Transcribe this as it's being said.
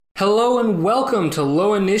Hello and welcome to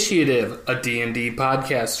Low Initiative, a D&D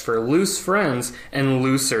podcast for loose friends and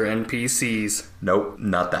looser NPCs. Nope,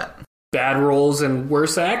 not that. Bad rolls and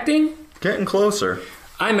worse acting? Getting closer.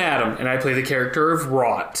 I'm Adam, and I play the character of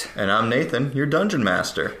Rot. And I'm Nathan, your dungeon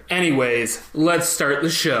master. Anyways, let's start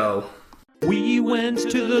the show. We went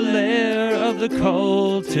to the lair of the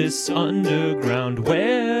cultists underground,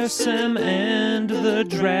 where Sam and the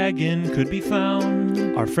dragon could be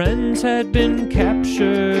found. Our friends had been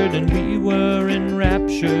captured, and we were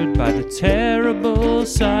enraptured by the terrible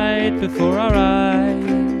sight before our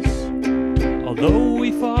eyes. Although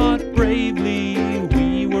we fought bravely,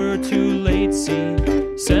 we were too late, see.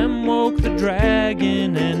 Sam woke the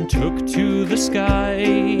dragon and took to the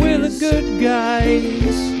sky. We're the good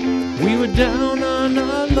guys. We were down on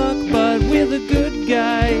our luck, but we're the good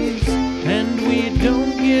guys, and we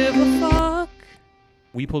don't give a fuck.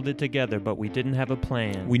 We pulled it together, but we didn't have a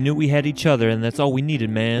plan. We knew we had each other, and that's all we needed,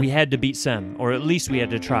 man. We had to beat Sem, or at least we had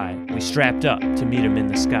to try. We strapped up to meet him in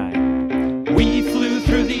the sky. We flew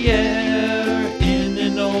through the air in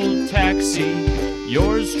an old taxi.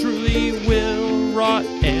 Yours truly, Will, Rot,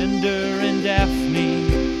 Ender, and Daphne.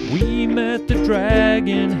 We met the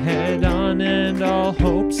dragon head on and all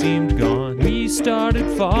hope seemed gone. We started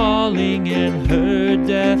falling and heard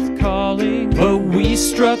death calling, but we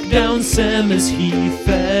struck down Sam as he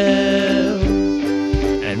fell,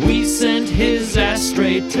 and we sent his ass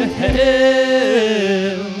straight to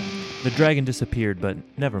hell. The dragon disappeared, but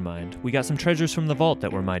never mind. We got some treasures from the vault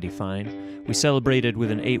that were mighty fine. We celebrated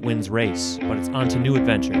with an 8 wins race, but it's on to new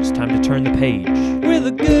adventures. Time to turn the page. We're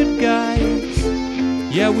the good guys.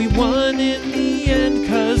 Yeah, we won in the end,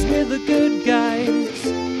 'cause we're the good guys,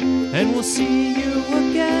 and we'll see you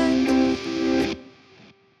again.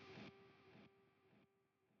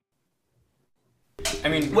 I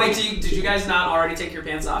mean, wait, did you guys not already take your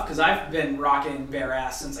pants off? Because I've been rocking bare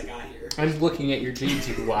ass since I got here. I'm looking at your jeans,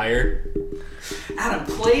 you liar. Adam,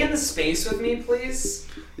 play in the space with me, please.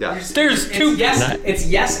 Yeah. There's two. It's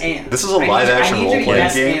yes and. This is a live action role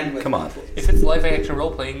playing game. Come on. If it's live action role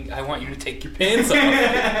playing, I want you to take your pants off.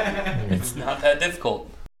 It's not that difficult.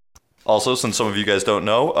 Also, since some of you guys don't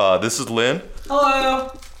know, this is Lynn.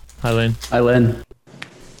 Hello. Hi, Lynn. Hi, Lynn.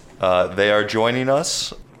 They are joining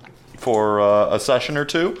us for a session or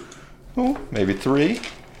two. Oh, maybe 3.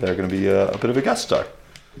 They're going to be a bit of a guest star.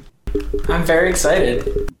 I'm very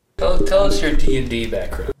excited. Tell us your D&D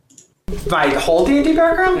background. My whole D&D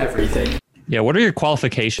background? Everything. Yeah, what are your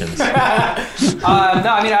qualifications? No,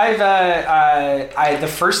 I mean, the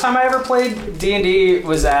first time I ever played D&D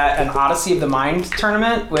was at an Odyssey of the Mind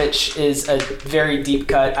tournament, which is a very deep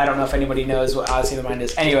cut. I don't know if anybody knows what Odyssey of the Mind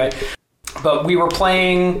is. Anyway, but we were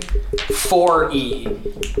playing 4E,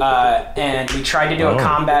 and we tried to do a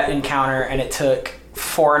combat encounter, and it took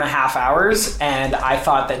 4.5 hours, and I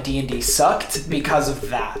thought that D&D sucked because of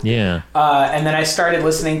that. Yeah. And then I started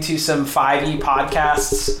listening to some 5E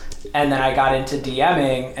podcasts, and then I got into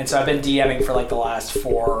DMing, and so I've been DMing for like the last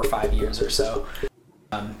 4 or 5 years or so.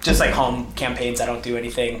 Just like home campaigns. I don't do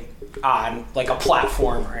anything on like a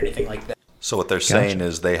platform or anything like that. So what they're saying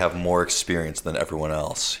is they have more experience than everyone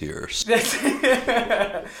else here.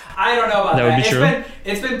 I don't know about that. Would be true.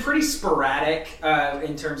 It's been pretty sporadic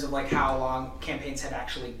in terms of like how long campaigns have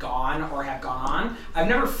actually gone or have gone on. I've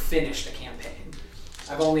never finished a campaign.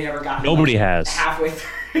 I've only ever gotten Nobody has. halfway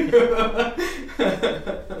through.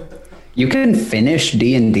 You can finish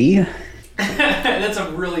D&D? That's a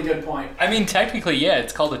really good point. I mean, technically, yeah,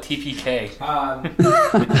 it's called a TPK. I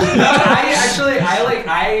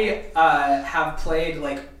have played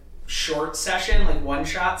like short session, like one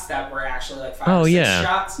shots that were actually like 5 or 6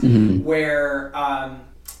 shots, where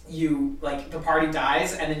you like the party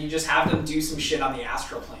dies and then you just have them do some shit on the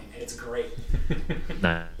astral plane, and it's great.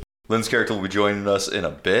 Nah. Lynn's character will be joining us in a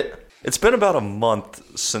bit. It's been about a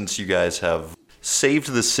month since you guys have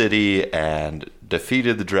saved the city and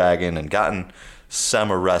defeated the dragon and gotten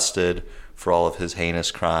Sem arrested for all of his heinous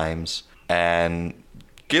crimes. And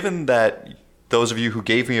given that those of you who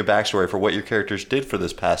gave me a backstory for what your characters did for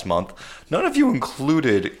this past month, none of you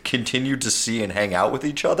included continued to see and hang out with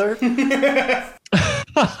each other.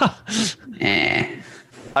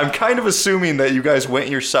 I'm kind of assuming that you guys went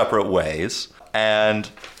your separate ways and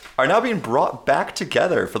are now being brought back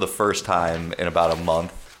together for the first time in about a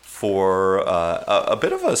month for a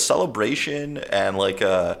bit of a celebration and like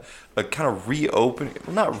a kind of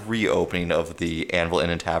not reopening of the Anvil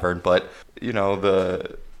Inn and Tavern, but, you know,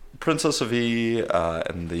 the Princess of E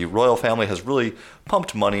and the royal family has really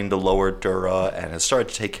pumped money into Lower Dura and has started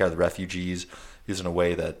to take care of the refugees in a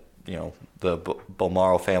way that, you know, the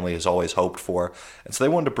Balmoral family has always hoped for. And so they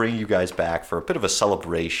wanted to bring you guys back for a bit of a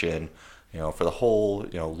celebration for the whole,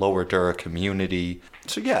 Lower Dura community.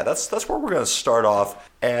 So yeah, that's where we're going to start off.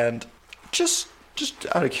 And just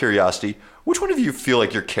out of curiosity, which one of you feel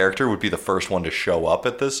like your character would be the first one to show up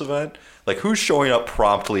at this event? Like, who's showing up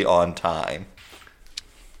promptly on time?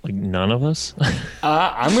 Like, none of us?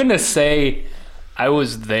 I'm going to say I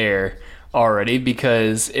was there already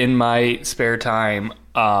because in my spare time,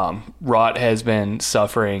 Rot has been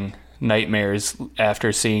suffering nightmares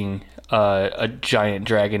after seeing a giant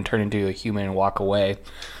dragon turn into a human and walk away.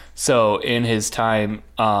 So in his time,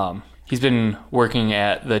 he's been working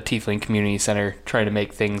at the Tiefling Community Center, trying to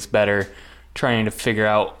make things better, trying to figure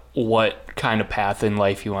out what kind of path in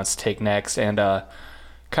life he wants to take next, and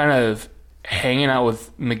kind of hanging out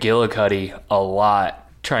with McGillicuddy a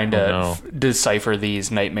lot, trying to decipher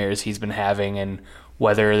these nightmares he's been having, and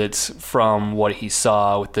whether it's from what he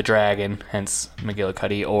saw with the dragon, hence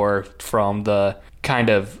McGillicuddy, or from the kind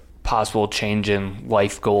of possible change in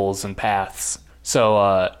life goals and paths.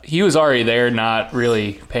 So he was already there, not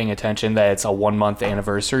really paying attention that it's a 1 month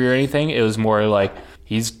anniversary or anything. It was more like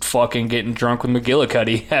he's fucking getting drunk with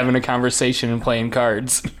McGillicuddy, having a conversation and playing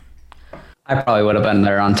cards. I probably would have been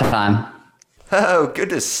there on time. Oh, good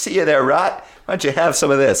to see you there, Rot. Why don't you have some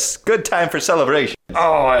of this? Good time for celebration.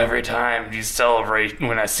 Oh, every time you celebrate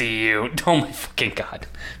when I see you. Oh my fucking god.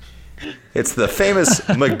 It's the famous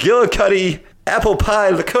McGillicuddy apple pie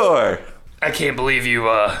liqueur. I can't believe you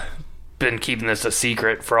been keeping this a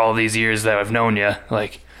secret for all these years that I've known you.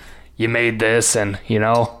 Like, you made this and,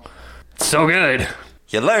 it's so good.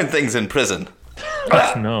 You learn things in prison.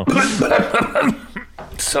 No.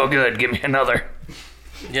 So good. Give me another.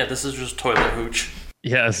 Yeah, this is just toilet hooch.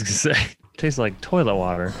 Yeah, I was gonna say, tastes like toilet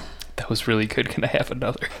water. That was really good. Can I have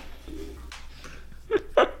another?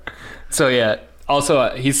 So yeah,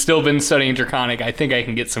 also he's still been studying Draconic. I think I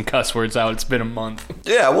can get some cuss words out. It's been a month.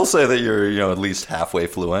 Yeah, we'll say that you're, at least halfway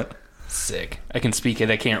fluent. Sick. I can speak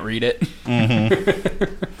it. I can't read it.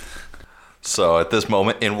 Mm-hmm. So at this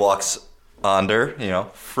moment, in walks Ander,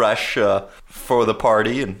 fresh for the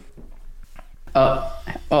party. And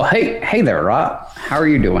hey there, Rot. How are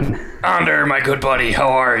you doing? Ander, my good buddy, how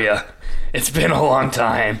are you? It's been a long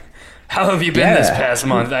time. How have you been this past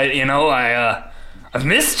month? I've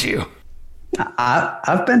missed you.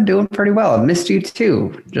 I've been doing pretty well. I've missed you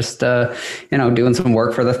too. Just doing some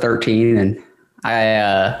work for the 13, and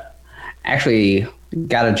I actually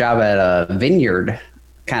got a job at a vineyard,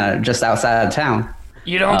 kind of just outside of town.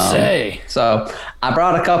 You don't say. So I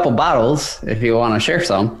brought a couple bottles if you want to share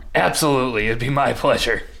some. Absolutely, it'd be my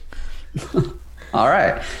pleasure. All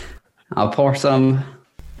right, I'll pour some.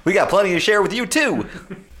 We got plenty to share with you too.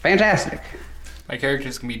 Fantastic. My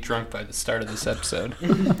character's gonna be drunk by the start of this episode.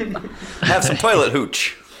 Have some toilet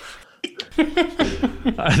hooch.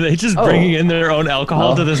 Are they just bringing in their own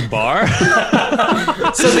alcohol to this bar?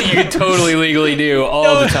 Something you could totally legally do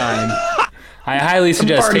all the time. I highly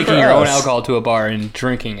suggest taking your own alcohol to a bar and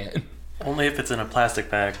drinking it. Only if it's in a plastic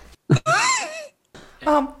bag.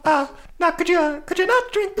 Now could you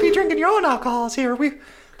not be drinking your own alcohols here?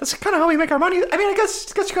 That's kind of how we make our money. I mean, I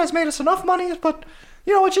guess you guys made us enough money, but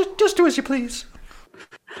you know what? Just do as you please.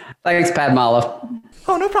 Thanks, Padmala.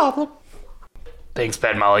 Oh, no problem. Thanks,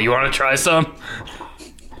 Padmala. You want to try some?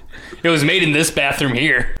 It was made in this bathroom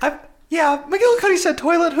here. Yeah, McGillicuddy said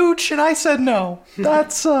toilet hooch, and I said no.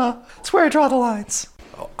 That's where I draw the lines.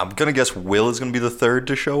 I'm gonna guess Will is gonna be the third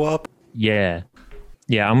to show up. Yeah.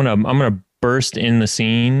 I'm gonna burst in the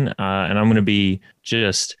scene, and I'm gonna be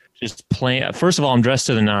just playing. First of all, I'm dressed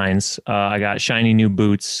to the nines. I got shiny new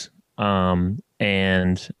boots, and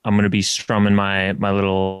I'm gonna be strumming my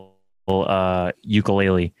little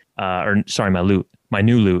ukulele, my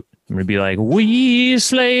new lute. I'm gonna be like, we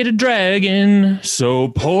slayed a dragon, so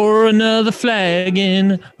pour another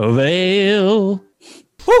flagon of ale.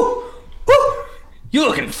 Woo! Woo! You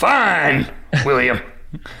looking fine, William.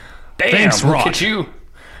 Damn, Thanks, look Rot. at you.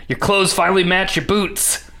 Your clothes finally match your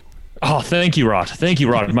boots. Oh, thank you, Rot. Thank you,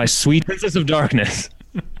 Rot. My sweet princess of darkness.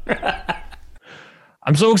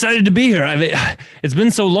 I'm so excited to be here. It's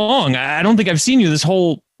been so long. I don't think I've seen you this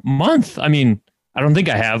whole month. I mean, I don't think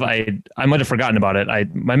I have. I might have forgotten about it.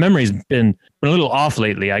 My memory's been a little off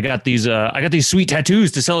lately. I got these sweet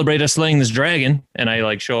tattoos to celebrate us slaying this dragon, and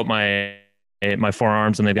I show up my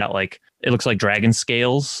forearms, and they've got it looks like dragon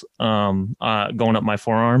scales going up my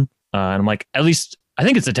forearm, and I'm like, at least I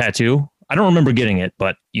think it's a tattoo. I don't remember getting it,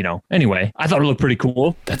 but anyway, I thought it looked pretty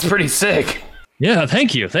cool. That's pretty sick. Yeah,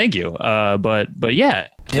 thank you. But yeah.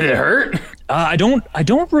 Did it hurt? I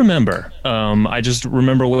don't remember. I just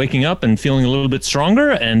remember waking up and feeling a little bit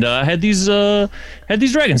stronger, and had these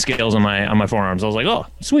dragon scales on my forearms. I was like, oh,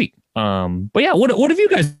 sweet. But yeah, what have you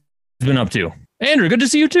guys been up to? Andrew, good to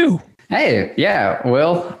see you too. Hey, yeah,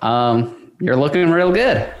 Will. You're looking real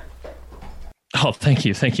good. Oh, thank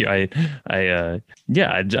you.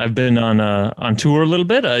 I've been on tour a little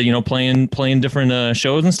bit, playing different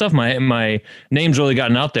shows and stuff. My name's really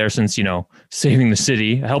gotten out there since, saving the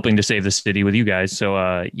city, helping to save the city with you guys. So,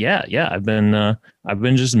 I've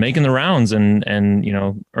been just making the rounds and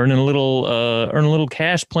earning a little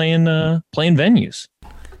cash playing venues.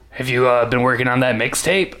 Have you been working on that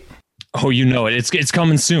mixtape? Oh, it's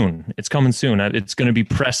coming soon. It's coming soon. It's going to be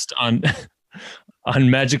pressed on on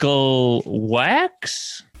magical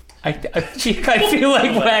wax. I feel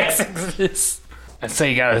like wax exists. I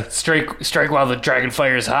say you gotta strike while the dragon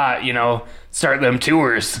fire is hot. Start them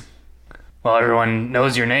tours while everyone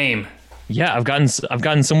knows your name. Yeah, I've gotten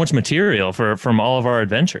so much material from all of our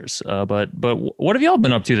adventures. But what have y'all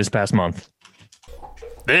been up to this past month?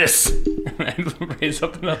 This. I raise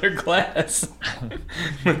up another glass.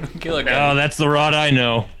 Oh, that's the rod I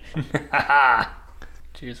know.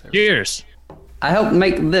 Cheers. Cheers. I helped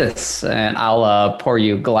make this, and I'll pour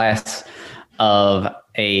you a glass of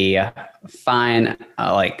a fine,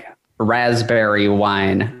 raspberry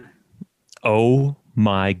wine. Oh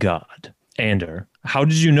my God. Ander, how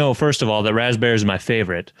did you know, first of all, that raspberry is my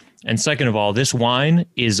favorite? And second of all, this wine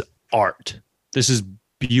is art. This is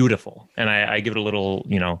beautiful. And I give it a little,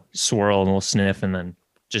 swirl and a little sniff and then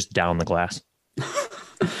just down the glass.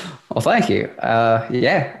 Well, thank you.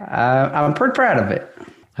 I'm pretty proud of it.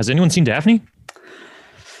 Has anyone seen Daphne?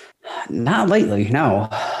 Not lately, no.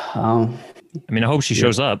 I hope she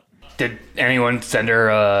shows up. Did anyone send her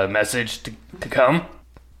a message to come?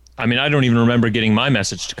 I don't even remember getting my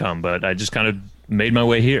message to come, but I just kind of made my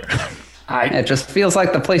way here. It just feels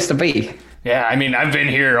like the place to be. Yeah, I've been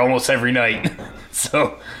here almost every night.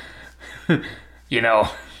 So, I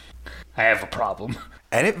have a problem.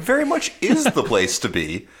 And it very much is the place to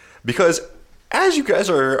be, because as you guys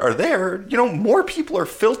are there, more people are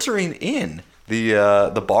filtering in.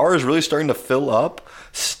 The bar is really starting to fill up.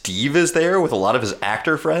 Steve is there with a lot of his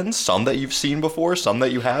actor friends, some that you've seen before, some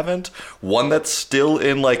that you haven't. One that's still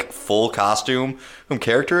in full costume from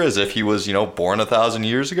character as if he was, born 1,000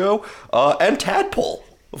 years ago. And Tadpole,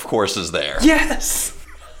 of course, is there. Yes!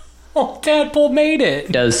 Oh, Tadpole made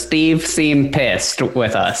it. Does Steve seem pissed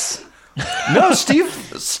with us? No,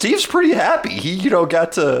 Steve's pretty happy. He,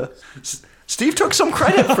 got to... Steve took some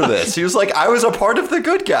credit for this. He was like, I was a part of the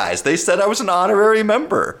good guys. They said I was an honorary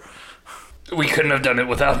member. We couldn't have done it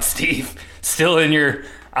without Steve. Still in your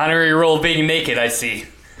honorary role of being naked, I see.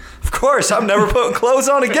 Of course, I'm never putting clothes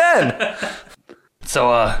on again.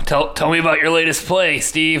 So, tell me about your latest play,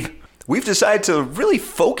 Steve. We've decided to really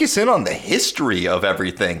focus in on the history of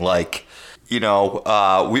everything. We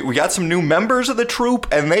got some new members of the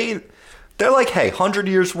troupe, and they're like, hey, 100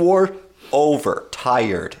 Years War, over,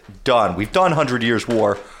 tired, done. We've done 100 Years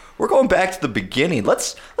War. We're going back to the beginning.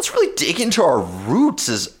 Let's really dig into our roots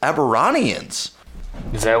as Eberonians.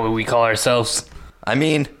 Is that what we call ourselves?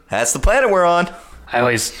 That's the planet we're on. I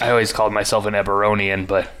always called myself an Eberonian,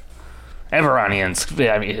 but Eberonians.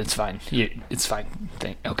 It's fine. It's fine.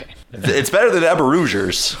 Okay. It's better than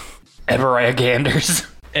Eberugers. Eberiganders.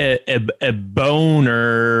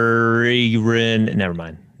 Boner. Never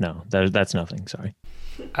mind. No, that's nothing. Sorry.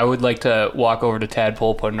 I would like to walk over to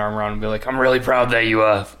Tadpole, put an arm around him, and be like, I'm really proud that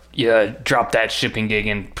you dropped that shipping gig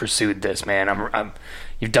and pursued this, man.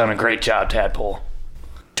 You've done a great job, Tadpole.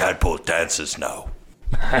 Tadpole dances now.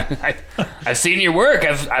 I've seen your work.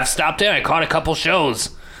 I've stopped in. I caught a couple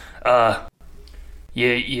shows.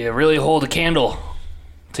 You really hold a candle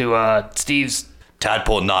to Steve's.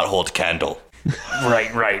 Tadpole not hold candle.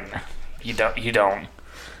 Right. You don't.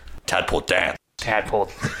 Tadpole dance. Tadpole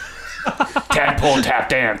tap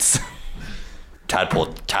dance. Tadpole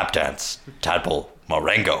tap dance. Tadpole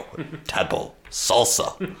marengo. Tadpole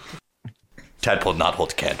salsa. Tadpole not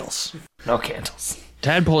hold candles. No candles.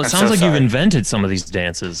 Tadpole, it sounds like you've invented some of these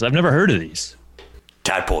dances. I've never heard of these.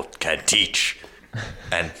 Tadpole can teach.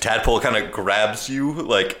 And Tadpole kind of grabs you,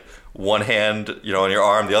 one hand, on your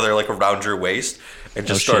arm, the other, around your waist, and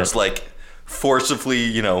just starts,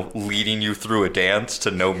 forcibly, leading you through a dance to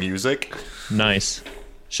no music. Nice.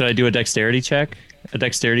 Should I do a dexterity check? A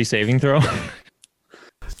dexterity saving throw?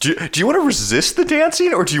 Do you want to resist the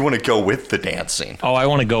dancing, or do you want to go with the dancing? Oh, I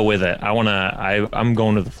want to go with it. I'm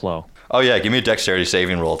going with the flow. Oh, yeah, give me a dexterity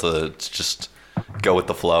saving roll to just go with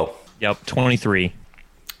the flow. Yep, 23.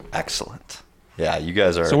 Excellent. Yeah, you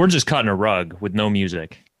guys are... So we're just cutting a rug with no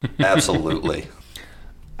music. Absolutely.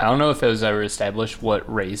 I don't know if it was ever established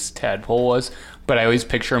what race Tadpole was, but I always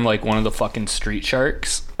picture him like one of the fucking street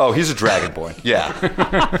sharks. Oh, he's a dragonborn. Yeah.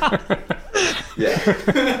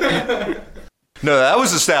 Yeah. No, that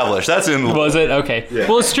was established. That's in. Was it? Okay. Yeah.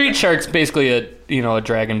 Well, a street shark's basically a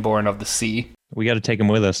dragonborn of the sea. We got to take him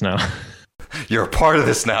with us now. You're a part of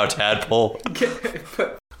this now, Tadpole.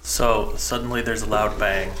 So suddenly there's a loud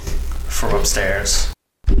bang from upstairs.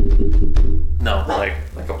 No, like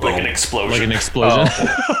an explosion. Like an explosion.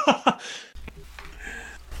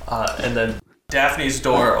 And then Daphne's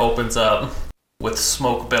door opens up with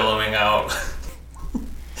smoke billowing out.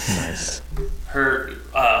 Nice. Her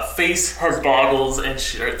face has goggles and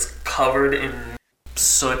it's covered in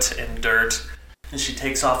soot and dirt. And she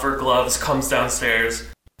takes off her gloves, comes downstairs,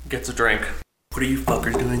 gets a drink. What are you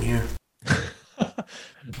fuckers doing here?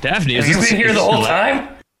 Daphne, Have you been here the whole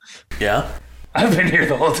time? Yeah? I've been here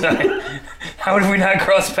the whole time. How did we not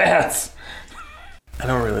cross paths? I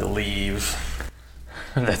don't really leave.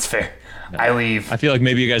 That's fair. I leave I feel like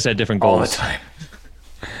maybe you guys had different all the goals. time.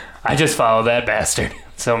 I just follow that bastard.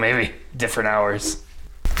 So maybe different hours.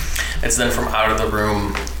 It's then from out of the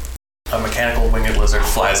room, a mechanical winged lizard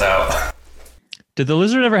flies out. Did the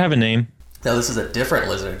lizard ever have a name? No, this is a different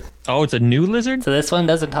lizard. Oh, it's a new lizard? So this one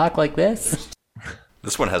doesn't talk like this?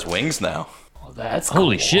 This one has wings now. Well, that's cool.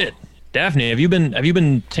 Holy shit. Daphne, have you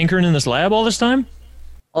been tinkering in this lab all this time?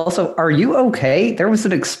 Also, are you okay? There was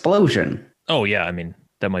an explosion. Oh yeah, I mean,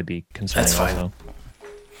 that might be concerning That's fine.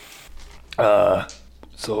 also.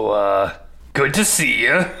 So, good to see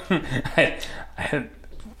you.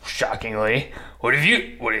 Shockingly.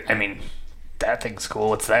 That thing's cool.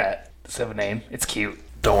 What's that? Does it have a name? It's cute.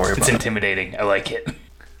 Don't worry It's about it. intimidating. I like it.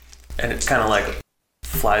 And it kind of like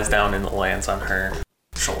flies down and lands on her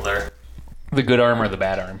shoulder. The good arm or the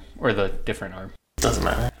bad arm? Or the different arm? Doesn't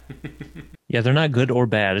matter. Yeah, they're not good or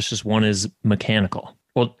bad. It's just one is mechanical.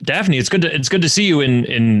 Well, Daphne, it's good to see you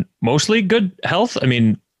in mostly good health. I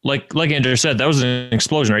mean, like Andrew said, that was an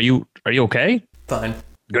explosion. Are you okay? Fine.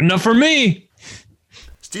 Good enough for me.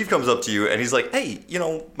 Steve comes up to you and he's like, "Hey,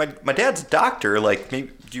 my dad's a doctor. Like,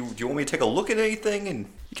 maybe do you want me to take a look at anything?" And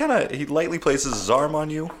he lightly places his arm on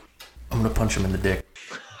you. I'm gonna punch him in the dick.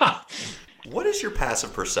 What is your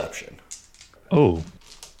passive perception? Oh.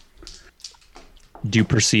 Do you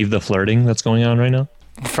perceive the flirting that's going on right now?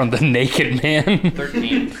 From the naked man.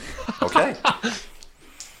 13. Okay.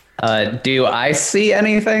 Do I see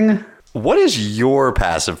anything? What is your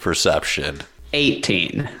passive perception?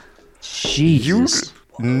 18. Jesus.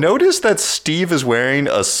 You notice that Steve is wearing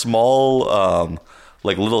a small,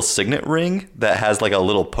 little signet ring that has like a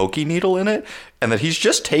little pokey needle in it, and that he's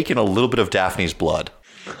just taken a little bit of Daphne's blood.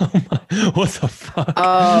 What the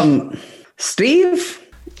fuck? Steve?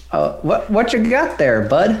 What you got there,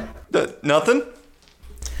 bud? Nothing?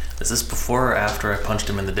 Is this before or after I punched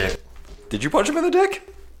him in the dick? Did you punch him in the dick?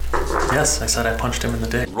 Yes, I said I punched him in the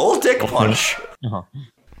dick. Roll dick punch.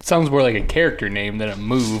 Sounds more like a character name than a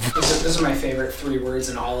move. Those are my favorite 3 words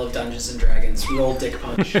in all of Dungeons and Dragons. Roll dick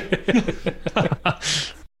punch.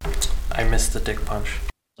 I missed the dick punch.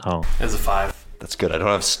 Oh. It was a 5. That's good. I don't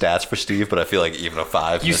have stats for Steve, but I feel like even a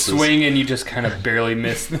 5 You misses. swing and you just kind of barely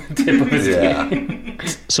miss the tip of his Yeah.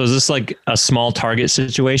 So is this like a small target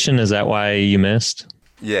situation? Is that why you missed?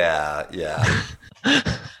 Yeah.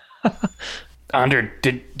 Ander,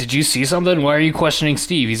 did you see something? Why are you questioning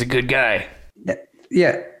Steve? He's a good guy.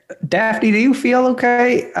 Yeah. Daphne, do you feel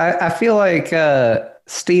okay? I feel like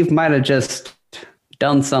Steve might have just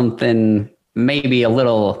done something maybe a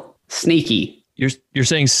little sneaky. You're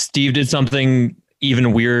saying Steve did something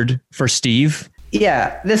even weird for Steve?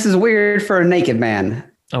 Yeah, this is weird for a naked man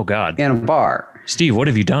Oh God. in a bar. Steve, what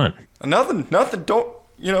have you done? Nothing. Don't,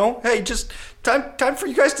 hey, just time for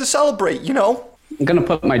you guys to celebrate, I'm gonna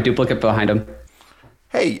put my duplicate behind him.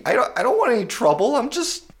 Hey, I don't want any trouble.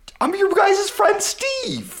 I'm your guys' friend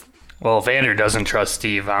Steve. Well, if Ander doesn't trust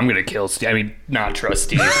Steve, I'm gonna kill Steve. I mean, not trust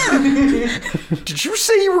Steve. Did you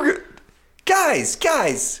say you were guys?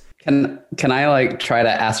 Can I try to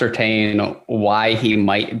ascertain why he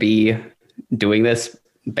might be doing this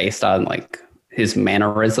based on his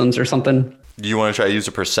mannerisms or something? Do you want to try to use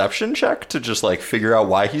a perception check to just figure out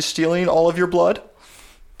why he's stealing all of your blood?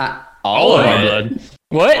 All of my it. blood.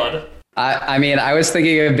 What? I mean, I was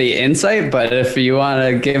thinking it would be insight, but if you want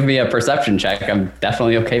to give me a perception check, I'm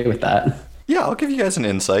definitely okay with that. Yeah, I'll give you guys an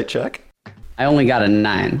insight check. I only got a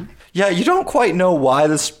 9. Yeah, you don't quite know why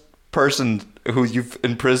this person who you've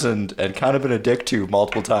imprisoned and kind of been a dick to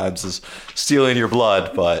multiple times is stealing your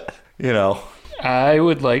blood, but, I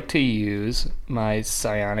would like to use my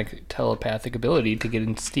psionic telepathic ability to get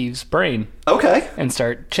into Steve's brain Okay. and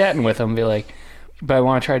start chatting with him. Be like, but I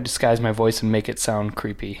want to try to disguise my voice and make it sound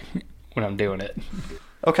creepy when I'm doing it.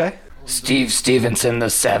 Okay. Steve Stevenson the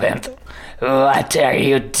 7th. What are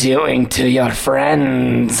you doing to your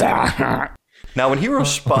friends? Now, when he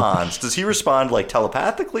responds, does he respond like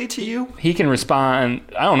telepathically to you? He can respond.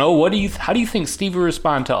 I don't know. How do you think Steve would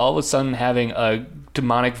respond to all of a sudden having a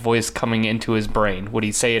demonic voice coming into his brain? Would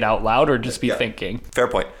he say it out loud or just be thinking? Fair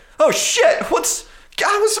point. Oh shit! What's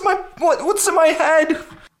in my head?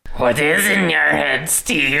 What is in your head,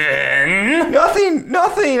 Steven?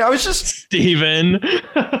 Nothing. I was just... Steven.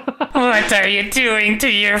 What are you doing to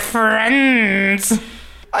your friends?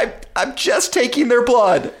 I'm just taking their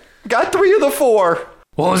blood. Got 3 of the 4.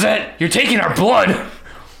 What was that? You're taking our blood?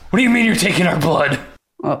 What do you mean you're taking our blood?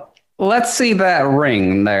 Well, let's see that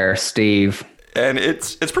ring there, Steve. And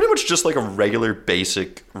it's pretty much just like a regular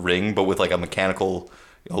basic ring, but with like a mechanical,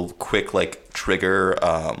 quick like trigger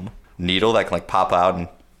needle that can like pop out and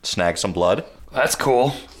snag some blood. That's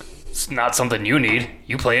cool. It's not something you need.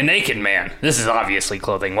 You play a naked man. This is obviously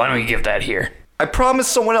clothing. Why don't you give that here? I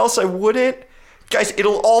promised someone else I wouldn't. Guys,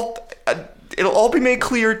 it'll all be made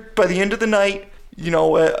clear by the end of the night. You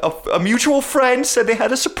know, a mutual friend said they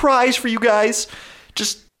had a surprise for you guys.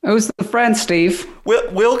 Just... Who's the friend, Steve?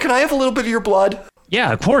 Will, can I have a little bit of your blood?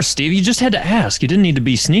 Yeah, of course, Steve. You just had to ask. You didn't need to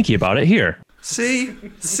be sneaky about it. Here. See,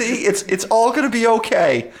 it's all gonna be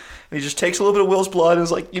okay. And he just takes a little bit of Will's blood and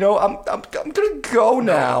is like, I'm gonna go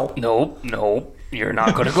now. Nope. You're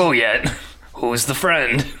not gonna go yet. Who's the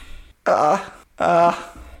friend?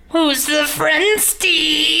 Who's the friend,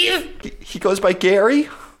 Steve? He goes by Gary.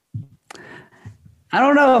 I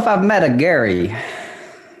don't know if I've met a Gary.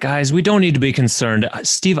 Guys, we don't need to be concerned.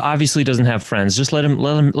 Steve obviously doesn't have friends. Just let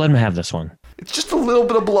him have this one. It's just a little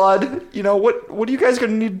bit of blood. What are you guys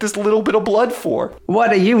gonna need this little bit of blood for?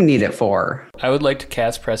 What do you need it for? I would like to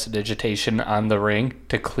cast Prestidigitation on the ring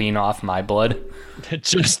to clean off my blood.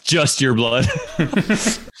 just your blood.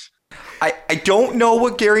 I don't know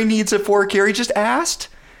what Gary needs it for. Gary just asked.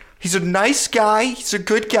 He's a nice guy. He's a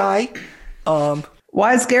good guy.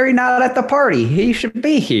 Why is Gary not at the party? He should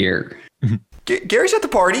be here. Gary's at the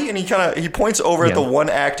party, and he points over at the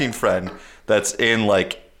one acting friend that's in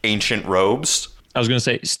like ancient robes. I was gonna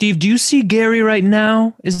say, Steve, do you see Gary right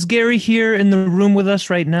now? Is Gary here in the room with us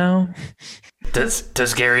right now?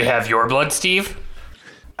 Does Gary have your blood, Steve?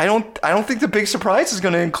 I don't think the big surprise is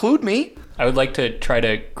gonna include me. I would like to try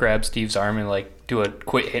to grab Steve's arm and like do a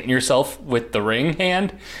quit hitting yourself with the ring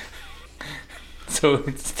hand. So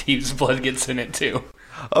Steve's blood gets in it too.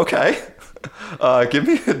 Okay. Give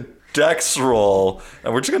me a dex roll.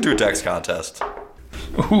 And we're just going to do a dex contest.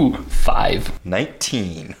 Ooh, 5.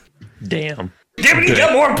 19. Damn. Damn it, you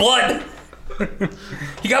got more blood!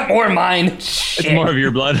 You got more of mine. Shit. It's more of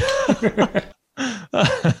your blood.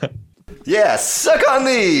 Yeah, suck on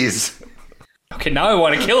these! Okay, now I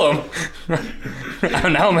want to kill him.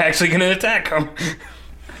 Now I'm actually going to attack him.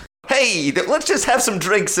 Hey, let's just have some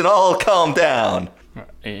drinks and all calm down.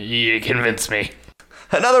 You convinced me.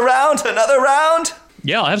 Another round?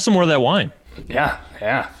 Yeah, I'll have some more of that wine. Yeah.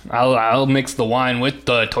 I'll mix the wine with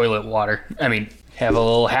the toilet water. I mean, have a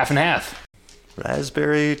little half and half.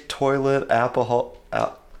 Raspberry, toilet,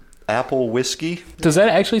 apple whiskey. Does that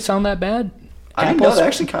actually sound that bad? I didn't know. That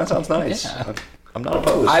actually kind of sounds nice. Yeah. I'm not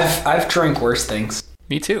opposed. I've drank worse things.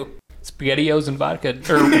 Me too. SpaghettiOs and vodka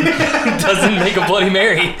doesn't make a Bloody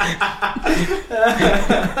Mary.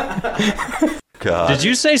 God. Did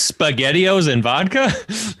you say SpaghettiOs and vodka?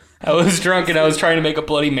 I was drunk and I was trying to make a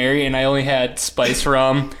Bloody Mary and I only had spice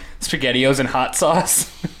rum, SpaghettiOs, and hot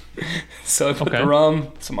sauce. So I put the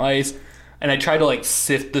rum, some ice, and I tried to like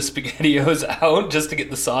sift the SpaghettiOs out just to get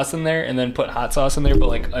the sauce in there and then put hot sauce in there, but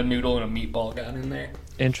like a noodle and a meatball got in there.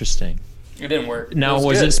 Interesting. It didn't work. Now,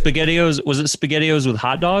 was it SpaghettiOs? Was it SpaghettiOs with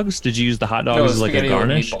hot dogs? Did you use the hot dogs as like a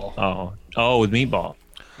garnish? With meatball. Oh, with meatball.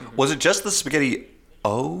 Was it just the spaghetti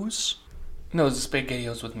O's? No, it was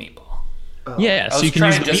SpaghettiOs with meatball. Yeah, so you can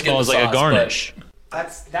use the meatball as like a garnish.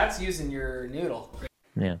 That's using your noodle.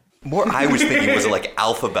 Yeah. More, I was thinking was it like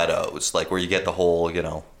alphabetos, like where you get the whole, A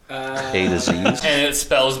to Z. And it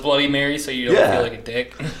spells Bloody Mary, so you don't feel like a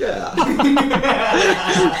dick. Yeah.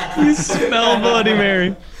 You smell Bloody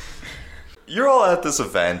Mary. You're all at this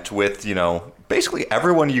event with, basically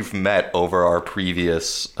everyone you've met over our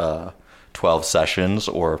previous 12 sessions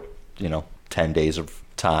or, 10 days of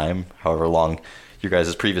time, however long your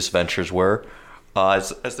guys' previous ventures were.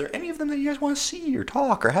 Is there any of them that you guys want to see or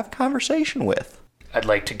talk or have a conversation with? I'd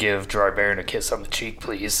like to give Gerard Barron a kiss on the cheek,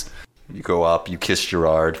 please. You go up, you kiss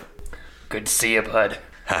Gerard. Good to see you, bud.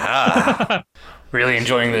 Ha-ha! Really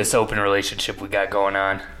enjoying this open relationship we got going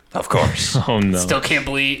on. Of course. Oh, no. Still can't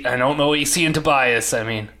believe, I don't know what you see in Tobias. I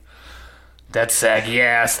mean, that saggy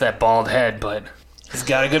ass, that bald head, but he's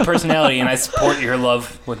got a good personality, and I support your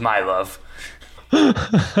love with my love.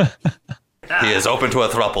 He is open to a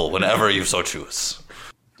throuple whenever you so choose.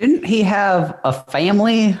 Didn't he have a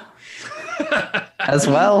family as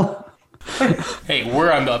well? Hey,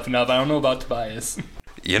 we're on the up and up. I don't know about Tobias.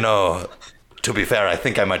 You know, to be fair, I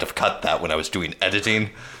think I might have cut that when I was doing editing,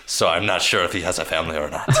 so I'm not sure if he has a family or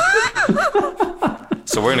not.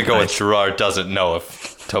 So we're going to go with Gerard doesn't know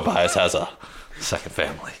if Tobias has a second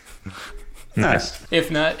family. Nice. If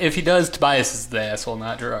not, if he does, Tobias is the asshole,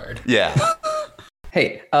 not Gerard. Yeah.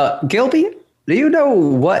 Hey, Gilby, do you know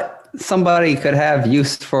what somebody could have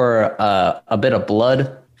use for a bit of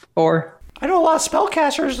blood for? I know a lot of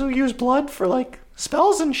spellcasters who use blood for, like,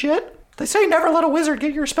 spells and shit. They say never let a wizard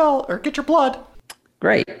get your spell or get your blood.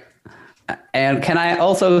 Great. And can I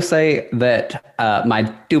also say that my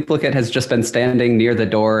duplicate has just been standing near the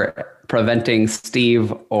door, preventing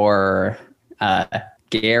Steve or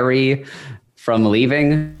Gary from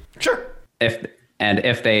leaving? Sure.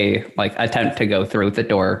 If they like attempt to go through the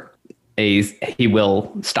door, he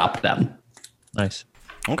will stop them. Nice.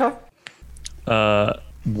 Okay.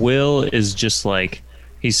 Will is just like,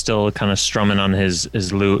 he's still kind of strumming on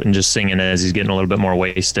his lute and just singing as he's getting a little bit more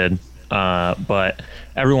wasted. But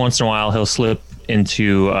every once in a while he'll slip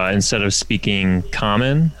into, instead of speaking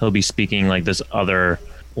common, he'll be speaking like this other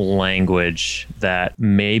language that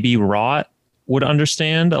maybe Rot would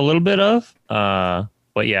understand a little bit of.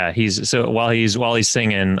 But yeah, while he's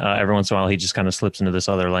singing, every once in a while he just kind of slips into this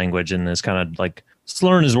other language and is kind of like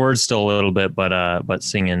slurring his words still a little bit, but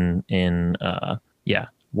singing in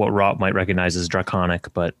what Rot might recognize as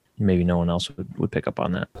Draconic, but maybe no one else would pick up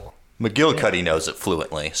on that. McGillicuddy knows it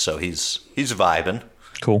fluently, so he's vibing.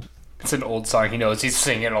 Cool. It's an old song he knows. He's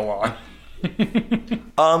singing along.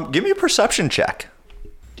 Give me a perception check.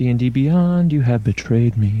 D&D Beyond, you have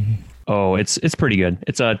betrayed me. Oh, it's pretty good.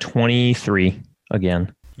 It's a 23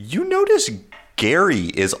 again. You notice Gary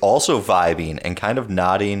is also vibing and kind of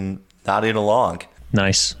nodding along.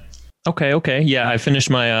 Nice. Okay. Yeah, I finished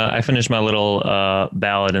my little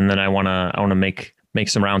ballad, and then I wanna make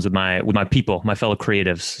some rounds with my people, my fellow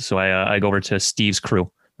creatives. So I go over to Steve's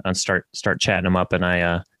crew and start chatting him up, and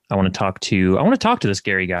I want to talk to this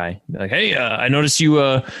Gary guy. Like, hey, I noticed you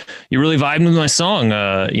really vibing with my song.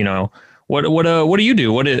 What do you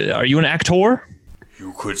do? Are you an actor?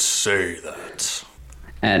 You could say that.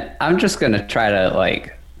 And I'm just gonna try to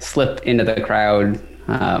like slip into the crowd,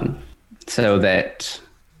 so that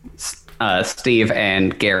Steve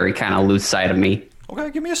and Gary kind of lose sight of me. Okay,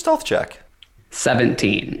 give me a stealth check.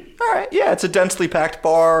 17. All right, yeah, it's a densely packed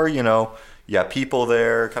bar, you know. You got people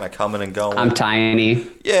there kind of coming and going. I'm tiny.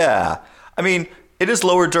 Yeah. I mean, it is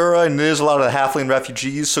Lower Dura, and it is a lot of the halfling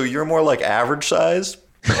refugees, so you're more like average sized.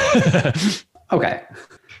 Okay.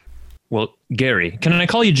 Well, Gary, can I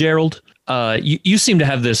call you Gerald? You seem to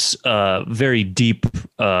have this very deep,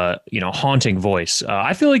 haunting voice.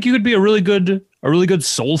 I feel like you could be a really good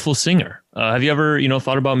soulful singer. Have you ever,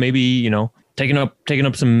 thought about maybe, taking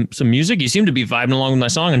up some music? You seem to be vibing along with my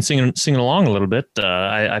song and singing along a little bit.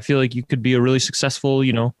 I feel like you could be a really successful,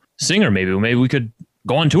 singer. Maybe we could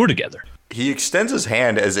go on tour together. He extends his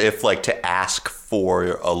hand as if like to ask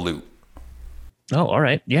for a lute. Oh, all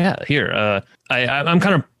right. Yeah. Here. I'm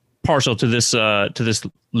kind of partial to this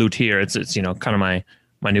lute here. It's kind of my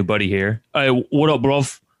new buddy here. What up, bro?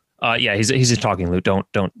 Yeah, he's a talking lute. Don't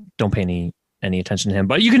pay any attention to him.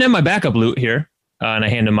 But you can have my backup lute here. And I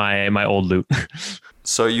hand him my old lute.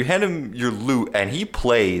 So you hand him your lute, and he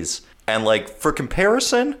plays. And like for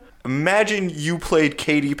comparison, imagine you played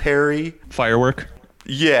Katy Perry. Firework.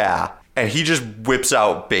 Yeah, and he just whips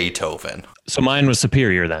out Beethoven. So mine was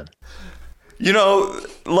superior then.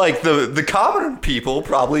 Like the common people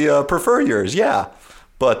probably prefer yours, yeah.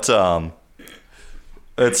 But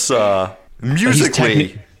it's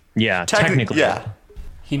musically. Technically. Yeah.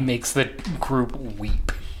 He makes the group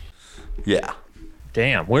weep. Yeah.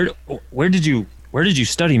 Damn. Where did you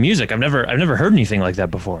study music? I've never heard anything like that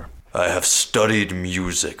before. I have studied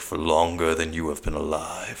music for longer than you have been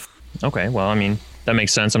alive. Okay. Well, I mean, that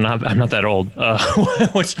makes sense. I'm not that old.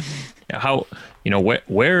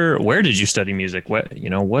 Where did you study music?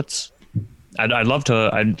 I'd love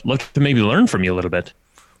to maybe learn from you a little bit.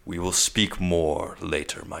 We will speak more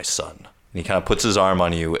later, my son. And he kind of puts his arm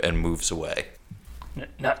on you and moves away.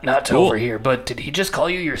 Not Cool. over here, but did he just call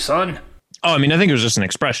you your son? Oh, I mean, I think it was just an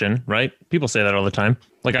expression, right? People say that all the time.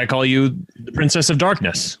 Like I call you the Princess of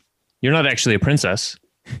Darkness. You're not actually a princess.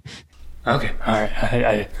 Okay, all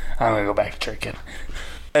right. I'm gonna go back to drinking.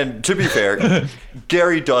 And to be fair,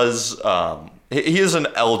 Gary does. He is an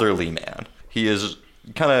elderly man. He is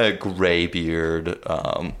kind of gray beard.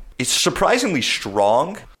 He's surprisingly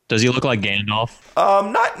strong. Does he look like Gandalf?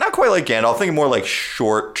 Not quite like Gandalf. I think more like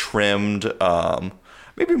short, trimmed.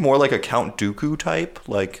 maybe more like a Count Dooku type,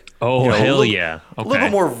 like Oh, hell yeah. a little bit Okay.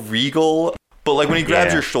 more regal. But like when he grabs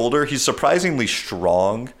Yeah. your shoulder, he's surprisingly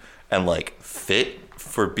strong and like fit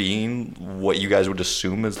for being what you guys would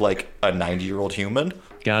assume is like a 90-year-old human.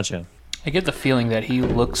 Gotcha. I get the feeling that he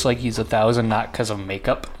looks like he's 1,000 not because of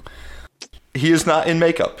makeup. He is not in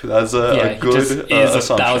makeup. That's a He good just is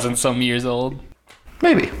assumption. 1,000 some years old.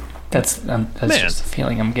 Maybe. That's Man. just the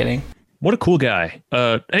feeling I'm getting. What a cool guy.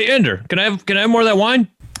 Hey Ender, can I have more of that wine?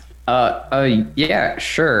 Yeah,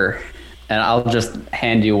 sure. And I'll just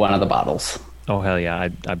hand you one of the bottles. Oh hell yeah.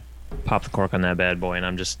 I pop the cork on that bad boy and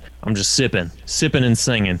I'm just sipping and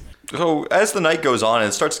singing. So as the night goes on and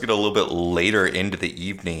it starts to get a little bit later into the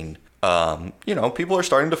evening, people are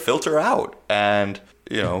starting to filter out. And,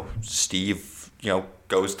 Steve,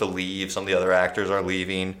 goes to leave. Some of the other actors are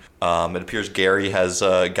leaving. It appears Gary has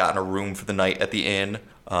gotten a room for the night at the inn.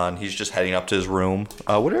 And he's just heading up to his room.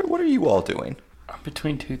 What are you all doing? I'm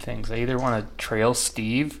between two things. I either want to trail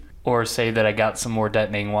Steve or say that I got some more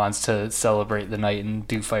detonating wands to celebrate the night and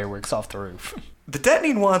do fireworks off the roof. The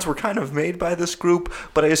detonating wands were kind of made by this group,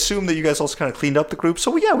 but I assume that you guys also kind of cleaned up the group.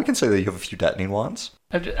 So yeah, we can say that you have a few detonating wands.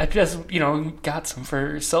 I just, got some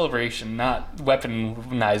for celebration, not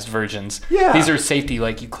weaponized versions. Yeah. These are safety,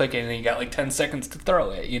 like you click it and you got like 10 seconds to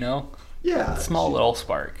throw it, Yeah. Small little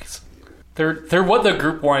sparks. They're what the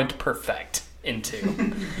group wanted to perfect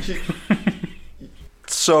into.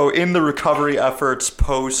 So in the recovery efforts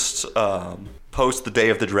post the Day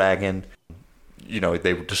of the Dragon,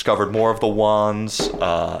 they discovered more of the wands.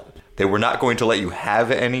 They were not going to let you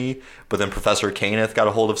have any, but then Professor Cainith got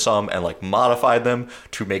a hold of some and like modified them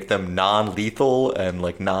to make them non-lethal and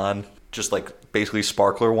like basically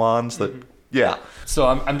sparkler wands that yeah. So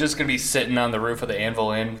I'm just gonna be sitting on the roof of the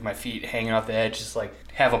Anvil Inn with my feet hanging off the edge, just like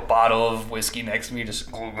have a bottle of whiskey next to me, just.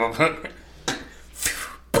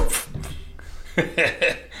 You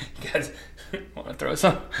guys want to throw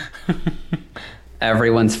some?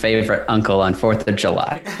 Everyone's favorite uncle on 4th of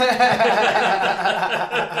July.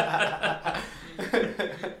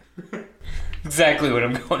 Exactly what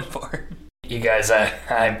I'm going for. You guys,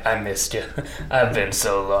 I missed you. I've been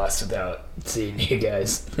so lost without seeing you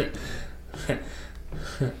guys.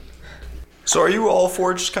 So are you all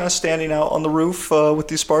four just kind of standing out on the roof with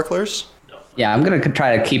these sparklers? Yeah, I'm going to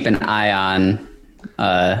try to keep an eye on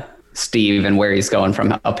Steve and where he's going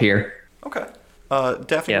from up here. Okay.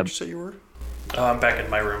 Daphne, Yeah. what'd you say you were? I'm back in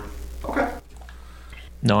my room. Okay.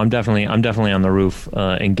 No, I'm definitely on the roof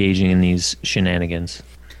engaging in these shenanigans.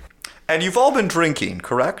 And you've all been drinking,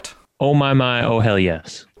 correct? Oh my, oh hell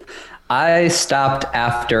yes. I stopped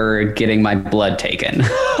after getting my blood taken.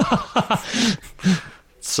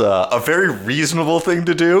 It's a very reasonable thing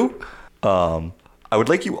to do. I would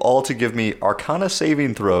like you all to give me Arcana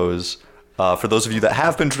saving throws for those of you that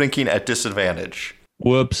have been drinking at disadvantage.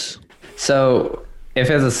 Whoops. So if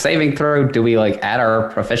it's a saving throw, do we add our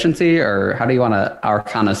proficiency, or how do you want to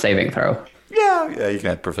Arcana saving throw? Yeah, you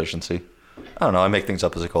can add proficiency. I don't know, I make things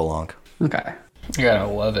up as I go along. Okay. You got an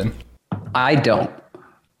 11. I don't.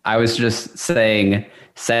 I was just saying,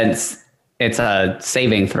 since it's a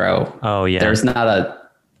saving throw, Oh yeah. there's not a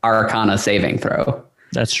Arcana saving throw.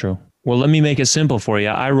 That's true. Well, let me make it simple for you.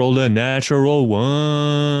 I rolled a natural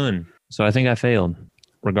 1. So I think I failed,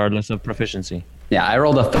 regardless of proficiency. Yeah, I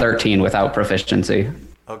rolled a 13 without proficiency.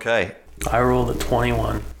 Okay. I rolled a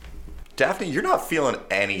 21. Daphne, you're not feeling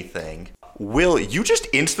anything. Will, you just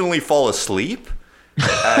instantly fall asleep?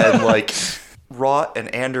 And Rot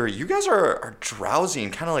and Ander, you guys are drowsy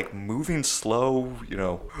and kind of moving slow,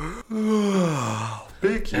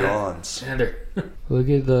 big yawns. Ander, look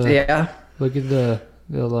at the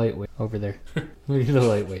lightweight over there. Look at the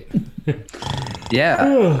lightweight.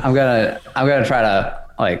 Yeah, I'm gonna try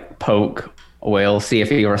to poke Will, see if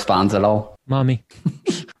he responds at all. Mommy.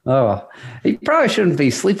 Oh, he probably shouldn't be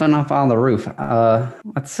sleeping up on the roof.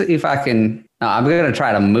 Let's see if I can. No, I'm gonna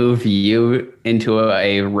try to move you into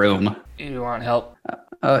a room. You want help?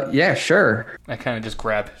 Yeah, sure. I kind of just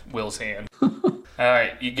grab Will's hand. All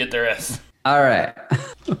right, you get the rest. All right.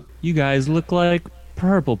 You guys look like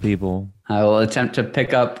purple people. I will attempt to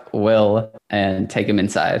pick up Will and take him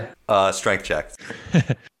inside. Strength check.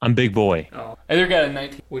 I'm big boy. Oh, I either got a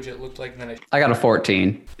 19, which it looked like, and then I got a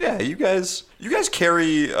 14. Yeah, you guys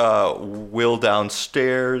carry Will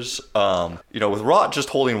downstairs. With Rot just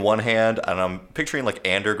holding one hand, and I'm picturing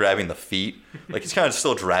Ander grabbing the feet. He's kind of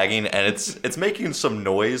still dragging, and it's making some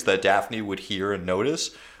noise that Daphne would hear and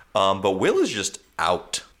notice. But Will is just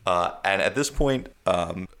out. And at this point,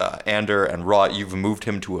 Ander and Rot, you've moved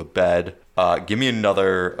him to a bed. Give me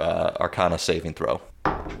another Arcana saving throw.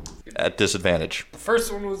 at disadvantage. The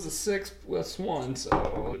first one was a 6 plus 1,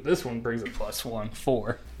 so this one brings a plus 1,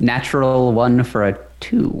 4. Natural 1 for a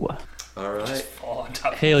 2. All right. Fall on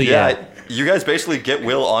top. Hell yeah. Yeah, you guys basically get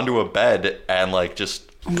Will onto a bed and like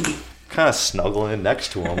just kind of snuggling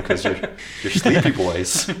next to him because you're sleepy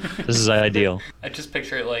boys. This is ideal. I just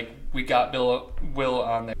picture it like we got Will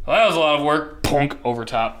on there. Well, that was a lot of work. Punk over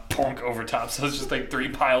top, punk over top. So it's just like 3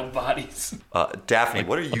 piled bodies. Daphne,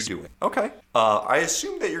 what are you doing? Okay. I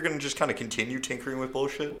assume that you're going to just kind of continue tinkering with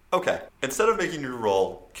bullshit. Okay. Instead of making your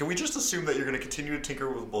roll, can we just assume that you're going to continue to tinker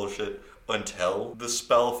with bullshit until the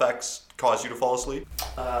spell effects cause you to fall asleep?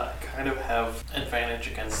 I kind of have advantage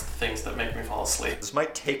against things that make me fall asleep. This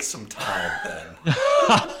might take some time then.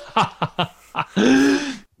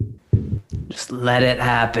 Just let it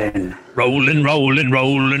happen. Rolling.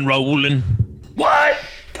 What?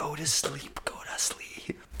 Go to sleep. Go to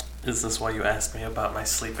sleep. Is this why you asked me about my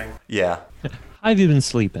sleeping? Yeah. How have you been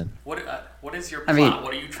sleeping? What is your plot? mean-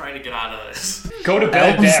 What are you trying to get out of this? Go to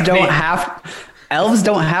bed, Elves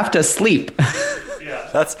don't have to sleep. Yeah.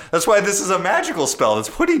 That's why this is a magical spell that's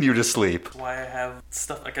putting you to sleep. Why I have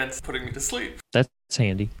stuff against putting me to sleep. That's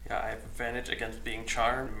handy. Yeah, I have advantage against being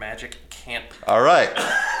charmed. Magic can't. All right.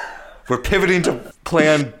 We're pivoting to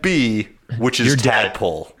plan B, which is You're dead.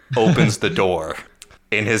 Tadpole opens the door.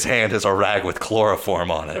 In his hand is a rag with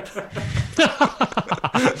chloroform on it.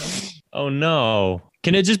 Oh no.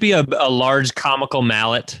 Can it just be a large comical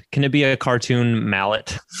mallet? Can it be a cartoon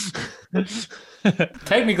mallet?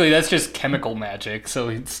 Technically, that's just chemical magic, so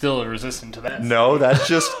he's still resistant to that. No, that's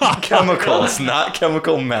just chemicals, not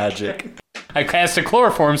chemical magic. I cast a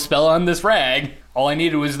chloroform spell on this rag. All I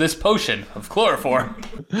needed was this potion of chloroform.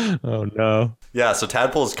 Oh no. Yeah, so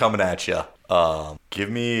Tadpole's coming at you. Give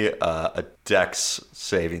me a dex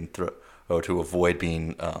saving throw to avoid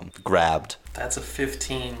being grabbed. That's a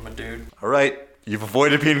 15, my dude. All right, you've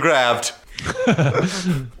avoided being grabbed.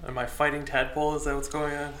 Am I fighting Tadpole? Is that what's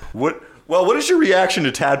going on? What is your reaction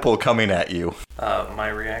to Tadpole coming at you? My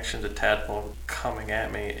reaction to Tadpole coming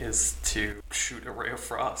at me is to shoot a ray of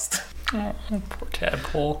frost. Oh, poor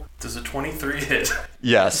Tadpole. Does a 23 hit?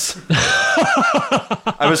 Yes.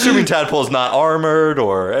 I'm assuming Tadpole's not armored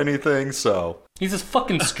or anything, so... He's a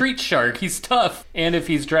fucking street shark. He's tough. And if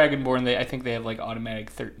he's Dragonborn, I think they have like automatic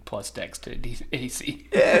 30 plus dex to AC.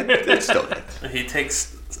 Yeah, it's still... He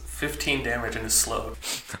takes 15 damage and is slowed.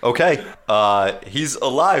 Okay, he's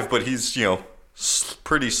alive, but he's,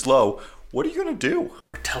 pretty slow. What are you gonna do?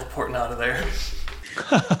 We're teleporting out of there.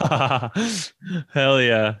 Hell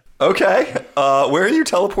yeah. Okay, where are you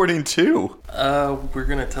teleporting to? We're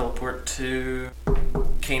gonna teleport to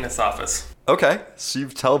Canis' office. Okay, so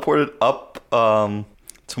you've teleported up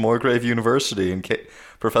to Moorgrave University in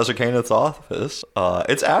Professor Caneth's office.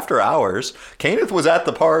 It's after hours. Caneth was at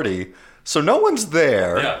the party, so no one's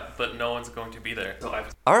there. Yeah, but no one's going to be there. So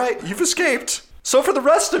All right, you've escaped. So for the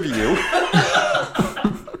rest of you...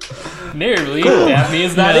 Narratively, Daphne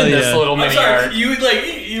is not Hell in this yeah. little I'm mini sorry, arc. you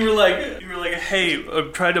were like, hey,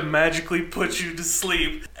 I'm trying to magically put you to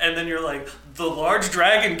sleep, and then you're like, the large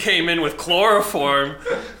dragon came in with chloroform.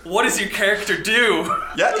 What does your character do?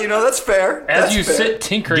 Yeah, that's fair. As That's you fair. sit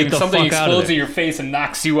tinkering, Get the something fuck out of explodes there. in your face and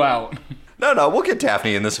knocks you out. No, we'll get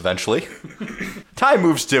Daphne in this eventually. Time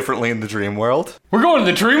moves differently in the dream world. We're going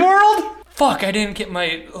to the dream world? Fuck, I didn't get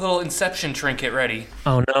my little Inception trinket ready.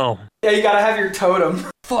 Oh no. Yeah, you gotta have your totem.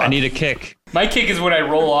 Fuck. I need a kick. My kick is when I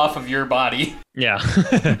roll off of your body. Yeah.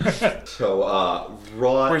 So,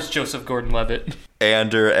 Rod, Where's Joseph Gordon-Levitt?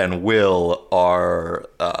 Ander, and Will are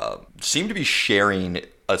seem to be sharing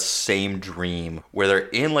a same dream where they're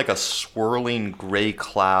in like a swirling gray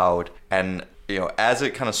cloud, and as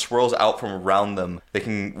it kind of swirls out from around them, they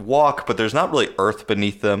can walk, but there's not really earth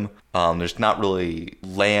beneath them. There's not really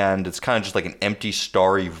land. It's kind of just like an empty,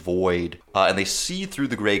 starry void. And they see through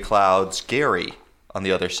the gray clouds Gary on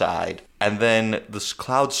the other side. And then the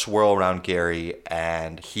clouds swirl around Gary,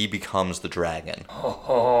 and he becomes the dragon.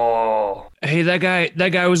 Oh. Hey, that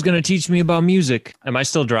guy was gonna teach me about music. Am I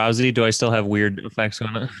still drowsy? Do I still have weird effects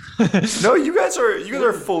going on? No, you guys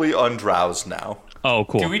are fully undrowsed now. Oh,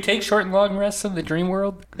 cool. Do we take short and long rests in the dream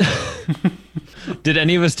world? Did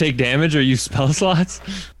any of us take damage or use spell slots?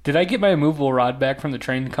 Did I get my immovable rod back from the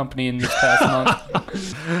train company in this past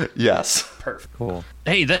month? Yes. Perfect. Cool.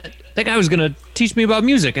 Hey, that guy was gonna teach me about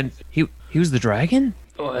music, and he was the dragon?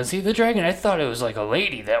 Oh, is he the dragon? I thought it was like a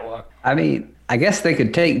lady that walked. I mean, I guess they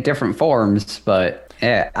could take different forms, but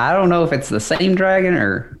yeah, I don't know if it's the same dragon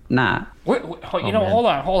or not. Hold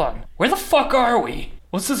on. Where the fuck are we?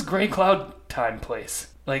 What's this gray cloud time place?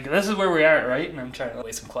 Like, this is where we are, right? And I'm trying to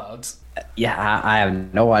lay some clouds. Yeah, I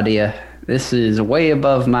have no idea. This is way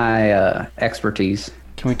above my expertise.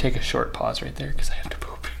 Can we take a short pause right there? Because I have to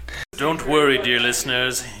poop. Don't worry, dear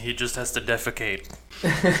listeners. He just has to defecate.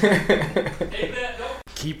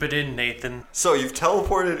 Keep it in, Nathan. So you've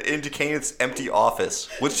teleported into Kenneth's empty office.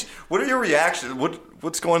 What are your reactions?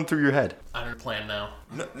 What's going through your head? I don't plan now.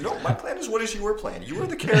 No, my plan is what is your plan? You are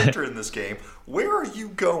the character in this game. Where are you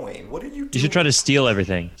going? What are you doing? You should try to steal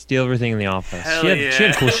everything. Steal everything in the office. Hell She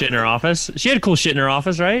had cool shit in her office. She had cool shit in her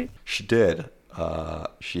office, right? She did.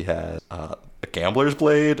 She had a gambler's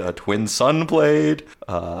blade, a twin sun blade.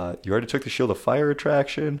 You already took the shield of fire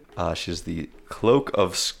attraction. She's the cloak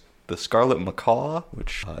of the Scarlet Macaw,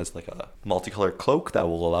 which is like a multicolored cloak that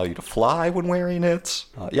will allow you to fly when wearing it.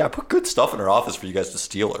 I put good stuff in her office for you guys to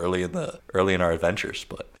steal early in our adventures.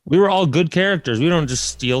 But We were all good characters. We don't just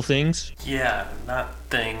steal things. Yeah, not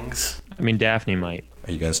things. I mean, Daphne might.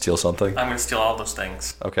 are you gonna steal something? I'm gonna steal all those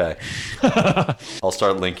things. Okay. I'll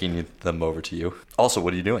start linking them over to you. Also,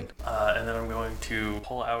 what are you doing? And then I'm going to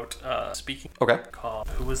pull out speaking. Okay. Call.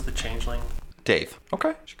 Who was the changeling? Dave.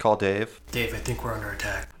 Okay. Should call Dave. Dave, I think we're under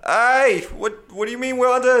attack. Hey, what do you mean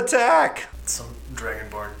we're under attack? Some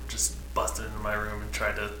dragonborn just busted into my room and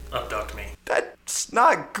tried to abduct me. That's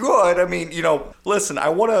not good. I mean, listen, I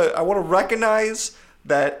wanna recognize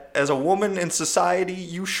that as a woman in society,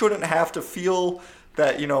 you shouldn't have to feel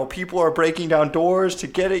that, people are breaking down doors to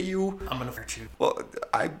get at you. I'm gonna hurt you. Well,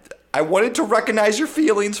 I wanted to recognize your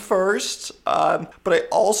feelings first, but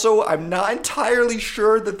I'm not entirely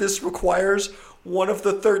sure that this requires one of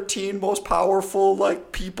the 13 most powerful,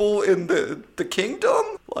 people in the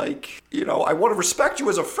kingdom. I want to respect you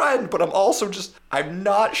as a friend, but I'm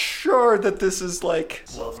not sure that this is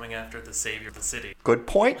Welcoming after the savior of the city. Good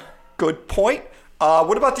point.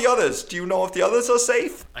 What about the others? Do you know if the others are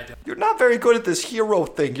safe? I don't. You're not very good at this hero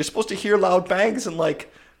thing. You're supposed to hear loud bangs and,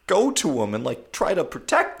 go to them and, try to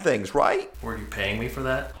protect things, right? Were you paying me for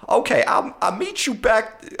that? Okay, I'll meet you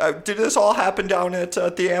back. Did this all happen down at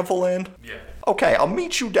the Anvilland? Yeah. Okay, I'll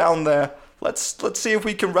meet you down there. Let's see if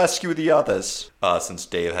we can rescue the others. Since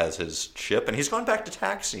Dave has his ship and he's gone back to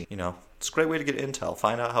taxi, it's a great way to get intel.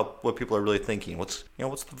 Find out what people are really thinking. What's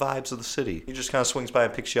the vibes of the city. He just kind of swings by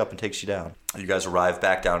and picks you up and takes you down. You guys arrive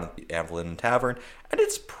back down at the Anvilland Tavern, and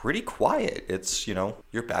it's pretty quiet. It's,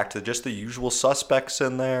 you're back to just the usual suspects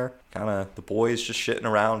in there. Kind of the boys just shitting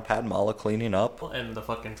around, Padmala cleaning up. And the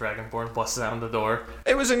fucking dragonborn busts down the door.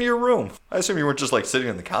 It was in your room. I assume you weren't just sitting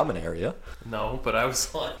in the common area. No, but I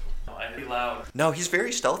was like, I'd be loud. No, he's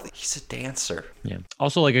very stealthy. He's a dancer. Yeah.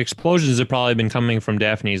 Also, explosions have probably been coming from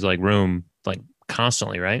Daphne's room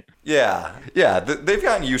constantly, right? Yeah. They've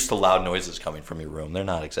gotten used to loud noises coming from your room. They're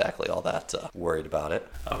not exactly all that worried about it.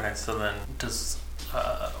 Okay, so then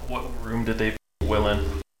what room did they will in?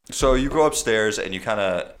 So you go upstairs and you kind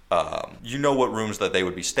of, you know what rooms that they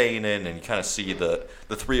would be staying in, and you kind of see the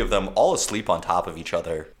three of them all asleep on top of each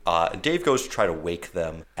other. And Dave goes to try to wake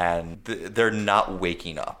them, and they're not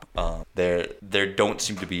waking up. They don't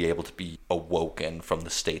seem to be able to be awoken from the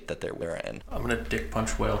state that they're in. I'm gonna dick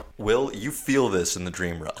punch Will. Will, you feel this in the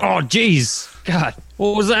dream realm. Oh, jeez. God,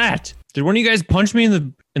 what was that? Did one of you guys punch me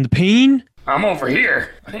in the pain? I'm over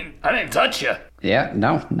here. I didn't touch you. Yeah,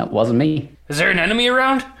 no, that wasn't me. Is there an enemy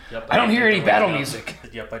around? Yep, I don't hear any they're battle waking music.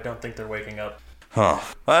 up. Yep, I don't think they're waking up. Huh.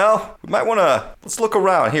 Well, we might want to, let's look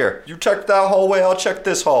around here. You check that hallway, I'll check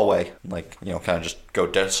this hallway. Kind of just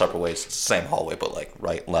go separate ways. It's the same hallway, but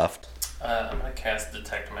right, left. I'm gonna cast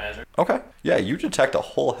Detect Magic. Okay. Yeah, you detect a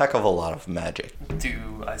whole heck of a lot of magic.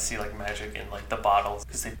 Do I see magic in the bottles?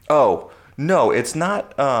 Cause they... Oh, no, it's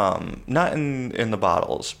not in the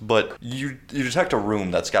bottles, but you detect a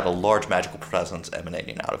room that's got a large magical presence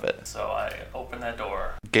emanating out of it. So I open that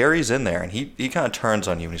door. Gary's in there, and he kind of turns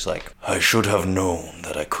on you, and he's like, I should have known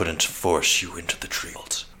that I couldn't force you into the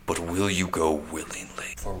Dreamworld, but will you go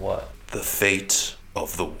willingly? For what? The fate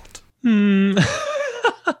of the world.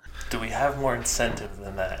 Do we have more incentive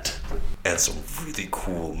than that? And some really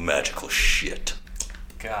cool magical shit.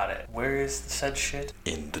 Got it. Where is the said shit?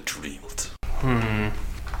 In the Dreamworld.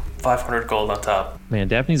 500 gold on top. Man,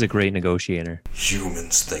 Daphne's a great negotiator.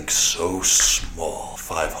 Humans think so small.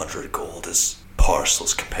 500 gold is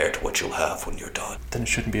parcels compared to what you'll have when you're done. Then it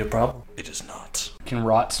shouldn't be a problem. It is not. Can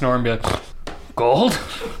Rot snore and be like, gold?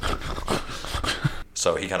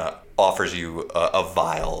 So he kind of offers you a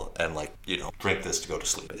vial and drink this to go to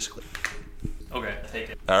sleep, basically. Okay, take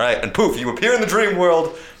it. All right, and poof, you appear in the dream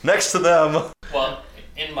world next to them. Well,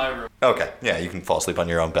 in my room. Okay, yeah, you can fall asleep on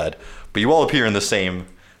your own bed. But you all appear in the same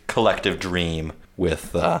collective dream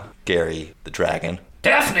with Gary the dragon.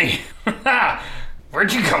 Daphne!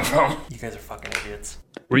 Where'd you come from? You guys are fucking idiots.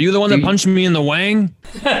 Were you the one that punched me in the wang?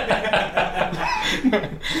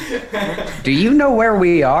 Do you know where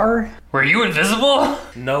we are? Were you invisible?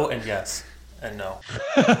 No and yes. And no.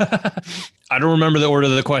 I don't remember the order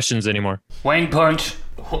of the questions anymore. Wang Punch.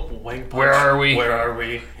 Wang Punch. Where are we? Where are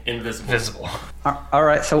we? Invisible. Visible. All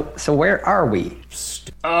right, so where are we?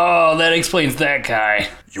 Oh, that explains that guy.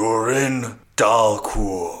 You're in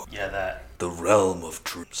Dalkur, Yeah, that. the realm of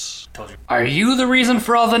dreams. Told you. Are you the reason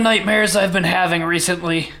for all the nightmares I've been having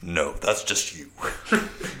recently? No, that's just you.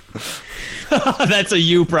 That's a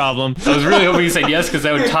you problem. I was really hoping you said yes, because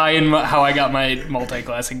that would tie in how I got my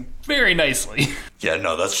multi-classing very nicely. Yeah,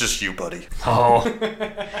 no, that's just you, buddy. Oh.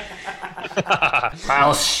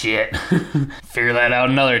 Well, shit. Figure that out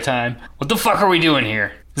another time. What the fuck are we doing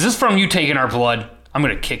here? Is this from you taking our blood? I'm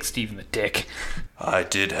gonna kick Steve in the dick. I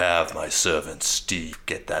did have my servant Steve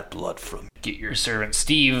get that blood from me. Get your servant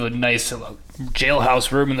Steve a nice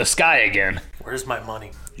jailhouse room in the sky again. Where's my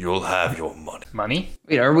money? You'll have your money. Money?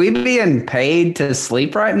 Wait, are we being paid to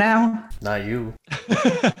sleep right now? Not you.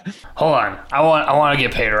 Hold on. I want to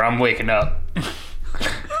get paid or I'm waking up.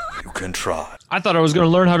 You can try. I thought I was going to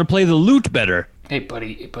learn how to play the lute better. Hey,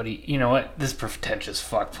 buddy, you know what? This is pretentious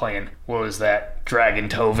fuck playing. What was that? Dragon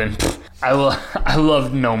Toven. I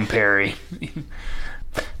love Gnome Perry.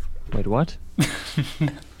 Wait, what?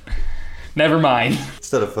 Never mind.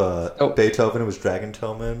 Instead of Beethoven, it was Dragon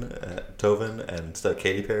Toven, and instead of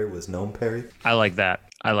Katy Perry, it was Gnome Perry. I like that.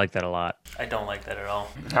 I like that a lot. I don't like that at all.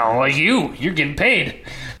 Oh, like you. You're getting paid.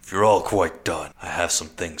 If you're all quite done, I have some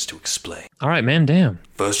things to explain. All right, man, damn.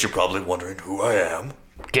 First, you're probably wondering who I am.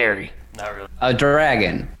 Gary. Not really. A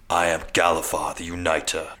dragon. I am Galifar the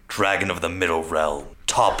Uniter, Dragon of the Middle Realm,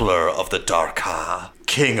 Toppler of the Darka,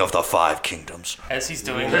 King of the Five Kingdoms. As he's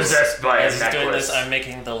doing this, Possessed by a as he's doing necklace. this, I'm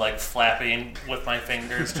making the flapping with my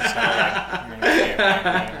fingers, just like.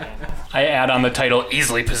 I add on the title,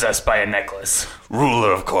 easily possessed by a necklace.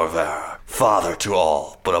 Ruler of Corvera, father to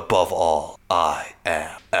all, but above all, I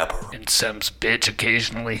am Eberron. And Sem's bitch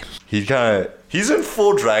occasionally. He's in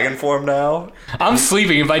full dragon form now. I'm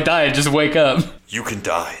sleeping. If I die, I just wake up. You can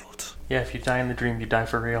die. Yeah, if you die in the dream, you die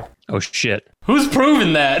for real. Oh, shit. Who's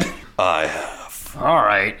proving that? I have. All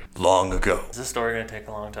right. Long ago. Is this story gonna take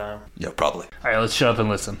a long time? Yeah, probably. All right, let's shut up and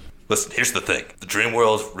listen. Listen, here's the thing. The dream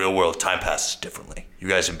world, real world, time passes differently. You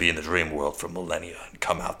guys can be in the dream world for millennia and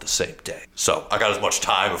come out the same day. So, I got as much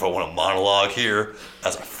time if I want to monologue here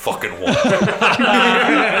as I fucking want.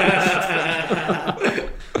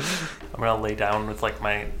 I'm gonna lay down with like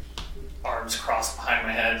my arms crossed behind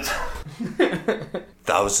my head.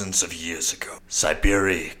 Thousands of years ago,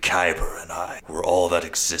 Siberi, Kyber, and I were all that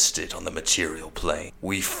existed on the material plane.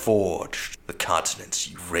 We forged the continents,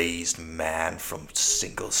 you raised man from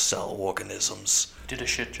single-cell organisms Did a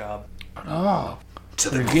shit job. Oh. to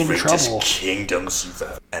the getting in greatest trouble. kingdoms you've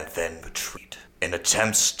ever, and then betrayed. In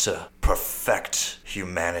attempts to perfect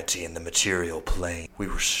humanity in the material plane, we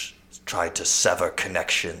tried to sever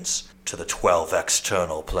connections to the 12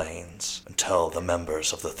 external planes until the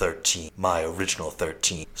members of the 13, my original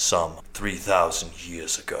 13, some 3,000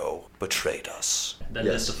 years ago, betrayed us. Then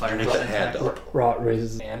yes, the fire next hand up. Rot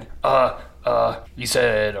raises his hand. You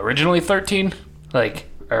said originally 13? Like,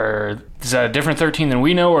 or is that a different 13 than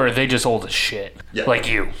we know, or are they just old as shit? Yeah. Like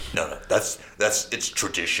you? No, that's it's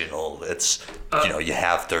traditional. It's, you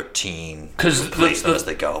have 13, 'Cause replace them as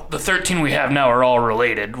they go. The 13 we have now are all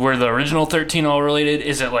related. Were the original 13 all related?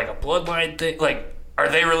 Is it like a bloodline thing? Like, are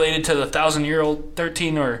they related to the 1,000-year-old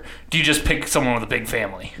 13, or do you just pick someone with a big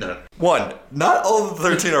family? No. One, not all of the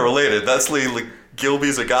 13 are related. That's like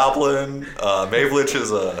Gilby's a goblin, Mavelich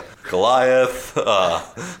is a Goliath.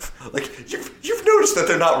 Like, you've noticed that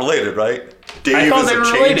they're not related, right? Dave I thought is they a were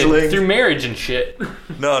changeling. related through marriage and shit.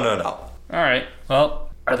 No. All right. Well,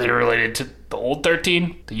 are they related to the old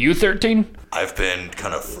 13? The U13? I've been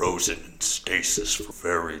kind of frozen in stasis for a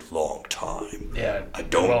very long time. Yeah. I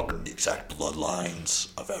don't know welcome. the exact bloodlines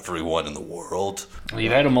of everyone in the world. Well,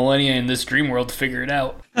 you've had a millennia in this dream world to figure it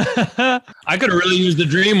out. I could have really used the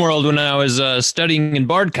dream world when I was studying in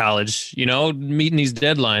Bard College, meeting these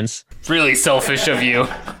deadlines. It's really selfish of you.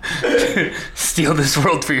 Steal this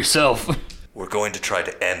world for yourself. We're going to try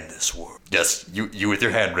to end this war. Yes, you with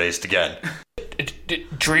your hand raised again.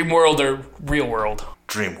 Dream world or real world?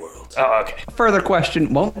 Dream world. Oh, okay. Further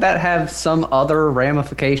question, won't that have some other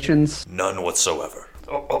ramifications? None whatsoever.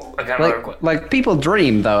 Oh, I got another question. Like people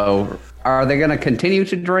dream, though. Are they going to continue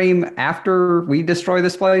to dream after we destroy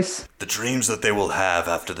this place? The dreams that they will have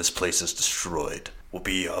after this place is destroyed will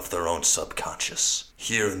be of their own subconscious.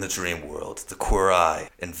 Here in the dream world, the Qurai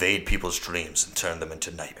invade people's dreams and turn them into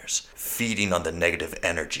nightmares, feeding on the negative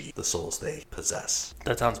energy the souls they possess.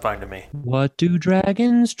 That sounds fine to me. What do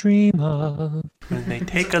dragons dream of? When they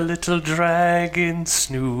take a little dragon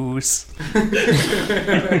snooze.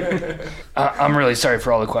 I'm really sorry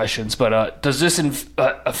for all the questions, but does this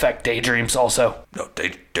affect daydreams also? No,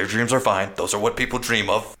 daydreams are fine. Those are what people dream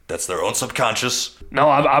of. That's their own subconscious. No,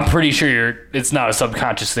 I'm pretty sure it's not a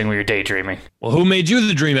subconscious thing when you're daydreaming. Well, who made you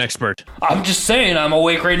the dream expert? I'm just saying, I'm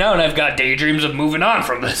awake right now and I've got daydreams of moving on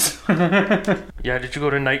from this. Yeah, did you go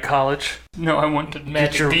to night college? No, I went to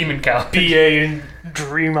Magic Demon College. BA in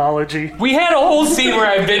dreamology. We had a whole scene where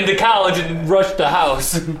I've been to college and rushed the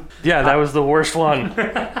house. Yeah, that was the worst one.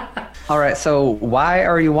 All right, so why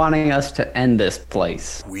are you wanting us to end this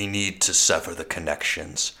place? We need to sever the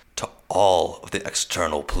connections to all of the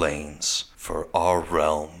external planes for our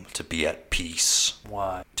realm to be at peace.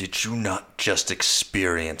 Why? Did you not just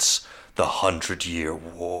experience the 100-Year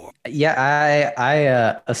War? Yeah,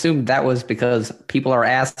 I assumed that was because people are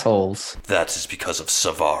assholes. That is because of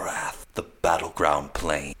Savarath. The battleground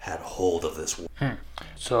plane had hold of this war.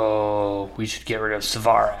 So we should get rid of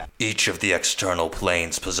Savara. Each of the external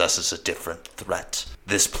planes possesses a different threat.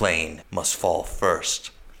 This plane must fall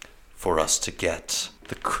first for us to get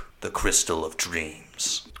the Crystal of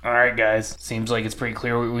Dreams. All right, guys. Seems like it's pretty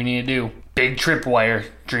clear what we need to do. Big tripwire.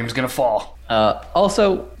 Dream's gonna fall.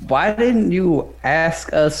 Also, why didn't you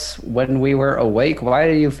ask us when we were awake? Why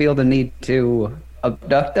do you feel the need to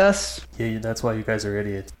abduct us? Yeah, that's why you guys are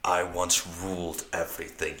idiots. I once ruled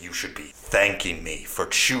everything. You should be thanking me for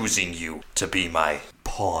choosing you to be my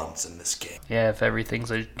pawns in this game. Yeah, if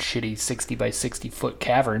everything's a shitty 60 by 60 foot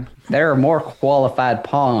cavern. There are more qualified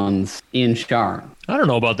pawns in Sharn. I don't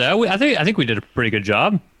know about that. I think we did a pretty good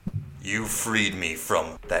job. You freed me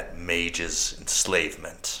from that mage's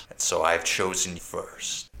enslavement, and so I've chosen you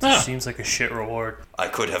first. Seems like a shit reward. I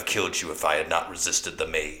could have killed you if I had not resisted the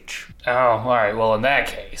mage. Oh, all right. Well, in that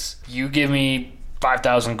case, you give me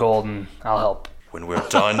 5,000 gold and I'll help. When we're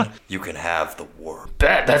done, you can have the world.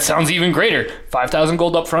 Bet. That sounds even greater. 5,000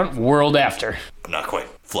 gold up front, world after. I'm not quite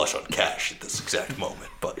flush on cash at this exact moment,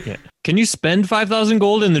 but Yeah. Can you spend 5,000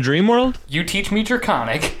 gold in the dream world? You teach me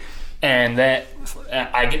Draconic, and that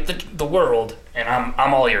I get the world, and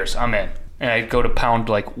I'm all yours. I'm in. And I go to pound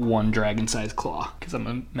like one dragon-sized claw because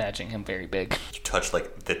I'm imagining him very big, you touch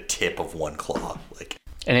like the tip of one claw, like.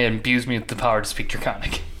 and it imbues me with the power to speak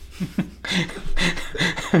Draconic.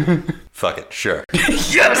 Fuck it, sure.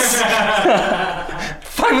 Yes!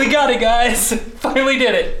 Finally got it, guys. Finally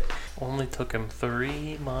did it. Only took him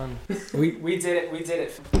 3 months. We did it. We did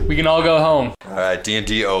it. We can all go home. All right,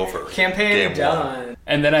 D&D over. Campaign Game done. one.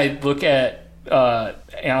 And then I look at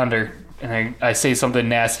Ander and I say something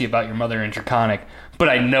nasty about your mother in Draconic, but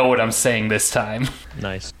I know what I'm saying this time.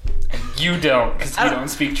 Nice. You don't, because you don't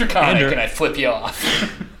speak Draconic, Ander. and I flip you off.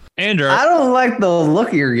 Andrew, I don't like the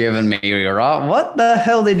look you're giving me, Rob. What the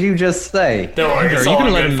hell did you just say? Don't worry, it's Are you all gonna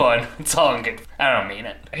in let good him- fun. It's all in good. I don't mean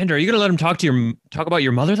it. Andrew, are you gonna let him talk about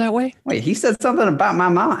your mother that way? Wait, he said something about my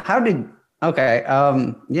mom. How did? Okay,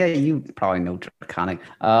 yeah, you probably know Draconic.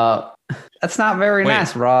 That's not very Wait.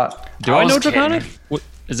 nice, Rod. Do I I know was kidding. Draconic? What,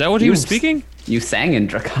 is that what he was speaking? You sang in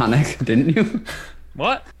Draconic, didn't you?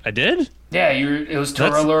 What? I did? Yeah, it was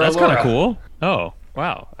That's Toralura. kind of cool. Oh,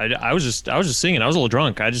 wow. I was just singing. I was a little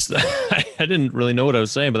drunk. I didn't really know what I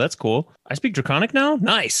was saying, but that's cool. I speak Draconic now?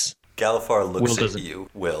 Nice. Galifar looks Will at doesn't. you.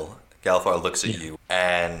 Galifar looks at you,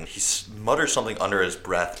 and he mutters something under his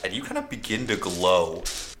breath, and you kind of begin to glow.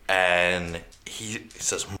 And he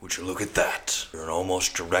says, "Would you look at that? You're an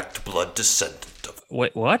almost direct blood descendant of."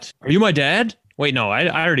 Wait, what? Are you my dad? Wait, no, I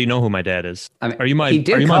already know who my dad is. I mean, Are you my? He are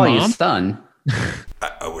did you call my you mom? son.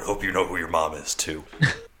 I would hope you know who your mom is too.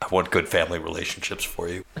 I want good family relationships for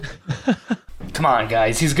you. Come on,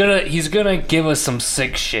 guys. He's gonna give us some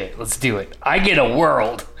sick shit. Let's do it. I get a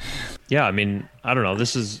world. Yeah, I mean, I don't know.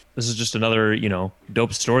 This is just another,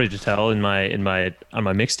 dope story to tell on my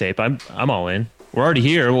mixtape. I'm all in. We're already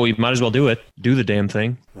here. Well, we might as well do it. Do the damn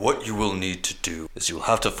thing. What you will need to do is you'll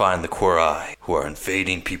have to find the Qurai who are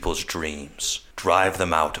invading people's dreams, drive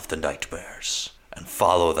them out of the nightmares, and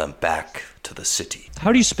follow them back to the city.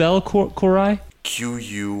 How do you spell Korai?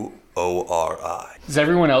 Quori. Is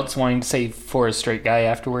everyone else wanting to say for a straight guy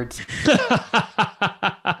afterwards?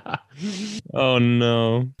 Oh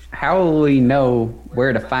no. How will we know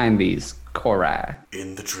where to find these Korai?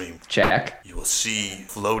 In the dream, Check. you will see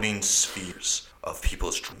floating spheres of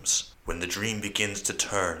people's dreams. When the dream begins to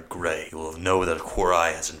turn gray, you will know that a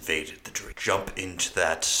Qurai has invaded the dream. Jump into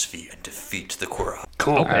that sphere and defeat the Qurai.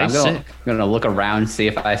 Cool. All right, I'm gonna look around, see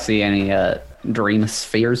if I see any dream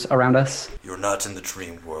spheres around us. You're not in the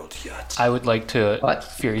dream world yet. I would like to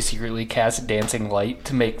What? very secretly cast Dancing Light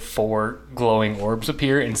to make 4 glowing orbs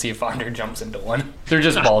appear and see if Arner jumps into one. They're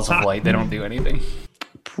just balls of light. They don't do anything.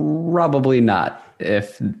 Probably not,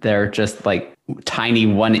 if they're just like tiny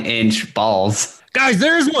 1-inch balls. Guys,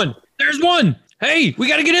 there's one. There's one. Hey, we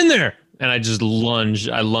got to get in there. And I just lunge.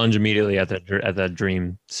 I lunge immediately at that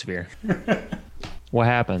dream sphere. What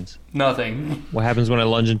happens? Nothing. What happens when I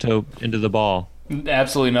lunge into the ball?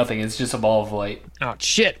 Absolutely nothing. It's just a ball of light. Oh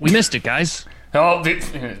shit! We missed it, guys. Oh,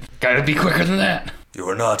 gotta be quicker than that.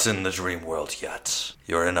 You're not in the dream world yet.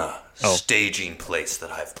 You're in a staging place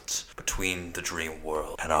that I've put between the dream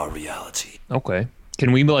world and our reality. Okay.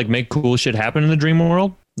 Can we like make cool shit happen in the dream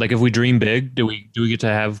world? Like if we dream big, do we get to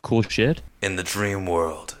have cool shit? In the dream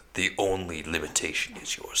world, the only limitation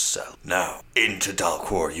is yourself. Now, into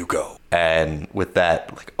Dalcor you go. And with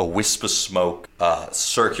that, like a wisp of smoke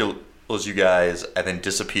circulates you guys and then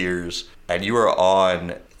disappears. And you are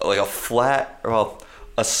on like a flat,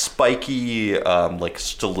 a spiky, like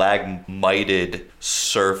stalagmited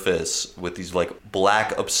surface with these like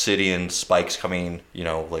black obsidian spikes coming,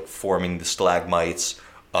 like forming the stalagmites.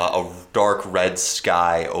 A dark red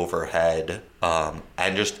sky overhead,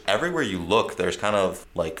 and just everywhere you look, there's kind of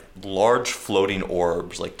like large floating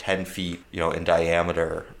orbs, like 10 feet, in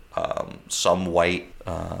diameter. Some white,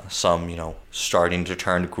 some, starting to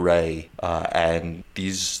turn gray, and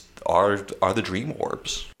these are the dream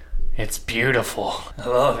orbs. It's beautiful. I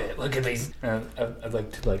love it. Look at these. I'd like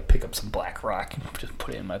to pick up some black rock and just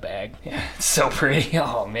put it in my bag. Yeah, it's so pretty.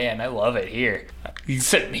 Oh man, I love it here. He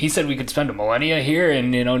said we could spend a millennia here and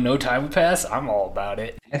no time would pass. I'm all about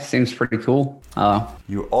it. That seems pretty cool.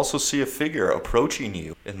 You also see a figure approaching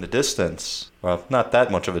you in the distance. Well, not that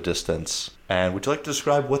much of a distance. And would you like to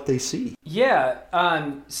describe what they see? Yeah.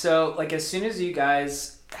 So as soon as you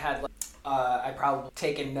guys had I probably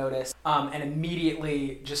taken notice and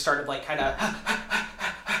immediately just started kind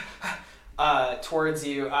of towards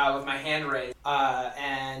you with my hand raised.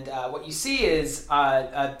 And what you see is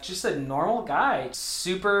just a normal guy,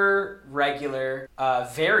 super regular,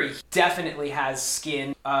 very definitely has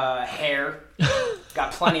skin, hair,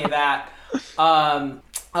 got plenty of that.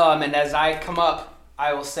 And as I come up,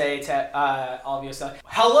 I will say to all of you,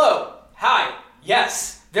 hello, hi,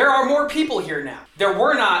 yes, there are more people here now. There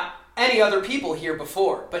were not any other people here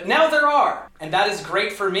before, but now there are, and that is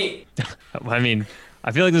great for me. I mean,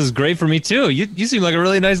 I feel like this is great for me too. You seem like a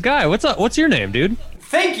really nice guy. What's up? What's your name, dude?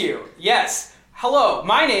 Thank you. Yes. Hello.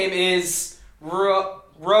 My name is Robert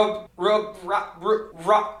Hume.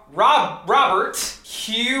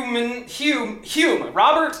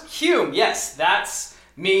 Robert Hume. Yes, that's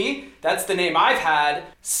me. That's the name I've had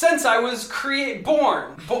since I was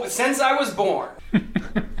since I was born.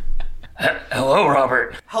 Hello,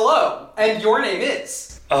 Robert. Hello. And your name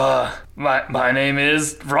is? My name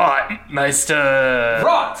is Rot. Nice to...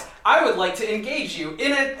 Rot, I would like to engage you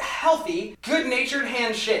in a healthy, good-natured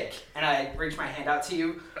handshake. And I reach my hand out to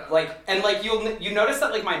you, you notice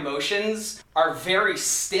that my motions are very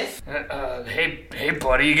stiff. Hey,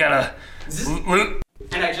 buddy, you gotta...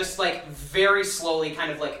 And I just very slowly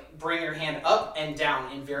kind of bring your hand up and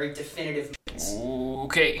down in very definitive moves.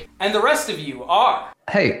 Okay. And the rest of you are...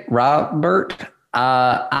 Hey, Robert.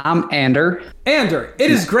 I'm Ander. Ander,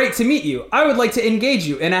 it is great to meet you. I would like to engage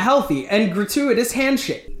you in a healthy and gratuitous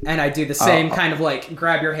handshake. And I do the same kind of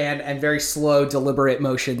grab your hand and very slow, deliberate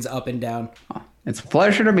motions up and down. It's a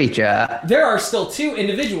pleasure to meet you. There are still 2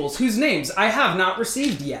 individuals whose names I have not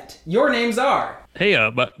received yet. Your names are... Hey,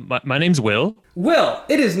 my name's Will. Will,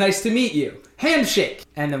 it is nice to meet you. Handshake.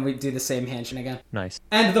 And then we do the same handshake again. Nice.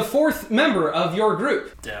 And the 4th member of your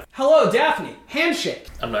group. Daphne. Hello, Daphne. Handshake.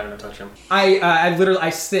 I'm not gonna touch him. I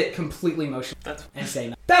sit completely motionless and say,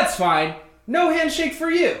 no. That's fine. No handshake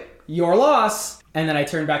for you. Your loss. And then I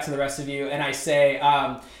turn back to the rest of you and I say,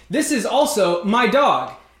 this is also my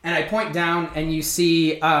dog. And I point down and you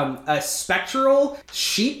see a spectral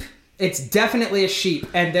sheep. It's definitely a sheep.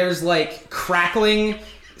 And there's crackling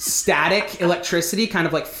static electricity kind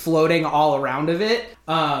of floating all around of it.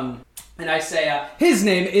 And I say, his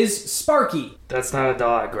name is Sparky. That's not a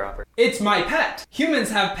dog, Robert. It's my pet. Humans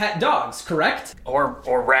have pet dogs, correct? Or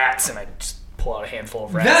rats, and I just pull out a handful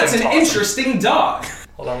of rats. That's an interesting dog.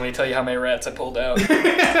 Hold on, let me tell you how many rats I pulled out.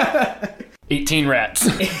 18 rats.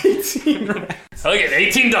 18 rats. Look at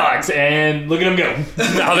 18 dogs, and look at them go.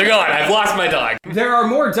 Now they're gone. I've lost my dog. There are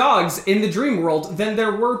more dogs in the dream world than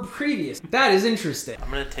there were previous. That is interesting. I'm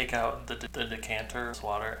gonna take out the decanter of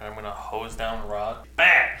water and I'm gonna hose down Rod.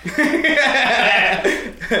 Bang!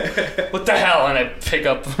 What the hell? And I pick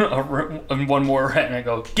up one more rat, and I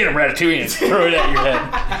go, get him, Ratatouille, and throw it at your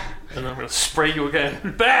head. And I'm gonna spray you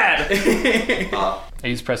again. Bad! I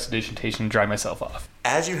use prestidigitation to dry myself off.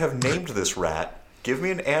 As you have named this rat, give me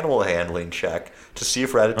an animal handling check to see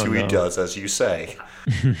if Ratatouille does as you say.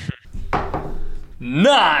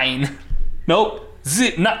 9. Nope.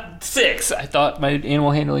 Not 6. I thought my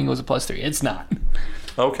animal handling was a +3. It's not.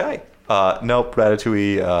 Okay. Nope,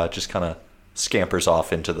 Ratatouille just kind of scampers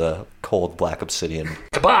off into the cold black obsidian.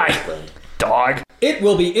 Goodbye, dog. It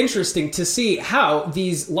will be interesting to see how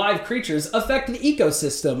these live creatures affect the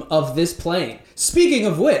ecosystem of this plane. Speaking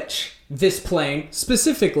of which, this plane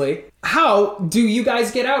specifically, how do you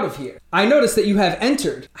guys get out of here? I noticed that you have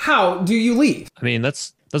entered. How do you leave? I mean,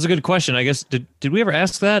 that's a good question. I guess did we ever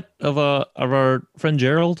ask that of our friend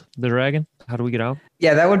Gerald the dragon? How do we get out?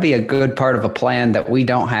 Yeah, that would be a good part of a plan that we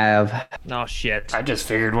don't have. Oh shit! I just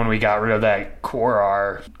figured when we got rid of that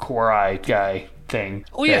Korai guy thing,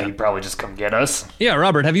 that he'd probably just come get us. Yeah,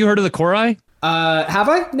 Robert, have you heard of the Korai? Have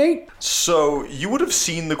I, Nate? So you would have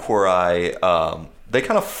seen the Korai. They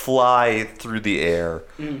kind of fly through the air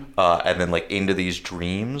and then like into these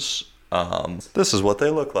dreams. This is what they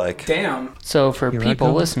look like. Damn. So for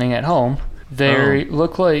people listening at home, they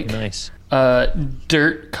look like Nice.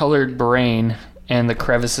 dirt-colored brain, and the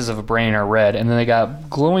crevices of a brain are red, and then they got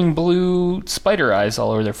glowing blue spider eyes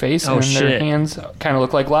all over their face, and their hands kind of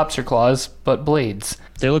look like lobster claws, but blades.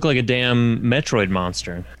 They look like a damn Metroid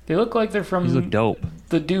monster. They look like they're from These look dope.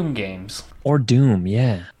 the Doom games. Or Doom,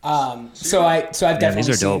 yeah. So I've definitely these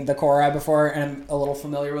are seen dope. the Korai before, and I'm a little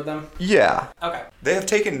familiar with them. Yeah. Okay. They have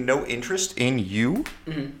taken no interest in you,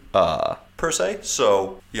 per se.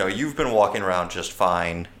 So, you've been walking around just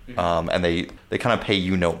fine, and they kind of pay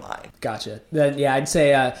you no mind. Gotcha. Then, yeah, I'd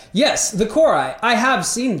say, yes, the Korai, I have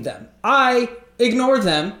seen them. I ignore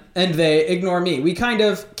them, and they ignore me. We kind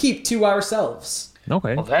of keep to ourselves.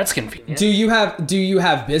 Okay. Well, that's convenient. Do you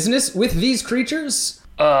have business with these creatures?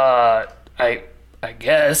 I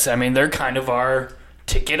guess. I mean, they're kind of our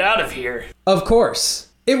ticket out of here. Of course.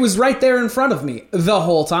 It was right there in front of me the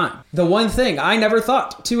whole time. The one thing I never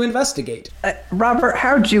thought to investigate. Robert,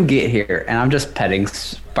 how'd you get here? And I'm just petting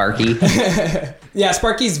Sparky. Yeah,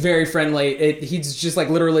 Sparky's very friendly. He's just like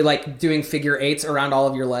literally like doing figure eights around all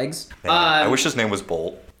of your legs. Man, I wish his name was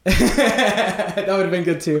Bolt. That would have been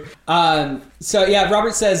good too. So yeah,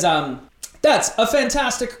 Robert says, that's a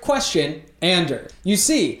fantastic question, Ander. You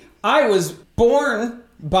see, I was born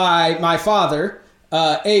by my father,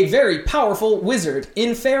 a very powerful wizard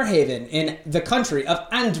in Fairhaven, in the country of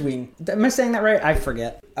Anduin. Am I saying that right? I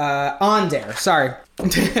forget. Ander, sorry.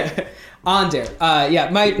 Ander. Yeah,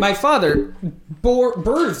 my father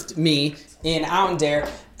birthed me in Ander.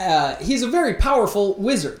 He's a very powerful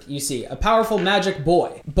wizard, you see, a powerful magic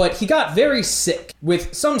boy. But he got very sick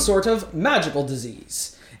with some sort of magical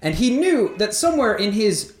disease. And he knew that somewhere in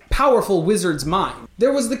his powerful wizard's mind,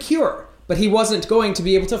 there was the cure, but he wasn't going to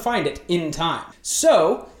be able to find it in time.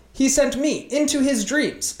 So he sent me into his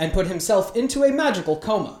dreams and put himself into a magical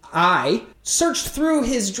coma. I searched through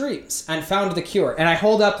his dreams and found the cure. And I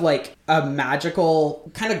hold up like a magical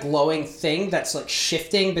kind of glowing thing that's like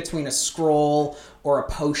shifting between a scroll or a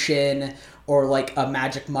potion or like a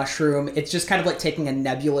magic mushroom. It's just kind of like taking a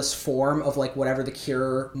nebulous form of like whatever the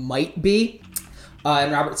cure might be.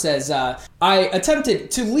 And Robert says, I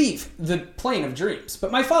attempted to leave the plane of dreams,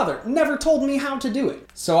 but my father never told me how to do it.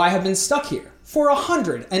 So I have been stuck here for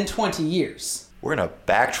 120 years. We're going to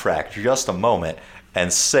backtrack just a moment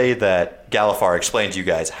and say that Galifar explained to you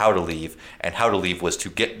guys how to leave, and how to leave was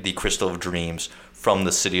to get the Crystal of Dreams from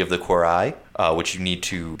the city of the Korai, which you need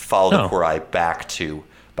to follow the Korai back to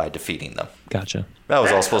by defeating them. Gotcha. That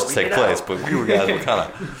was all supposed to take place, but we guys were kind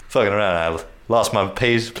of fucking around. I lost my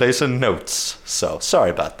place in notes, so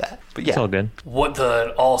sorry about that. But yeah. It's all good. What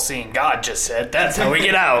the all-seeing God just said, that's how we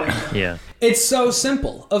get out. Yeah. It's so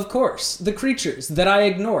simple, of course. The creatures that I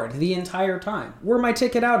ignored the entire time were my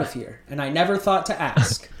ticket out of here, and I never thought to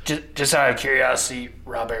ask. Just out of curiosity,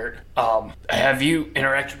 Robert, have you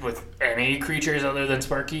interacted with any creatures other than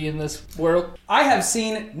Sparky in this world? I have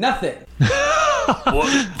seen nothing.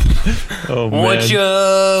 What, Oh, man.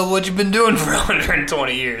 what you been doing for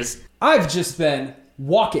 120 years? I've just been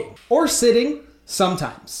walking or sitting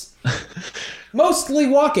sometimes. Mostly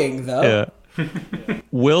walking, though. Yeah.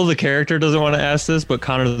 Will, the character, doesn't want to ask this, but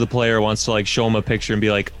Connor, the player, wants to like show him a picture and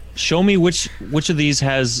be like, Show me which of these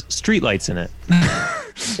has streetlights in it.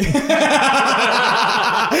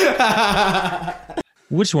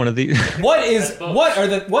 Which one of these? What is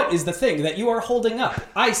the thing that you are holding up?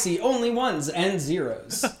 I see only ones and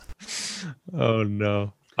zeros. Oh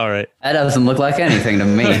no! All right. That doesn't look like anything to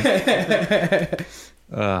me.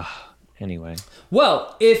 Anyway.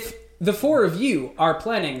 Well, if the four of you are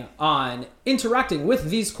planning on interacting with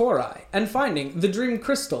these Korai and finding the Dream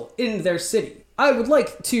Crystal in their city, I would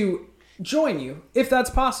like to join you, if that's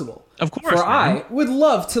possible. Of course, For man. I would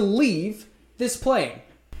love to leave this plane.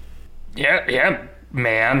 Yeah,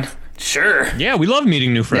 man. Sure. Yeah, we love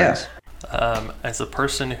meeting new friends. As a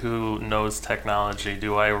person who knows technology,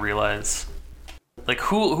 do I realize, like,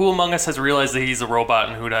 who among us has realized that he's a robot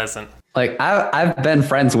and who doesn't? Like, I've been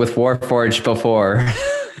friends with Warforged before.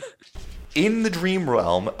 In the Dream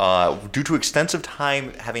Realm, due to extensive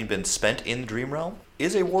time having been spent in the Dream Realm,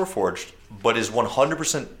 is a Warforged, but is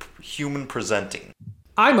 100% human presenting.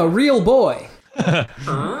 I'm a real boy.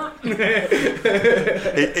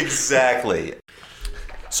 Exactly.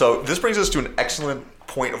 So this brings us to an excellent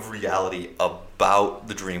point of reality about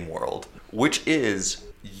the dream world, which is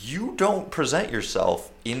you don't present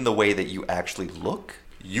yourself in the way that you actually look.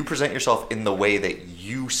 You present yourself in the way that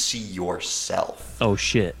you see yourself. Oh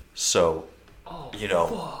shit. So,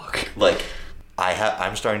 like,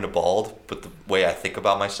 I'm starting to bald, but the way I think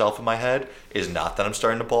about myself in my head is not that I'm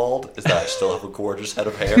starting to bald, is that I still have a gorgeous head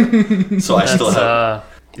of hair. So I still have...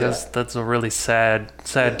 That's a really sad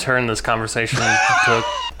turn this conversation took.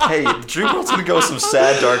 Hey, the dream world's gonna go some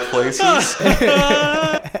sad, dark places.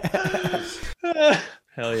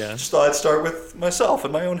 Hell yeah. Just thought I'd start with myself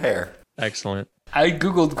and my own hair. Excellent. I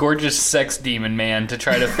googled gorgeous sex demon man to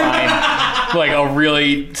try to find like a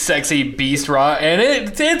really sexy beast raw, and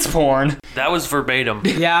it's porn. That was verbatim.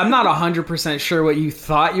 Yeah, I'm not 100% sure what you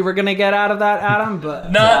thought you were going to get out of that, Adam,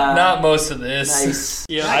 but... Not most of this. Nice.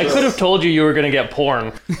 Yeah, I could have told you were going to get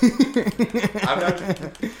porn.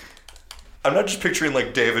 I'm not just picturing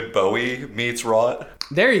like David Bowie meets Rot.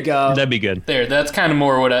 There you go. That'd be good. There, that's kind of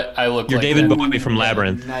more what I look You're like. David Bowie from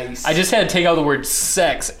Labyrinth. Nice. I just had to take out the word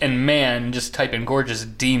sex and man and just type in gorgeous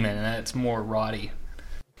demon, and that's more rotty.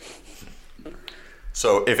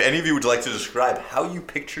 So if any of you would like to describe how you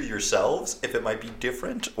picture yourselves, if it might be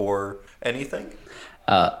different or anything.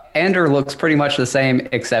 Ander looks pretty much the same,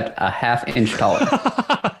 except a half-inch taller.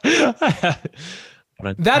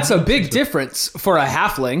 That's a big difference for a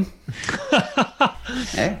halfling.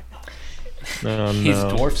 Hey. Oh, He's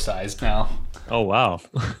no. dwarf-sized now. Oh wow.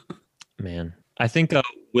 Man. I think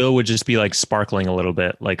Will would just be like sparkling a little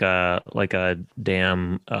bit, like a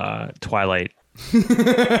damn Twilight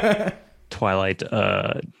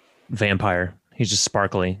vampire. He's just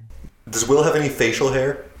sparkly. Does Will have any facial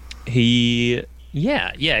hair? He's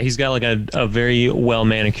got like a very well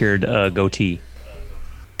manicured goatee.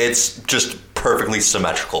 It's just perfectly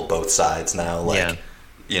symmetrical both sides now. Like,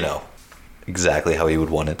 exactly how he would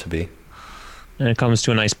want it to be. And it comes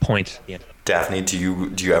to a nice point. Yeah. Daphne, do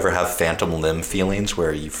you ever have phantom limb feelings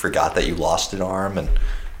where you forgot that you lost an arm and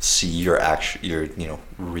see your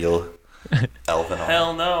real elven arm?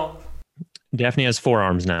 Hell no. Daphne has 4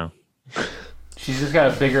 arms now. She's just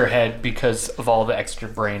got a bigger head because of all the extra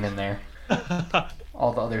brain in there.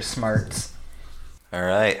 All the other smarts. All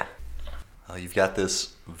right. Well, you've got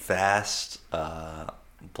this vast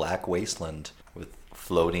black wasteland with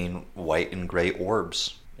floating white and gray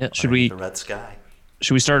orbs. Yeah, The red sky.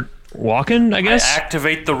 should we start walking, I guess?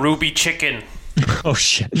 Activate the ruby chicken. Oh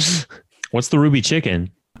shit. What's the ruby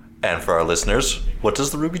chicken? And for our listeners, what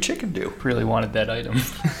does the ruby chicken do? Really wanted that item.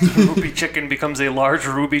 The ruby chicken becomes a large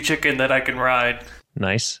ruby chicken that I can ride.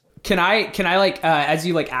 Nice. Can I like, as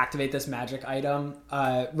you like activate this magic item,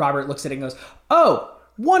 Robert looks at it and goes, "Oh,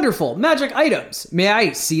 wonderful, magic items. May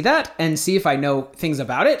I see that and see if I know things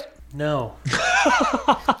about it?" No.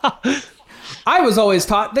 I was always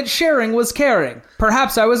taught that sharing was caring.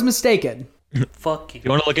 Perhaps I was mistaken. Fuck you. Do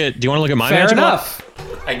you want to look at my Fair magic enough.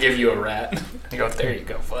 I give you a rat. I go, there you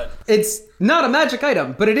go, bud. It's not a magic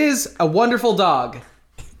item, but it is a wonderful dog.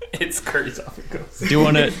 It scurries off and goes. Do you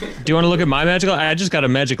want to look at my magic? I just got a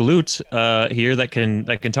magic lute here that can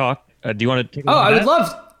talk. Do you want to take a Oh, look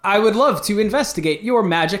at I would love to investigate your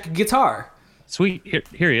magic guitar. Sweet.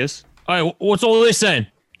 Here he is. All right, what's all this saying?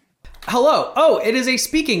 Hello. Oh, it is a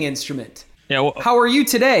speaking instrument. Yeah, How are you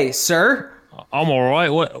today, sir? I'm all right.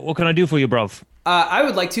 What can I do for you, bruv? I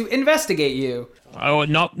would like to investigate you. Oh,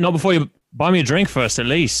 not before you buy me a drink first, at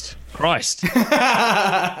least. Christ.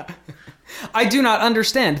 I do not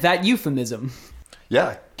understand that euphemism.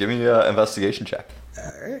 Yeah, give me an investigation check.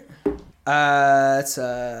 It's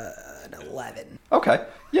an 11. Okay.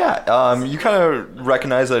 Yeah, you kind of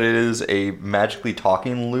recognize that it is a magically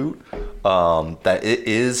talking lute, that it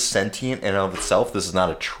is sentient in and of itself. This is not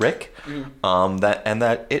a trick,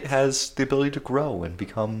 that it has the ability to grow and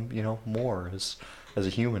become, more as a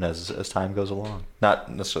human as time goes along. Not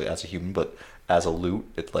necessarily as a human, but as a lute,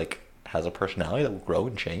 it has a personality that will grow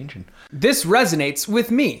and change. And This resonates with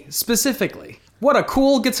me specifically. What a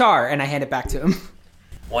cool guitar! And I hand it back to him.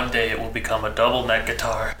 One day it will become a double neck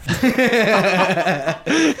guitar. That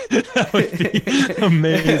would be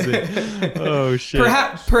amazing. Oh shit.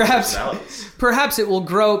 Perhaps it will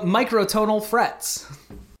grow microtonal frets.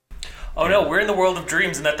 Oh no, we're in the world of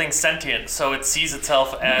dreams and that thing's sentient, so it sees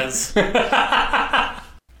itself as...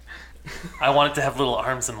 I want it to have little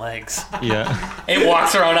arms and legs. Yeah. It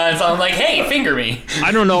walks around on its own like, hey, finger me.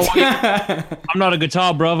 I don't know. I'm not a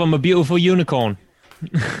guitar, bruv. I'm a beautiful unicorn.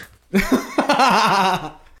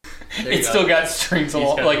 It's still got strings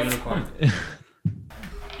all like.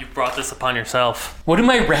 You brought this upon yourself. What do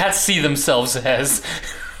my rats see themselves as?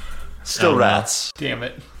 still rats. Damn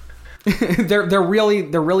it. they're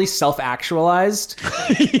really self-actualized.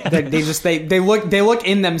 They look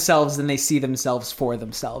in themselves and they see themselves for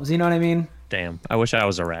themselves. You know what I mean? Damn. I wish I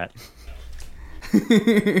was a rat.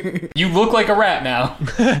 You look like a rat now.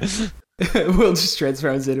 Will just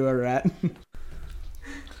transforms into a rat.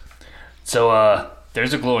 So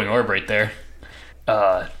there's a glowing orb right there.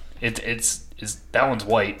 It's that one's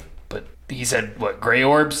white, but he said what, gray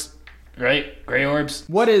orbs? Right? Gray orbs?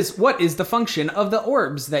 What is the function of the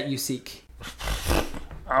orbs that you seek?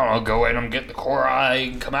 I don't know, go in them, get the core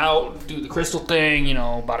eye, come out, do the crystal thing,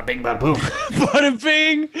 bada bing, bada boom. Bada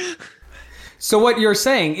bing! So what you're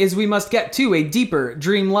saying is we must get to a deeper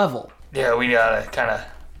dream level. Yeah, we gotta kind of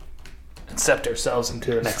incept ourselves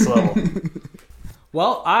into the next level.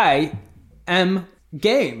 Well, I am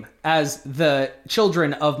game, as the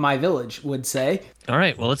children of my village would say. All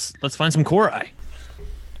right, well let's find some Korai.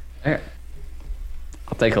 There.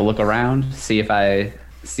 I'll take a look around, see if I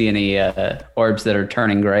see any orbs that are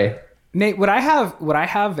turning gray. Nate, would I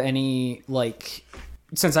have any,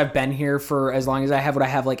 since I've been here for as long as I have, would I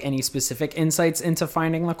have any specific insights into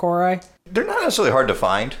finding the Korai? They're not necessarily hard to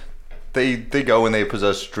find. They go and they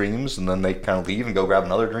possess dreams, and then they kind of leave and go grab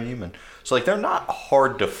another dream, and so they're not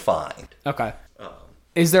hard to find. Okay.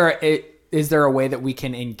 Is there a way that we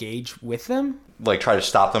can engage with them? Try to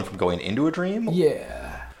stop them from going into a dream?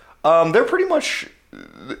 Yeah. They're pretty much,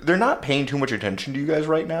 they're not paying too much attention to you guys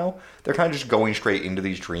right now. They're kind of just going straight into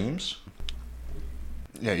these dreams.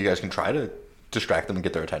 You guys can try to distract them and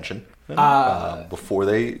get their attention before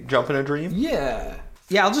they jump in a dream. Yeah.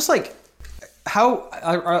 Yeah, I'll just how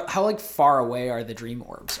far away are the dream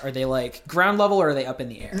orbs? Are they ground level or are they up in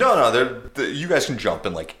the air? No, you guys can jump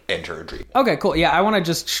and enter a dream. Okay, cool. Yeah, I want to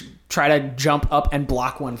just try to jump up and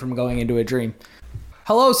block one from going into a dream.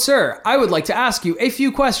 Hello, sir. I would like to ask you a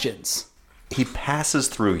few questions. He passes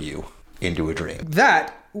through you into a dream.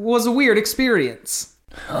 That was a weird experience.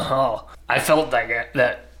 Oh, I felt that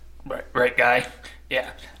guy. Right guy? Yeah,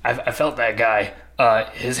 I felt that guy.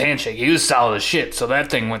 His handshake, he was solid as shit, so that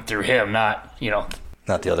thing went through him, not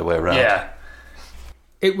Not the other way around. Yeah.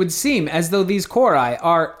 It would seem as though these Korai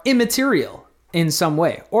are immaterial in some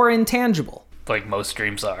way, or intangible. Like most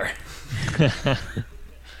dreams are.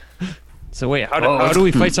 So wait, how do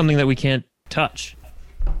we fight something that we can't touch?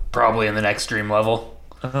 Probably in the next dream level.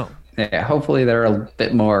 Oh. Yeah, hopefully they're a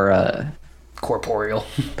bit more Corporeal.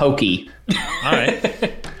 pokey. All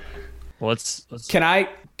right. Well, let's. Can I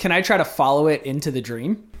try to follow it into the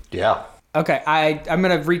dream? Yeah. Okay, I'm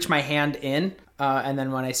gonna reach my hand in, and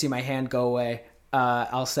then when I see my hand go away,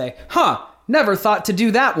 I'll say, never thought to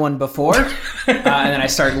do that one before. And then I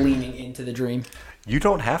start leaning into the dream. You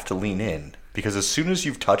don't have to lean in, because as soon as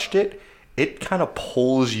you've touched it, it kind of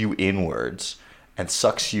pulls you inwards and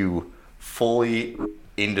sucks you fully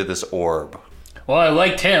into this orb. Well, I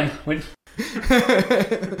liked him.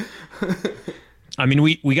 I mean,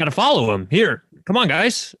 we got to follow him. Here, come on,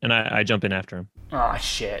 guys. And I jump in after him. Oh,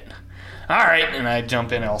 shit. All right, and I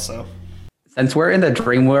jump in also. Since we're in the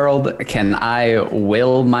dream world, can I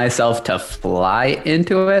will myself to fly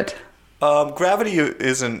into it? Gravity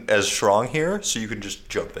isn't as strong here, so you can just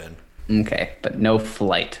jump in. Okay, but no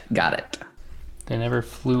flight. Got it. They never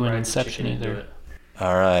flew in Inception either.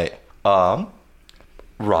 All right.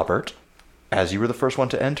 Robert, as you were the first one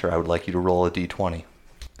to enter, I would like you to roll a d20.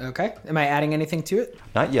 Okay. Am I adding anything to it?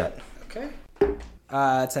 Not yet. Okay.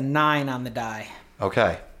 It's a 9 on the die.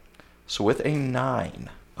 Okay. So with a 9,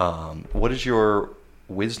 what is your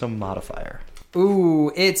wisdom modifier?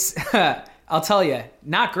 Ooh, it's, I'll tell you,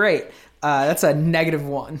 not great. That's a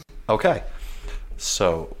 -1. Okay.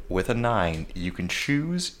 So with a 9, you can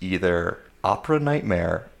choose either Opera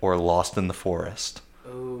Nightmare or Lost in the Forest?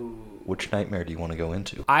 Which nightmare do you want to go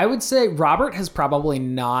into? I would say Robert has probably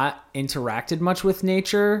not interacted much with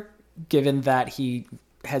nature, given that he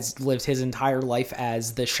has lived his entire life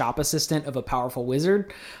as the shop assistant of a powerful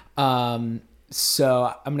wizard.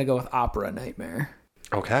 So I'm going to go with Opera Nightmare.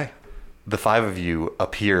 Okay. The five of you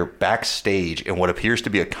appear backstage in what appears to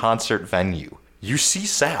be a concert venue. You see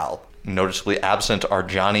Sal. Noticeably absent are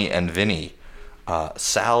Johnny and Vinny.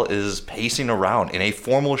 Sal is pacing around in a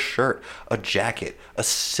formal shirt, a jacket, a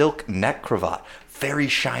silk neck cravat, very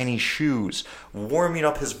shiny shoes, warming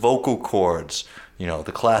up his vocal cords. You know,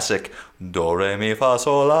 the classic do, re, mi, fa,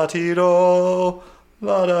 sol, la, ti, do,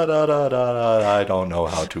 la, da, da, da, da, da. I don't know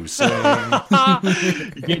how to sing.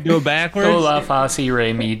 You can't do it backwards? Do, la, fa, si,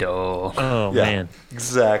 re, mi, do. Oh, Yeah, man.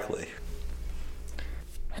 exactly.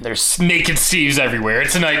 And there's naked Steves everywhere.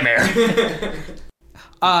 It's a nightmare.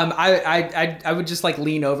 I would just like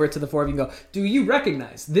lean over to the four of you and go, do you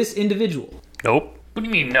recognize this individual? Nope. What do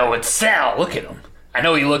you mean, no? It's Sal. Look at him. I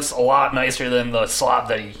know he looks a lot nicer than the slob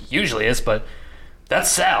that he usually is, but that's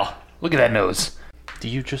Sal. Look at that nose. Do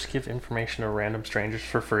you just give information to random strangers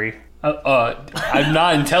for free? I'm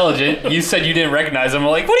not intelligent. You said you didn't recognize him. I'm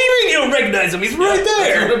like, what do you mean you don't recognize him? He's right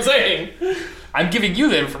there. That's what I'm saying. I'm giving you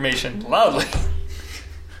the information loudly.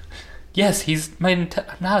 Yes, he's I'm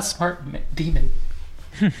not a smart demon.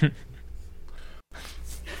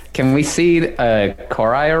 Can we see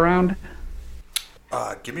Korai around?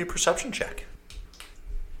 Give me a perception check.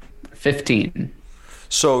 15.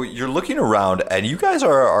 So you're looking around, and you guys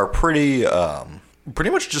are pretty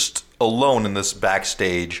much just alone in this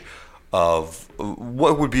backstage of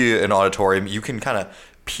what would be an auditorium. You can kind of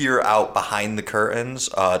peer out behind the curtains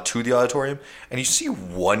to the auditorium, and you see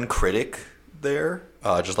one critic there,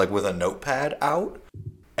 just like with a notepad out.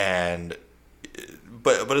 And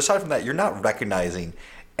but aside from that, you're not recognizing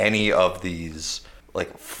any of these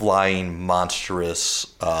like flying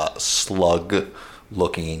monstrous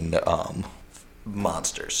slug-looking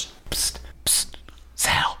monsters. Psst, psst.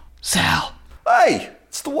 Sal. Hey,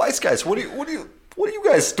 it's the Wise Guys. What are you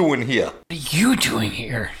guys doing here? What are you doing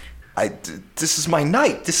here? This is my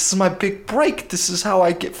night. This is my big break. This is how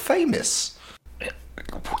I get famous.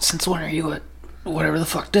 Since when are you at whatever the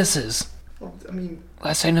fuck this is? Well, I mean,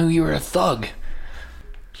 Last I knew you were a thug.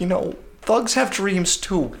 you know, thugs have dreams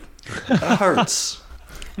too. That hurts.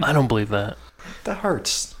 I don't believe that. That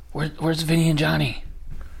hurts. Where's Vinny and Johnny?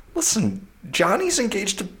 Listen, Johnny's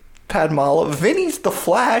engaged to Padmala. Vinny's the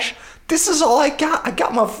Flash. This is all I got. I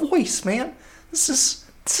got my voice, man. This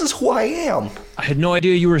is who I am. I had no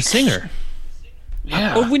idea you were a singer.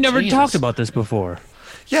 Yeah. Oh, we never Jesus. talked about this before.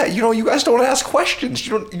 Yeah, you know, you guys don't ask questions.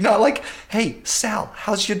 You're not like, hey, Sal,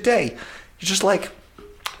 how's your day? You're just like,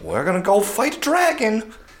 we're gonna go fight a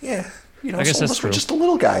dragon. Yeah, you know, I guess some of that's us were true. just the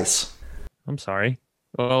little guys. I'm sorry.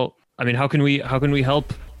 Well, I mean, how can we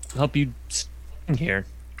help you sing here?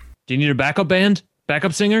 Do you need a backup band?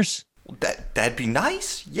 Backup singers? That'd be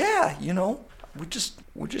nice. Yeah, you know, we just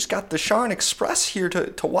got the Sharn Express here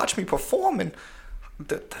to watch me perform, and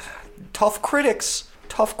the tough critics.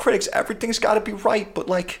 Everything's got to be right, but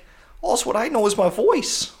like, also what I know is my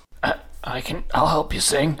voice. I'll help you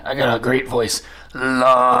sing. I got a great voice.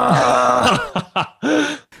 La.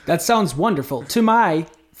 That sounds wonderful to my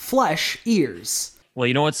flesh ears. Well,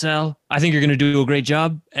 you know what, Sal? I think you're going to do a great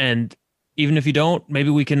job, and even if you don't, maybe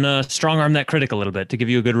we can strong arm that critic a little bit to give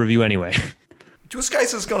you a good review anyway. You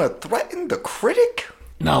guys is gonna threaten the critic?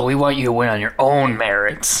 No, we want you to win on your own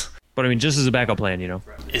merits. But I mean, just as a backup plan, you know.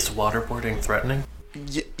 Is waterboarding threatening?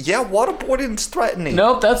 Yeah, waterboarding's threatening.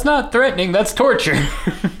 Nope, that's not threatening. That's torture.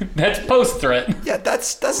 That's post-threat. Yeah,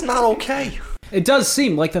 that's not okay. It does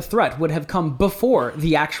seem like the threat would have come before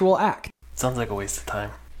the actual act. Sounds like a waste of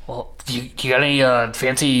time. Well, you got any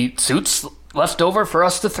fancy suits left over for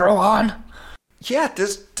us to throw on? Yeah,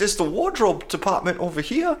 there's the wardrobe department over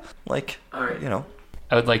here. Like, you know.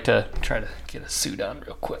 I would like to try to get a suit on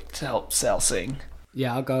real quick to help Sal sing.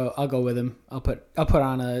 Yeah, I'll go with him. I'll put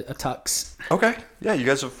on a tux. Okay. Yeah, you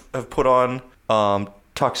guys have put on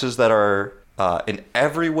tuxes that are in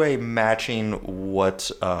every way matching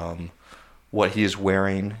what he is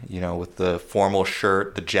wearing. You know, with the formal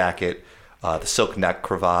shirt, the jacket, the silk neck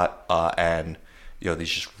cravat, and you know these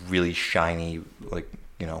just really shiny, like,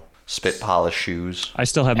 you know, spit polished shoes. I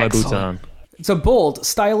still have my boots on. Excellent. It's a bold,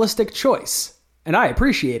 stylistic choice, and I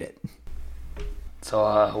appreciate it. So,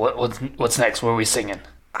 what's next? What are we singing?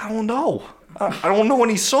 I don't know. I don't know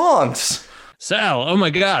any songs. Sal, oh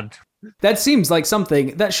my God. That seems like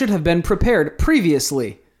something that should have been prepared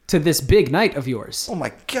previously to this big night of yours. Oh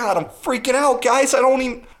my god, I'm freaking out, guys. I don't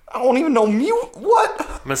even know mute. What?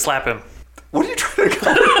 I'm gonna slap him. What are you trying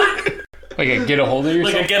to go? Like a get a hold of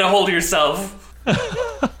yourself? Like a get a hold of yourself.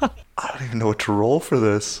 I don't even know what to roll for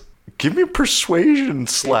this. Give me a persuasion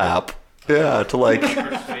slap. Yeah, to like...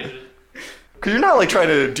 Because you're not like trying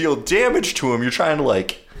to deal damage to him. You're trying to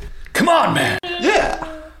like... Come on, man.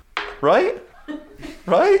 Yeah. Right?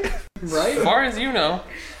 Right? As far as you know.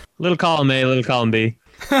 Little column A, little column B.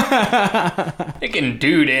 It can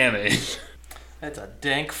do damage. That's a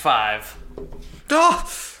dank 5.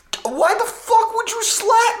 Why the fuck would you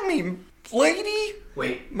slap me, lady?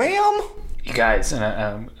 Wait. Ma'am? You guys, and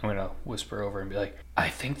I'm going to whisper over and be like, I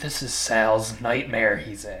think this is Sal's nightmare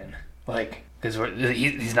he's in. Like, because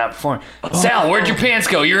he's not performing. Sal, where'd your pants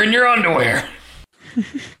go? You're in your underwear.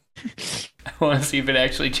 I want to see if it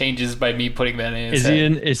actually changes by me putting that in his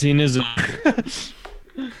head. Is he in his...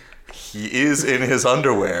 He is in his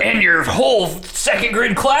underwear. And your whole second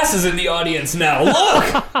grade class is in the audience now. Look!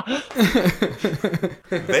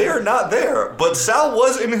 They are not there, but Sal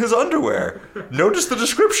was in his underwear. Notice the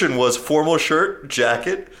description was formal shirt,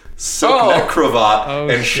 jacket, silk neck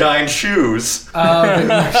cravat, and shine shoes.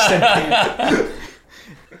 I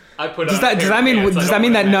put Does that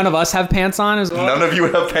mean that none of us have pants on as well? None of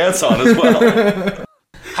you have pants on as well.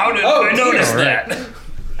 How did I notice that?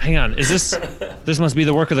 Hang on, this must be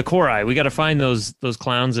the work of the Korai. We gotta find those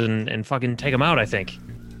clowns and fucking take them out, I think.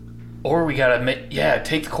 Or we gotta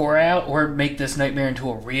take the core out, or make this nightmare into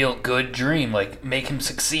a real good dream. Like, make him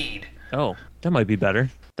succeed. Oh, that might be better.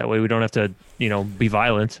 That way we don't have to, be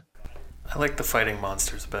violent. I like the fighting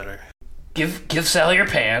monsters better. Give Sal your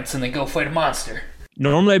pants and then go fight a monster.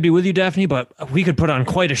 Normally I'd be with you, Daphne, but we could put on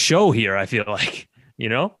quite a show here, I feel like.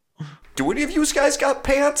 Do any of you guys got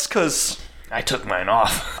pants? Because I took mine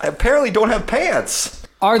off. I apparently don't have pants.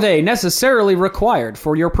 Are they necessarily required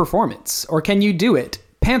for your performance, or can you do it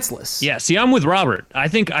pantsless? Yeah, see, I'm with Robert. I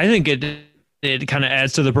think it kind of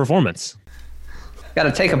adds to the performance. Got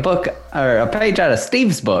to take a book or a page out of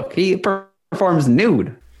Steve's book. He performs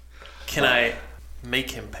nude. Can I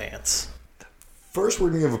make him pants? First, we're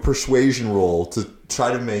going to give a persuasion roll to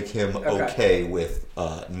try to make him okay with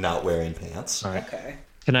not wearing pants. All right. Okay.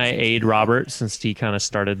 Can I aid Robert since he kind of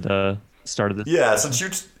started the? Yeah, since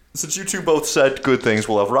you two both said good things,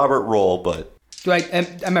 we'll have Robert roll, but...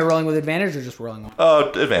 Am I rolling with advantage or just rolling on?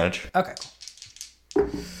 Advantage. Okay, cool.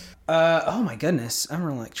 Oh my goodness, I'm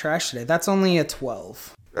rolling like trash today. That's only a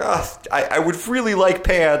 12. I would really like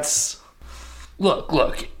pants. Look,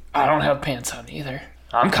 I don't have pants on either.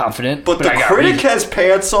 I'm confident. But the critic has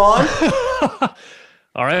pants on?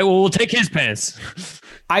 All right, well, we'll take his pants.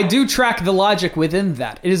 I do track the logic within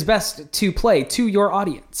that. It is best to play to your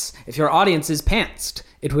audience. If your audience is pantsed,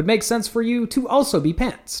 it would make sense for you to also be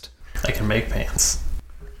pantsed. I can make pants.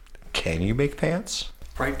 Can you make pants?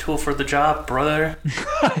 Right tool for the job, brother.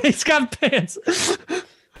 He's got pants.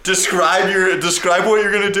 Describe what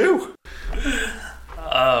you're gonna do.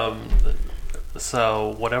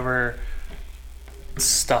 So whatever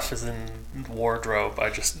stuff is in the wardrobe, I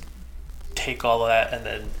just take all of that and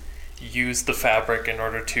then use the fabric in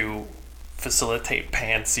order to facilitate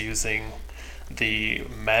pants using the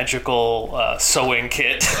magical sewing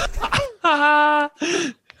kit.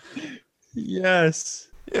 Yes.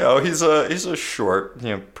 He's a short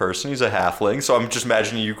person. He's a halfling. So I'm just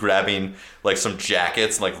imagining you grabbing like some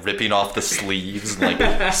jackets and like ripping off the sleeves and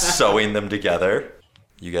like sewing them together.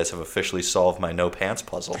 You guys have officially solved my no pants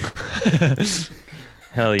puzzle.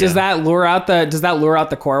 Hell yeah. Does that lure out the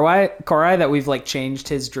Korai that we've like changed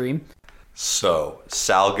his dream? So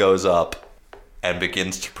Sal goes up and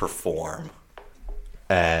begins to perform.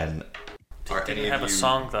 And Didn't have a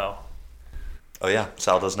song though. Oh yeah,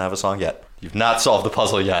 Sal doesn't have a song yet. You've not solved the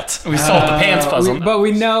puzzle yet. We solved the pants puzzle. But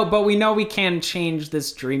we know we can change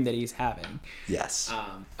this dream that he's having. Yes.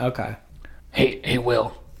 Okay. Hey,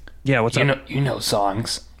 Will. Yeah, what's up? You know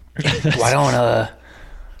songs. Why don't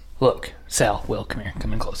look, Sal, Will, come here.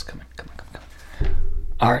 Come in close. Come in.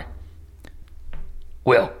 All right.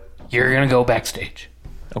 Will, you're going to go backstage.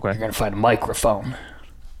 Okay. You're going to find a microphone.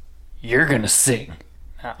 You're going to sing.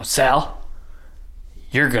 Now, Sal,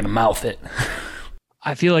 you're going to mouth it.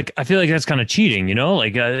 I feel like that's kind of cheating,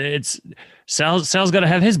 Like it's Sal's got to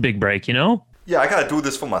have his big break, Yeah, I gotta do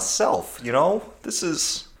this for myself. This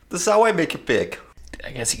is how I make it big. I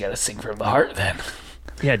guess you got to sing from the heart then.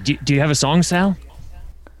 Yeah. Do you have a song, Sal?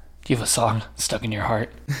 Do you have a song stuck in your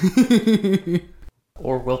heart?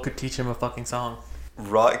 Or Will could teach him a fucking song.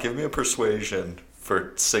 Rod, give me a persuasion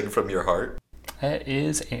for Sing From Your Heart. That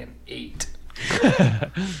is an 8.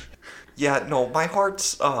 Yeah, no, my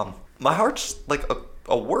heart's like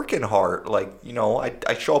a working heart. Like,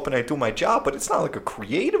 I show up and I do my job, but it's not like a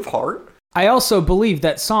creative heart. I also believe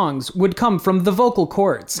that songs would come from the vocal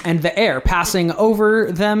cords and the air passing over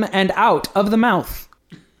them and out of the mouth.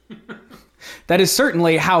 That is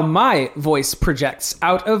certainly how my voice projects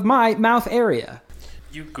out of my mouth area.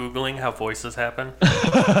 You Googling how voices happen?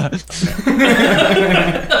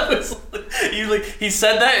 He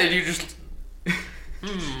said that and you just...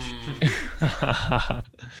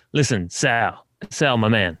 Listen, Sal, my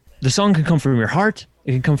man. The song can come from your heart.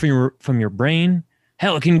 It can come from your brain.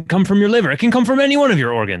 Hell, it can come from your liver. It can come from any one of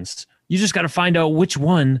your organs. You just got to find out which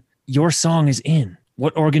one your song is in.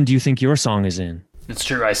 What organ do you think your song is in? It's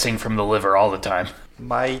true, I sing from the liver all the time.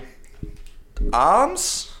 My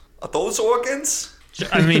arms? Are those organs?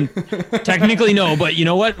 I mean, technically no, but you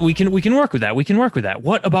know what? We can work with that.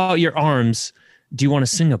 What about your arms do you want to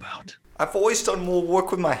sing about? I've always done more work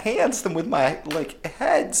with my hands than with my,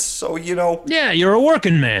 head, so, Yeah, you're a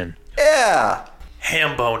working man. Yeah.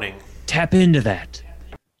 Ham boning. Tap into that.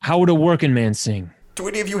 How would a working man sing? Do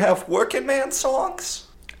any of you have working man songs?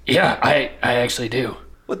 Yeah, I actually do.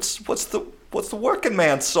 What's the working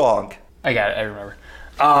man song? I got it, I remember.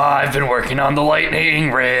 I've been working on the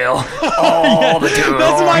lightning rail all the time.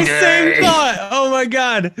 That's my same thought. Oh my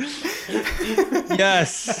god.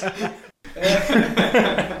 Yes.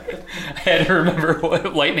 I had to remember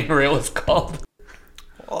what lightning rail is called.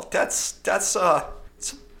 Well, I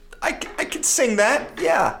can sing that.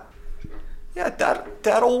 Yeah. Yeah,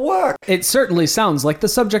 that'll work. It certainly sounds like the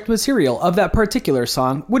subject material of that particular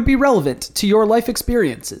song would be relevant to your life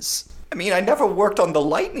experiences. I mean, I never worked on the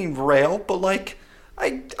lightning rail, but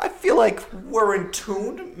I feel like we're in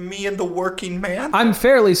tune, me and the working man. I'm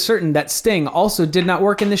fairly certain that Sting also did not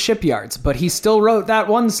work in the shipyards, but he still wrote that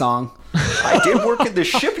one song. I did work in the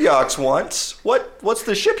shipyards once. What's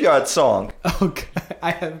the shipyard song? Oh, God.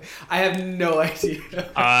 I have no idea.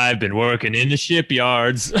 I've been working in the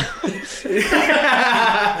shipyards.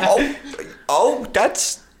 Oh,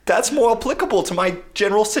 that's more applicable to my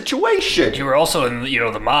general situation. You were also in,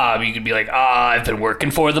 the mob. You could be like, I've been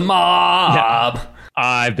working for the mob. Yeah.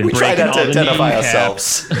 I've been we try breaking not all to the identify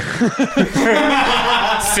kneecaps.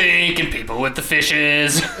 ourselves. Sinking people with the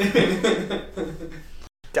fishes.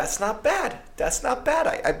 That's not bad.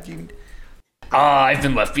 I've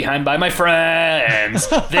been left behind by my friends.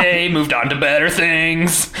 They moved on to better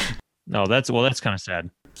things. No, that's kind of sad.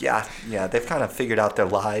 Yeah, they've kind of figured out their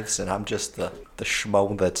lives, and I'm just the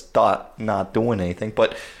schmo that's not doing anything.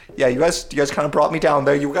 But yeah, you guys kind of brought me down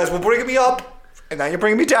there. You guys were bringing me up, and now you're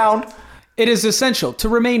bringing me down. It is essential to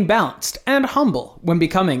remain balanced and humble when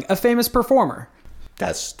becoming a famous performer.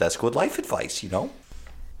 That's good life advice,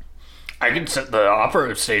 I could set the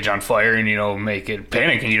opera stage on fire and, make it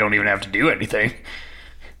panic, and you don't even have to do anything.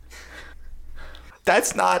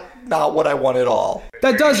 That's not what I want at all.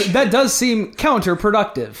 That does seem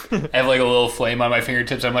counterproductive. I have a little flame on my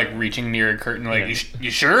fingertips. I'm reaching near a curtain.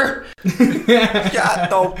 You sure? Yeah,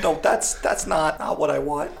 no, that's not what I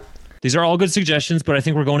want. These are all good suggestions, but I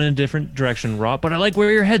think we're going in a different direction, Rob. But I like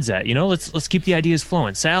where your head's at. Let's keep the ideas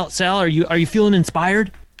flowing. Sal, are you feeling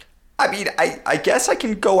inspired? I mean, I guess I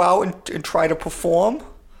can go out and try to perform.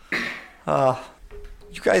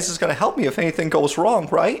 You guys is gonna help me if anything goes wrong,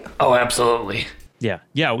 right? Oh, absolutely. Yeah.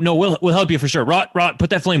 No, we'll help you for sure. Rod, put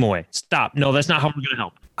that flame away. Stop. No, that's not how we're gonna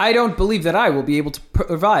help. I don't believe that I will be able to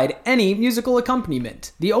provide any musical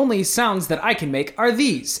accompaniment. The only sounds that I can make are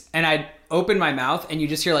these. And I'd open my mouth and you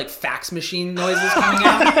just hear fax machine noises coming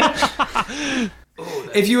out.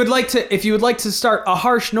 If you would like to start a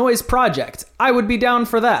harsh noise project, I would be down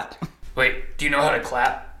for that. Wait, do you know how to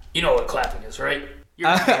clap? You know what clapping is, right?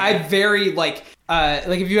 I very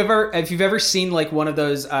if you've ever seen one of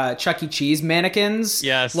those Chuck E. Cheese mannequins,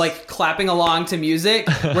 yes, clapping along to music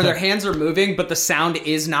where their hands are moving but the sound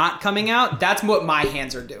is not coming out. That's what my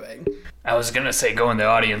hands are doing. I was gonna say go in the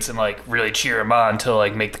audience and really cheer him on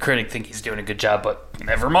to make the critic think he's doing a good job, but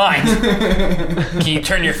never mind. Can you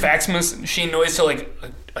turn your fax machine noise to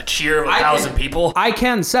a cheer of 1,000 people? I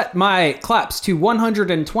can set my claps to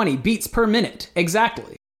 120 beats per minute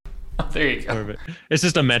exactly. Oh, there you go. Perfect. It's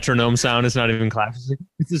just a metronome sound. It's not even claps.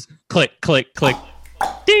 It's just click, click, click,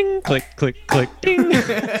 ding, click, click, click, ding.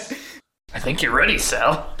 I think you're ready,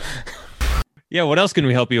 Sal. Yeah. What else can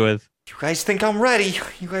we help you with? You guys think I'm ready.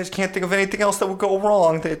 You guys can't think of anything else that would go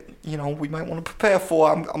wrong that, we might want to prepare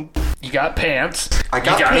for. You got pants. I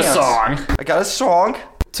got pants. A song. I got a song.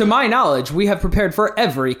 To my knowledge, we have prepared for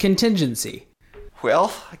every contingency.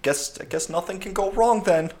 Well, I guess nothing can go wrong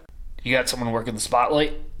then. You got someone working the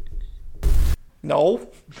spotlight? No.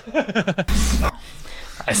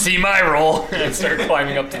 I see my role. And I start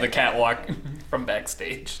climbing up to the catwalk from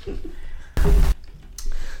backstage.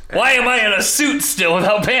 Why am I in a suit still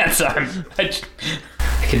without pants on?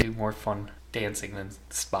 I can do more fun dancing than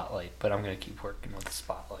Spotlight, but I'm going to keep working with the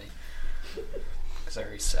Spotlight. Because I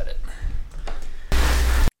already said it.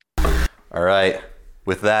 All right.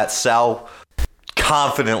 With that, Sal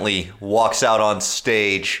confidently walks out on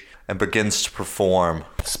stage and begins to perform.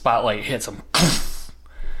 Spotlight hits him.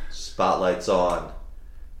 Spotlight's on.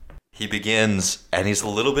 He begins, and he's a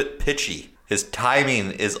little bit pitchy. His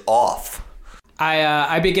timing is off.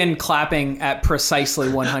 I begin clapping at precisely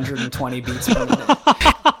 120 beats per minute.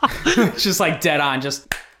 It's just like dead on,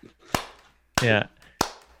 just... Yeah.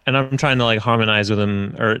 And I'm trying to like harmonize with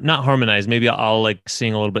him, or not harmonize. Maybe I'll like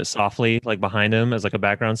sing a little bit softly, like behind him as like a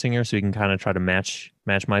background singer, so he can kind of try to match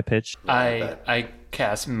my pitch. I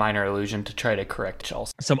cast Minor Illusion to try to correct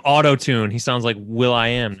Chelsea. Some auto tune. He sounds like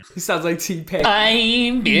Will.i.am. He sounds like T-Pain.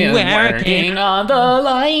 I've been working on the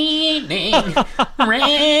lightning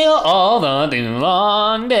rail all the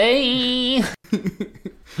long day.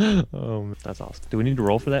 Oh, that's awesome. Do we need to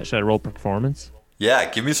roll for that? Should I roll performance? Yeah,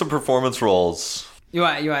 give me some performance rolls. You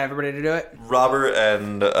want everybody to do it? Robert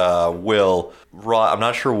and Will. I'm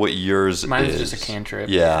not sure what yours Mine is. is just a cantrip.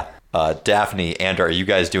 Yeah. Daphne, Andrew, are you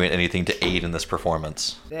guys doing anything to aid in this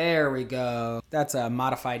performance? There we go. That's a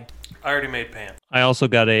modified. I already made Pam. I also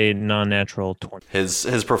got a non-natural 20.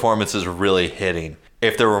 His performance is really hitting.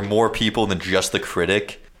 If there were more people than just the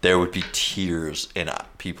critic, there would be tears in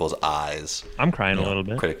people's eyes. I'm crying a little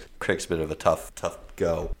bit. Critic's a bit of a tough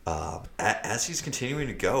go. As he's continuing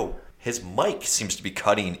to go, his mic seems to be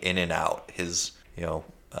cutting in and out. His, the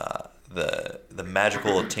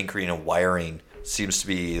magical tinkering and wiring seems to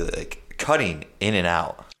be like cutting in and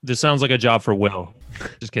out. This sounds like a job for Will.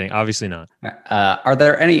 Just kidding. Obviously not. Are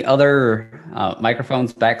there any other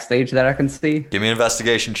microphones backstage that I can see? Give me an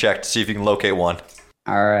investigation check to see if you can locate one.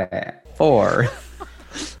 All right, 4.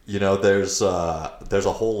 There's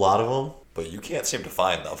a whole lot of them, but you can't seem to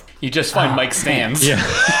find them. You just find Mike stands. Yeah.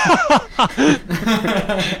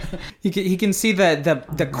 He can see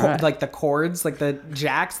the cords, like the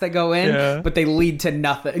jacks that go in, but they lead to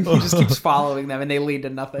nothing. He just keeps following them, and they lead to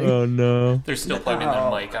nothing. Oh no. They're still plugging their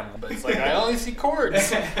mic on, but it's like, I only see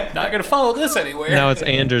cords. Not gonna follow this anywhere. Now it's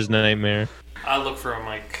Anders' nightmare. I look for a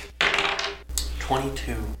mic.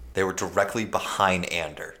 22. They were directly behind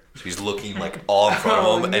Ander. So he's looking like all in front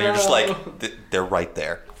of him, and you're just like, they're right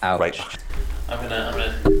there. Ouch. Right behind. I'm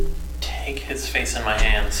gonna take his face in my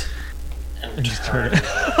hands and Just turn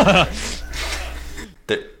turn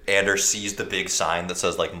it. Ander sees the big sign that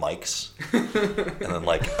says like mics, and then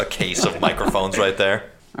like a case of microphones right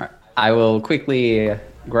there. All right. I will quickly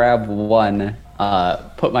grab one,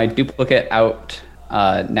 put my duplicate out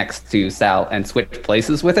next to Sal, and switch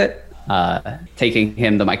places with it, taking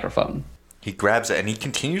him the microphone. He grabs it and he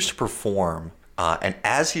continues to perform. And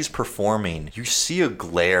as he's performing, you see a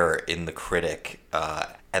glare in the critic.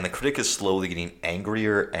 And the critic is slowly getting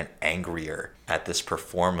angrier and angrier at this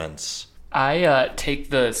performance. I take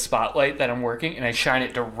the spotlight that I'm working and I shine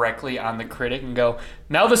it directly on the critic and go,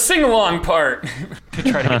 now the sing-along part, to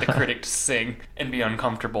try to get the critic to sing and be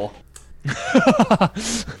uncomfortable.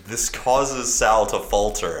 This causes Sal to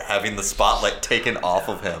falter, having the spotlight taken off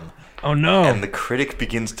of him. Oh no. And the critic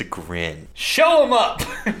begins to grin. Show him up!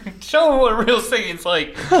 Show him what real singing's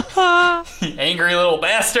like. You angry little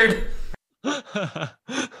bastard.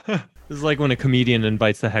 This is like when a comedian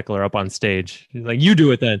invites the heckler up on stage. He's like, you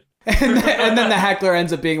do it then. And then the heckler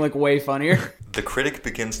ends up being like way funnier. The critic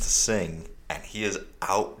begins to sing, and he is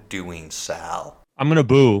outdoing Sal. I'm gonna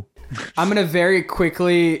boo. I'm gonna very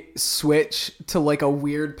quickly switch to like a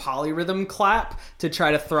weird polyrhythm clap to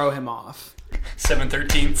try to throw him off.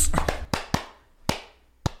 7/13.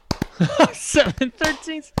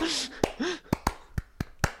 7/13.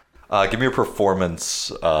 Give me a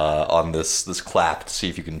performance on this clap to see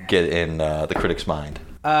if you can get in the critic's mind.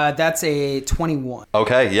 That's a 21.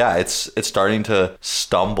 Okay, yeah, it's starting to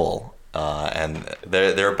stumble, and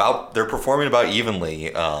they're performing about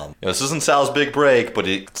evenly. This isn't Sal's big break, but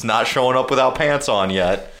it's not showing up without pants on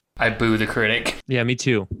yet. I boo the critic. Yeah, me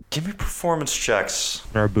too. Give me performance checks.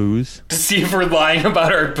 Our boos. To see if we're lying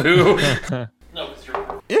about our boo. No, it's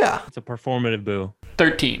true. Yeah, It's a performative boo.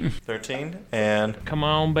 13. 13 and Come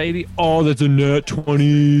on, baby. Oh, that's a net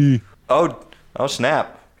 20. oh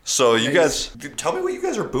snap. So you guys, tell me what you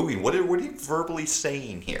guys are booing. What are you verbally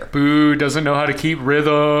saying here? Boo doesn't know how to keep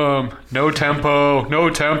rhythm. No tempo. No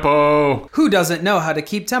tempo. Who doesn't know how to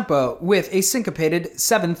keep tempo with a syncopated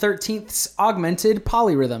 7/13 augmented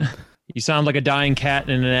polyrhythm? You sound like a dying cat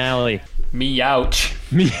in an alley. Me ouch.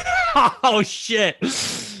 Me. Oh shit.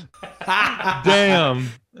 Damn.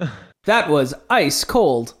 That was ice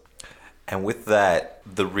cold. And with that,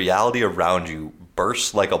 the reality around you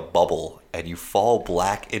bursts like a bubble, and you fall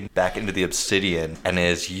back into the obsidian, and it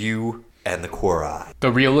is you and the Quoreye.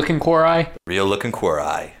 The real-looking Quoreye? Real-looking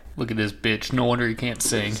Quoreye. Look at this bitch. No wonder he can't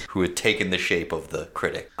sing. Who had taken the shape of the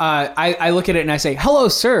critic. I look at it and I say, "Hello,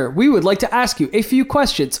 sir. We would like to ask you a few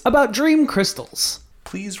questions about dream crystals."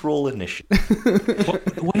 Please roll initiative.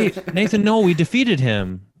 Wait, Nathan, no, we defeated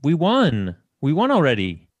him. We won. We won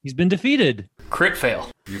already. He's been defeated. Crit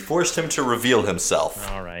fail. You forced him to reveal himself.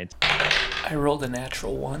 All right. I rolled a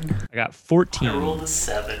natural 1. I got 14. I rolled a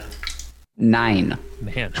 7. 9.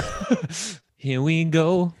 Man. Here we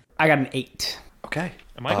go. I got an 8. Okay.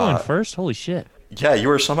 Am I going first? Holy shit. Yeah,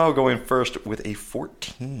 you are somehow going first with a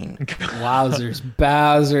 14. Wowzers,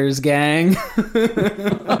 Bowsers, gang.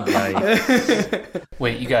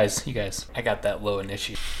 Wait, you guys. I got that low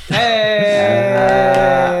initiative.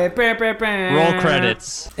 Hey! Roll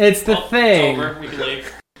credits. It's the thing. It's over. We can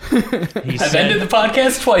leave. I've ended the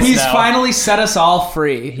podcast twice He's now. finally set us all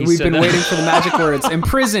free. We've said been that. waiting for the magic words,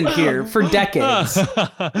 imprisoned here for decades.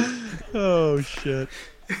 Oh, shit.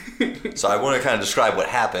 So I want to kind of describe what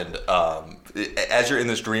happened. As you're in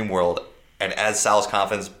this dream world, and as Sal's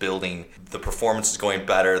confidence building, the performance is going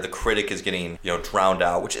better. The critic is getting, drowned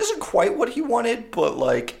out, which isn't quite what he wanted, but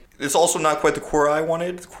it's also not quite the Quoreye I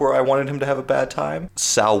wanted. The Quoreye wanted him to have a bad time.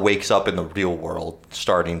 Sal wakes up in the real world,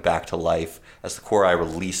 starting back to life, as the Quoreye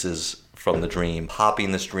releases from the dream,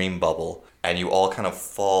 popping this dream bubble, and you all kind of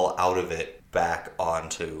fall out of it back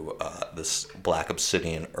onto this black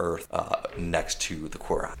obsidian earth next to the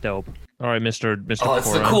Quoreye. Dope. All right, Mr. Oh,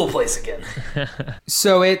 it's the Quoreye. cool place again.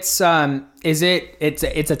 So it's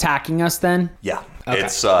it's attacking us then? Yeah, Okay.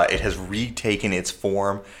 it has retaken its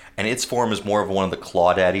form, and its form is more of one of the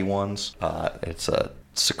Clawdaddy ones. It's a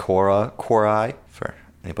Sakura Quoreye, for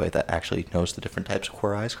anybody that actually knows the different types of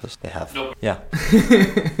Quoreyes, because they have. Nope. Yeah.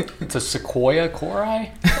 It's a Sequoia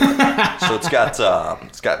Quoreye? So it's got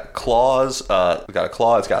claws. It's got a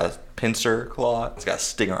claw. It's got a pincer claw. It's got a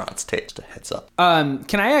stinger on its tail. Just a heads up.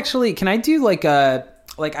 Can I do like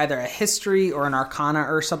either a history or an arcana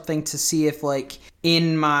or something to see if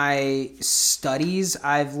in my studies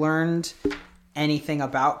I've learned anything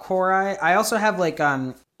about Quoreye? I also have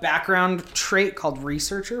background trait called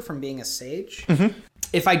researcher from being a sage. Mm-hmm.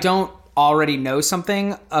 If I don't already know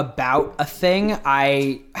something about a thing,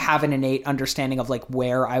 I have an innate understanding of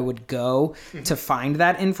where I would go to find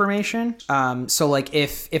that information. So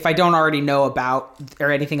if I don't already know about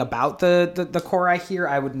or anything about the Quoreye here,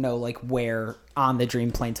 I would know where on the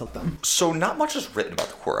dream plane to look them. So not much is written about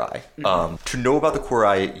the Quoreye. To know about the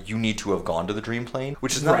Quoreye, you need to have gone to the dream plane,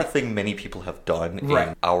 which is not a thing many people have done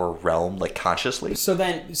in our realm, consciously. So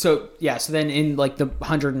then in the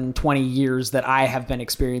 120 years that I have been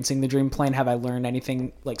experiencing the dream plane, have I learned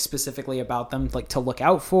anything specifically about them, to look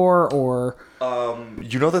out for, or?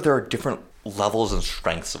 You know that there are different levels and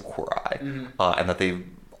strengths of Quoreye, and that they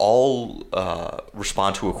all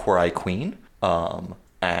respond to a Quoreye queen,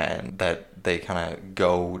 and that they kind of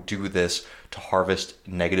go do this to harvest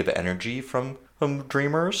negative energy from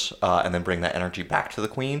dreamers, and then bring that energy back to the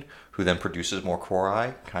queen, who then produces more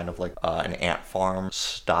Quoreye, kind of like an ant farm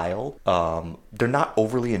style. They're not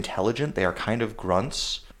overly intelligent. They are kind of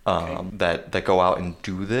grunts that go out and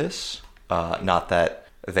do this. Not that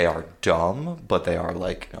they are dumb, but they are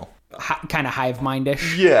Kind of hive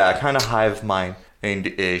mindish. yeah, kind of hive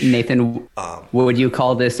mind-ish. Nathan, would you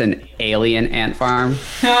call this an alien ant farm?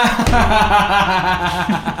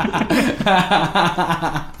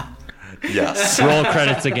 Yes. Roll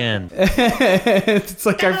credits again. It's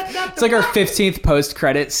like our 15th post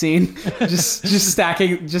credit scene. just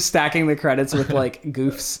stacking the credits with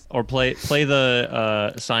goofs. Or play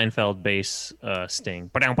the Seinfeld bass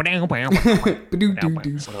sting. What else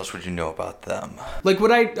would you know about them?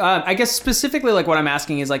 Would I guess specifically what I'm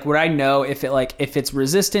asking is would I know if it's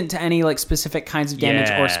resistant to any specific kinds of damage,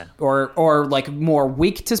 Yeah. or more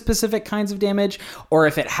weak to specific kinds of damage, or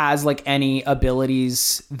if it has any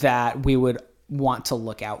abilities that we would want to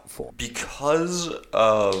look out for? Because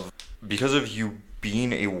of you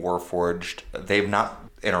being a Warforged, they've not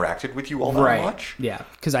interacted with you all that much. Yeah,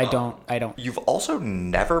 because I don't. You've also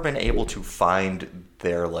never been able to find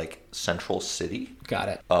their central city. Got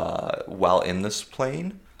it. While in this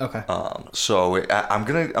plane. Okay. So I'm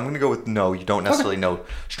gonna go with no. You don't necessarily know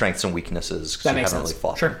strengths and weaknesses because That you makes haven't sense. really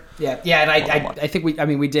fought Sure. them. Yeah, and I think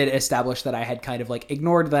we did establish that I had kind of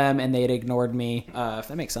ignored them and they had ignored me. If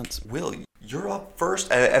that makes sense. Will, you're up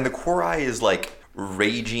first, and the Quoreye is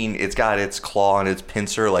raging. It's got its claw and its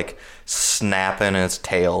pincer snapping, and its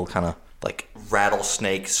tail kind of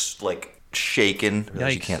rattlesnakes shaking. I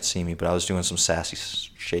realize you Yikes. can't see me, but I was doing some sassy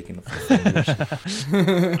shaking of the fingers.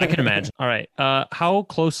 I can imagine. All right. How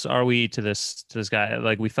close are we to this guy?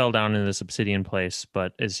 Like, we fell down in this obsidian place,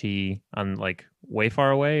 but is he on like way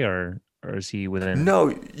far away, or is he within? No,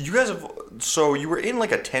 you guys have. So you were in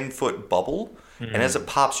like a 10-foot bubble, and as it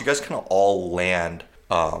pops, you guys kind of all land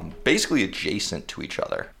basically adjacent to each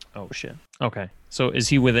other. Oh shit. Okay. So is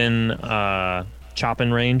he within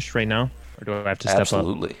chopping range right now, or do I have to step up?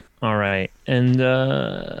 Absolutely. All right. And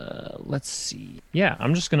let's see. Yeah,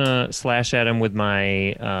 I'm just gonna slash at him with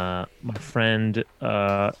my my friend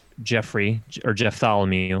Jeffrey or Jeff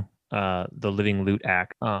Tholomew, the living loot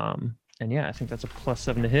act. And yeah, I think that's a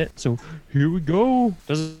 +7 to hit. So here we go.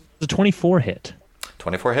 Does a 24 hit?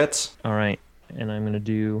 24 hits. All right. And I'm gonna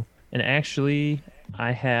do. And actually,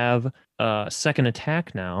 I have a second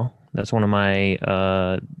attack now. That's one of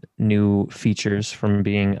my new features from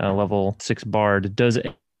being a level 6 bard. Does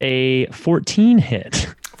a 14 hit?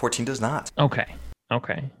 14 does not. Okay. So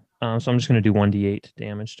I'm just going to do 1d8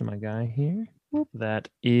 damage to my guy here. That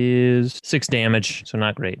is 6 damage, so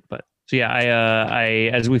not great. But so yeah, I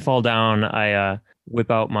as we fall down, I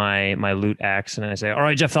whip out my loot axe and I say, "All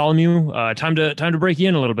right, Jeff Tholomew, time to break you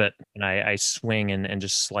in a little bit." And I swing and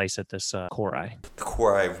just slice at this Korai. The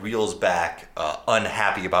Korai reels back,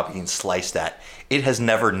 unhappy about being sliced at. It has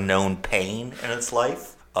never known pain in its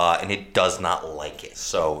life, and it does not like it.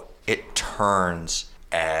 So it turns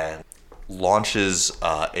and launches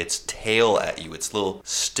its tail at you, its little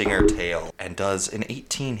stinger tail, and does an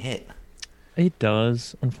 18 hit. It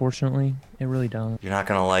does, unfortunately. It really does. You're not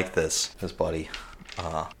gonna like this, buddy.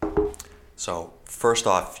 So first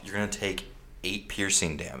off, you're gonna take 8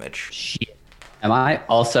 piercing damage. Shit. Am I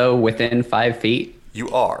also within 5 feet? You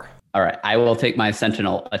are. All right, I will take my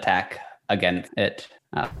sentinel attack against it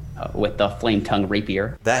with the flame tongue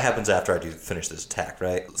rapier. That happens after I do finish this attack,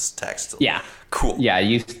 right? This attack's still Yeah. cool. Yeah,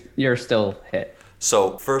 you're still hit.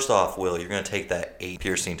 So first off, Will, you're gonna take that 8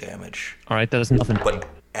 piercing damage. All right, that is nothing. But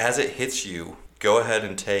as it hits you, go ahead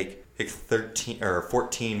and take 13 or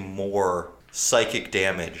 14 more psychic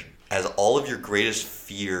damage as all of your greatest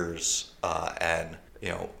fears and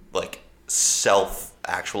like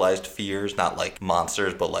self-actualized fears, not like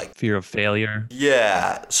monsters, but like Fear of failure.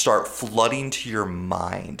 start flooding to your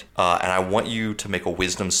mind. And I want you to make a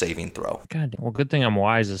wisdom saving throw. God, well, good thing I'm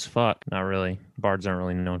wise as fuck. Not really. Bards aren't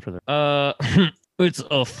really known for their. It's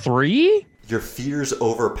a 3. Your fears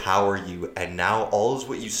overpower you, and now all is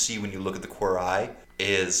what you see when you look at the Korai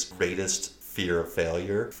is greatest fear of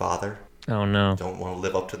failure. Father, Oh no. don't want to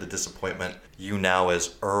live up to the disappointment. You now,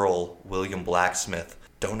 as Earl William Blacksmith,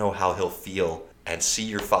 don't know how he'll feel, and see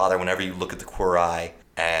your father whenever you look at the Korai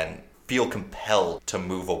and feel compelled to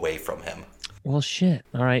move away from him. Well, shit.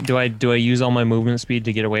 All right. Do I use all my movement speed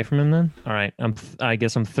to get away from him then? All right. I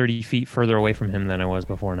guess I'm 30 feet further away from him than I was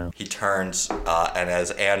before now. He turns, and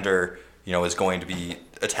as Ander, is going to be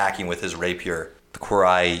attacking with his rapier, the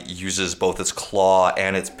Korai uses both its claw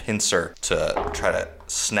and its pincer to try to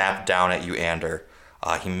snap down at you, Ander.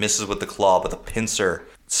 He misses with the claw, but the pincer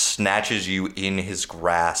snatches you in his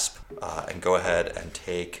grasp, and go ahead and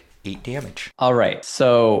take 8 damage. All right.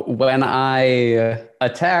 So when I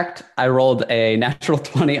attacked, I rolled a natural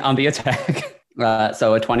 20 on the attack.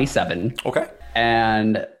 So a 27. Okay.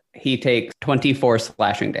 And he takes 24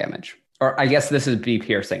 slashing damage. Or I guess this would be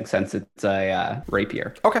piercing since it's a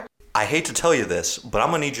rapier. Okay. I hate to tell you this, but I'm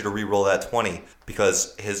going to need you to re-roll that 20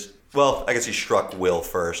 because I guess he struck Will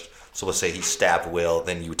first. So let's say he stabbed Will,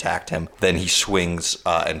 then you attacked him. Then he swings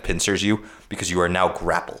and pincers you because you are now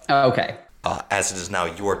grappled. Okay. As it is now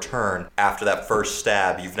your turn, after that first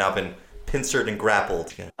stab, you've now been pincered and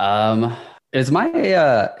grappled. Is my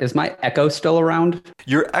echo still around?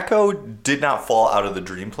 Your echo did not fall out of the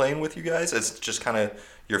dream plane with you guys. It's just kind of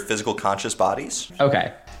your physical conscious bodies.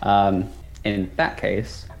 Okay. In that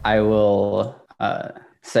case, I will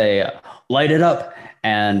say, light it up,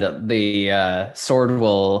 and the sword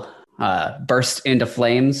will burst into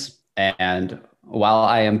flames. And while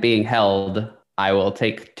I am being held, I will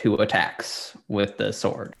take 2 attacks with the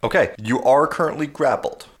sword. Okay. You are currently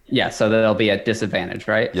grappled. Yeah, so they'll be at disadvantage,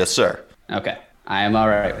 right? Yes, sir. Okay. I am all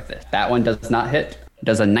right with this. That one does not hit.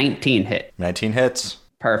 Does a 19 hit? 19 hits.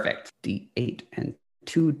 Perfect. D8 and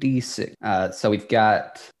 2d6. So we've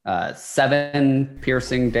got 7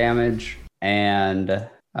 piercing damage and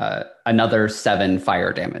another 7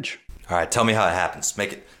 fire damage. All right, tell me how it happens.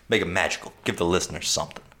 Make it magical. Give the listeners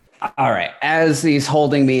something. All right. As he's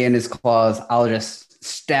holding me in his claws, I'll just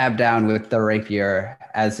stab down with the rapier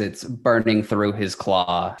as it's burning through his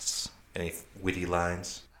claw. Any witty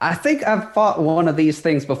lines? I think I've fought one of these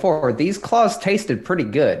things before. These claws tasted pretty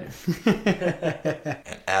good.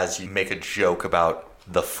 And as you make a joke about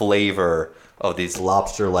the flavor of these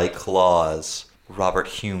lobster-like claws, Robert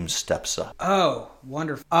Hume steps up. Oh,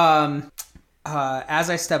 wonderful. As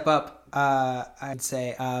I step up, I'd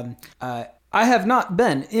say, I have not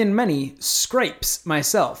been in many scrapes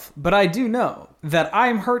myself, but I do know that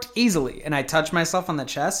I'm hurt easily. And I touch myself on the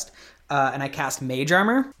chest, and I cast Mage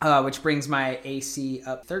Armor, which brings my AC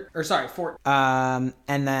up 4. And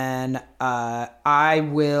then I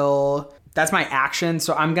will... That's my action,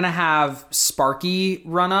 so I'm going to have Sparky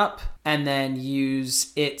run up and then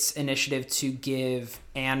use its initiative to give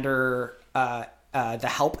Ander the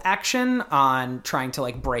help action on trying to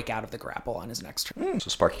like break out of the grapple on his next turn. So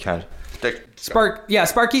Sparky kind of...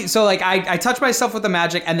 Sparky. So like I touch myself with the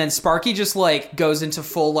magic, and then Sparky just like goes into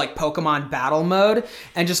full like Pokemon battle mode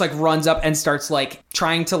and just like runs up and starts like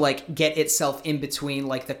trying to like get itself in between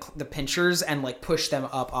like the pinchers and like push them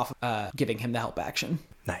up off, giving him the help action.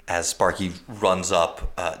 As Sparky runs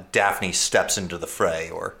up, Daphne steps into the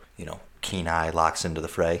fray, or, Keen Eye locks into the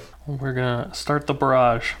fray. We're going to start the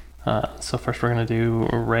barrage. So first we're going to do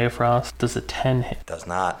Ray of Frost. Does a 10 hit? Does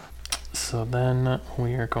not. So then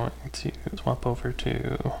we are going to swap over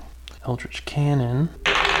to Eldritch Cannon.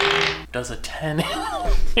 Does a 10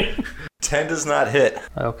 hit? 10 does not hit.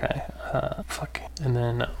 Okay. Fuck. And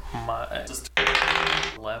then my...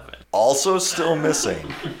 11. Also still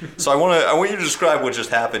missing. So I want you to describe what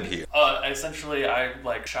just happened here. Essentially, I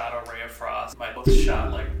shot a Ray of Frost. My both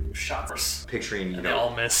shot shots. Picturing, They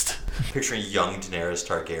all missed. Picturing young Daenerys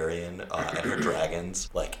Targaryen and her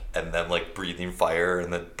dragons, and them breathing fire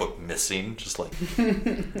and the book missing, just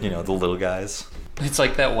the little guys. It's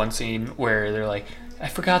like that one scene where they're like, I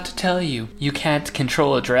forgot to tell you, you can't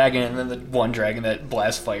control a dragon, and then the one dragon that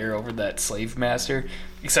blasts fire over that slave master,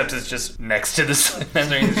 except it's just next to the slave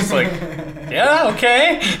master, and he's just like, yeah,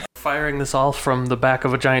 okay. Firing this all from the back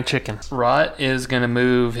of a giant chicken. Rot is going to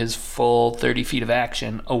move his full 30 feet of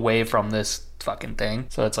action away from this fucking thing.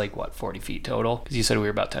 So that's 40 feet total? Because you said we were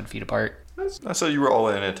about 10 feet apart. I said you were all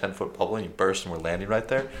in a 10-foot bubble and you burst and we're landing right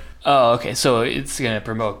there. Oh, okay. So it's going to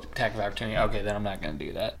promote attack of opportunity. Okay, then I'm not going to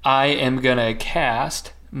do that. I am going to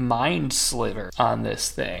cast Mind Sliver on this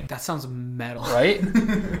thing. That sounds metal. Right?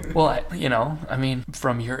 Well,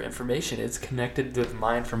 from your information, it's connected with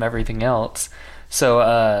mine from everything else.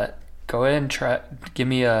 So, go ahead and give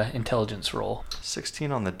me a intelligence roll.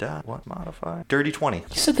 16 on the dot. What modifier? Dirty 20.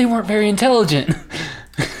 You said they weren't very intelligent.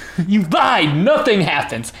 You lied. Nothing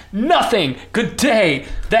happens. Nothing. Good day.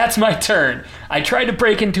 That's my turn. I tried to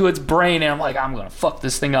break into its brain, and I'm like, I'm going to fuck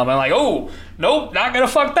this thing up. I'm like, oh, nope, not going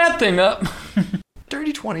to fuck that thing up.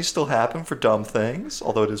 Dirty 20s still happen for dumb things,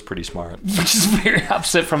 although it is pretty smart. Which is very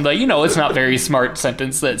opposite from the, it's not very smart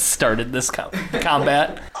sentence that started this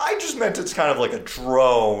combat. I just meant it's kind of like a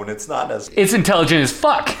drone. It's not as... It's intelligent as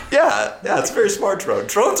fuck. Yeah, it's a very smart drone.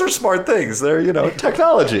 Drones are smart things. They're,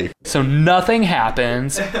 technology. So nothing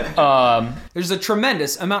happens. There's a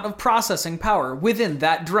tremendous amount of processing power within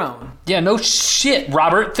that drone. Yeah, no shit,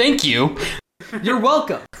 Robert. Thank you. You're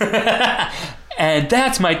welcome. And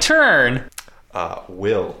that's my turn.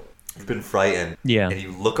 Will, you've been frightened. Yeah. And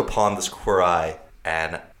you look upon this Quireye,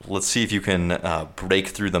 and let's see if you can break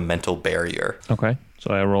through the mental barrier. Okay.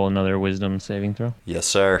 So I roll another wisdom saving throw. Yes,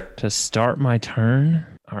 sir. To start my turn.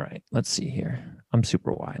 All right. Let's see here. I'm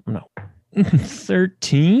super wide. No.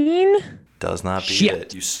 13? Does not beat Shit.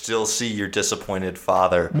 it. You still see your disappointed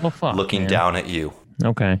father looking down at you.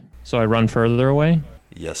 Okay. So I run further away?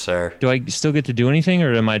 Yes, sir. Do I still get to do anything,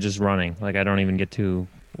 or am I just running? I don't even get to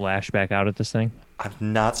lash back out at this thing? I'm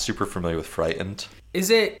not super familiar with frightened. Is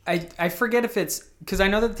it... I forget if it's... Because I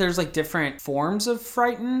know that there's different forms of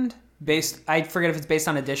frightened. I forget if it's based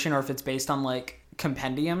on addition or if it's based on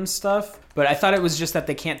compendium stuff. But I thought it was just that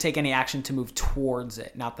they can't take any action to move towards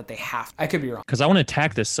it. Not that they have to. I could be wrong. Because I want to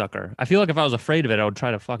attack this sucker. I feel like if I was afraid of it, I would try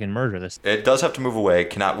to fucking murder this. It does have to move away.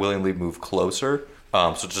 Cannot willingly move closer.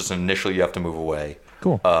 So just initially you have to move away.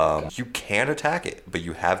 Cool. You can attack it, but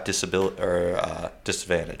you have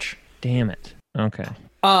disadvantage. Damn it. Okay.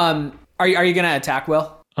 Are you gonna attack,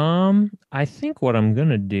 Will? I think what I'm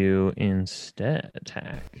gonna do instead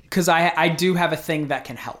attack. Because I do have a thing that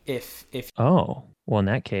can help if. Oh, well, in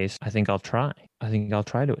that case, I think I'll try.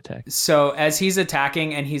 To attack. So as he's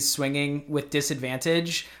attacking and he's swinging with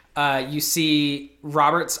disadvantage, you see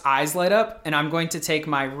Robert's eyes light up, and I'm going to take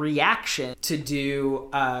my reaction to do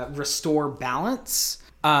restore balance.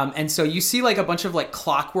 And so you see a bunch of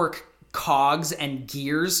clockwork cogs and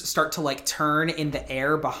gears start to turn in the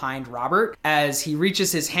air behind Robert as he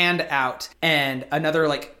reaches his hand out, and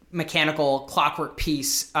another mechanical clockwork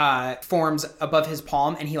piece forms above his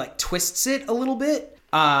palm, and he twists it a little bit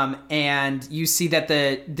and you see that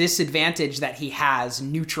the disadvantage that he has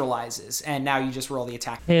neutralizes, and now you just roll the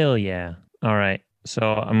attack. Hell yeah. All right. So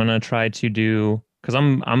I'm going to try to do, because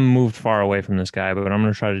I'm moved far away from this guy, but I'm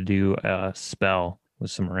going to try to do a spell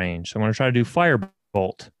with some range. So I'm going to try to do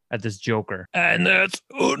Firebolt at this Joker. And that's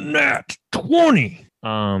a nat 20.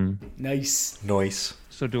 Nice.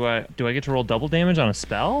 So do I get to roll double damage on a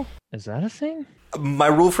spell? Is that a thing? My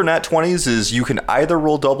rule for nat 20s is you can either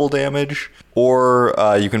roll double damage or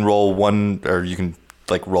you can roll one, or you can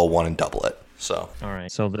like roll one and double it. So All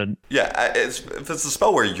right. So if it's a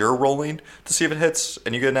spell where you're rolling to see if it hits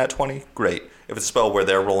and you get a nat 20, great. If it's a spell where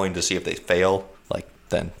they're rolling to see if they fail,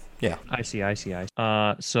 then yeah. I see.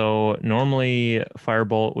 So normally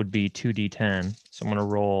Firebolt would be 2d10. So I'm going to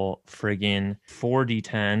roll friggin'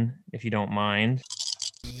 4d10 if you don't mind.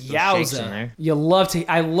 Shakes in there.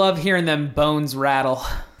 I love hearing them bones rattle.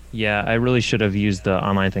 Yeah, I really should have used the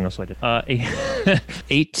online thing. That's what I did.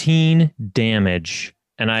 18 damage.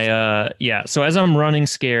 And so as I'm running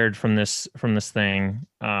scared from this thing,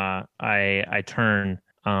 I turn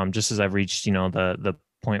just as I've reached, the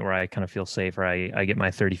point where I kind of feel safe, or I get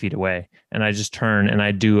my 30 feet away, and I just turn and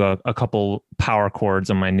I do a couple power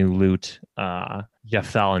chords on my new lute,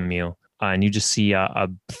 Yephthalimu, and you just see a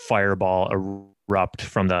fireball erupt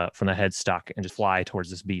from the headstock and just fly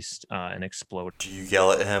towards this beast and explode. Do you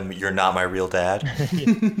yell at him, "You're not my real dad"?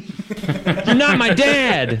 You're not my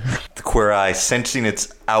dad! The Queer Eye, sensing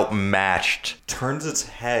it's outmatched, turns its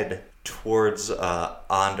head towards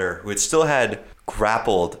Ander, who it still had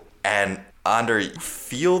grappled, and Ander, you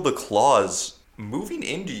feel the claws moving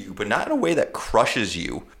into you, but not in a way that crushes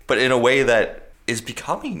you, but in a way that is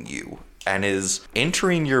becoming you and is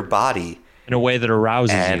entering your body. In a way that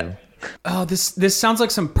arouses you. Oh, this sounds like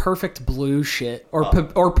some Perfect Blue shit, or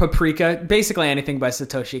Paprika, basically anything by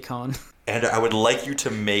Satoshi Kon. And I would like you to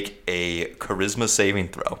make a charisma saving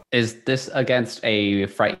throw. Is this against a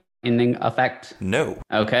frightening effect? No.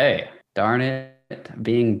 Okay. Darn it.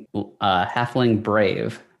 Being halfling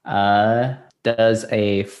brave. Does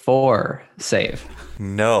a 4 save?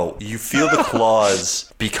 No. You feel the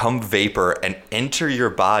claws become vapor and enter your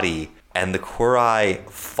body, and the Queer Eye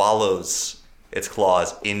follows its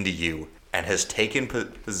claws into you and has taken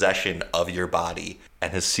possession of your body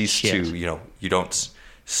and has ceased to, you don't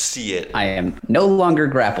see it. I am no longer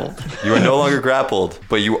grappled. You are no longer grappled,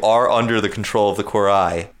 but you are under the control of the Queer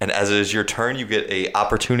Eye. And as it is your turn, you get a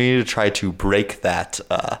opportunity to try to break that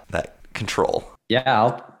control. Yeah,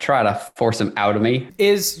 I'll try to force him out of me.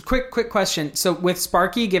 Quick question. So with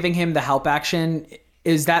Sparky giving him the help action,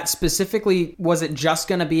 is that specifically, was it just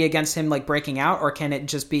going to be against him like breaking out, or can it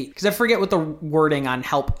just be, because I forget what the wording on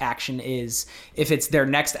help action is, if it's their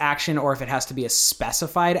next action or if it has to be a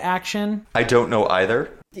specified action? I don't know either.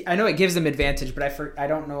 I know it gives them advantage, but I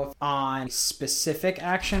don't know if on specific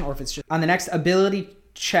action or if it's just on the next ability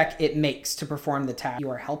check it makes to perform the task you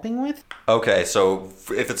are helping with. Okay, so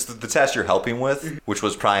if it's the task you're helping with, which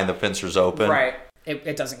was prying the pincers open. Right.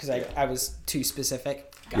 It doesn't, because I was too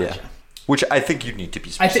specific. Gotcha. Yeah. Which I think you need to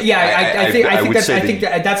be specific. I think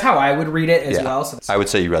that's how I would read it as well. So I would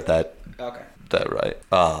say you read that. Okay. That right.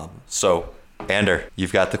 So Ander,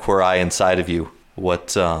 you've got the Queer Eye inside of you.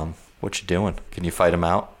 What you doing? Can you fight him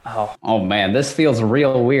out? Oh man, this feels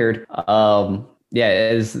real weird.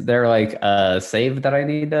 Is there like a save that I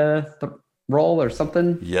need to roll or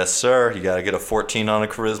something? Yes, sir. You got to get a 14 on a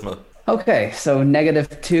charisma. Okay, so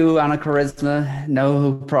 -2 on a charisma,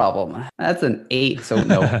 no problem. That's an 8, so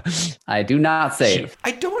no, I do not save.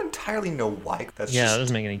 I don't entirely know why. That's that just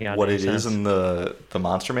doesn't make any goddamn what it sense. is in the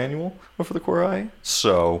monster manual for the Queer Eye.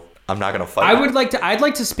 So I'm not gonna fight. I'd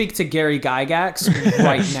like to speak to Gary Gygax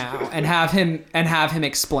right now and have him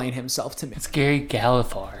explain himself to me. It's Gary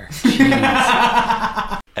Gallifar.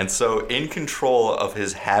 And so, in control of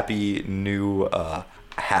his happy new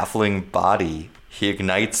halfling body, he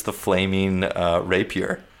ignites the flaming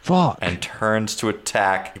rapier. Fuck. And turns to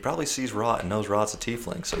attack. He probably sees Rot and knows Rot's a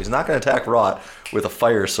tiefling, so he's not going to attack Rot with a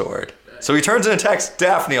fire sword. So he turns and attacks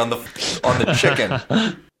Daphne on the chicken.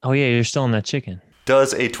 Oh yeah, you're still on that chicken.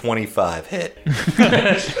 Does a 25 hit?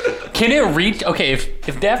 Can it reach? Okay,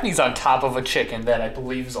 if Daphne's on top of a chicken that I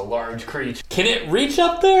believe is a large creature, can it reach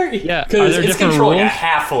up there? Yeah. Because it's controlling rules? a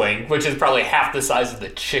halfling, which is probably half the size of the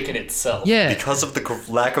chicken itself. Yeah. Because of the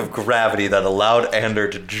lack of gravity that allowed Ander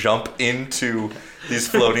to jump into these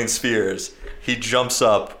floating spheres, he jumps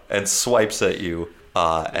up and swipes at you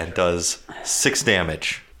and does 6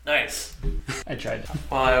 damage. Nice. I tried.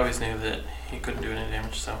 Well, I always knew that He couldn't do any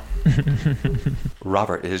damage, so.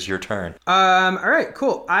 Robert, it is your turn. All right,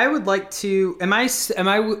 cool. I would like to. Am I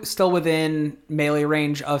still within melee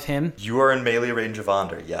range of him? You are in melee range of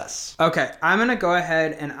Onder, yes. Okay, I'm gonna go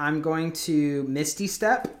ahead and I'm going to Misty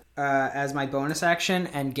Step as my bonus action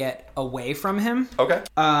and get away from him. Okay.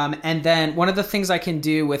 And then one of the things I can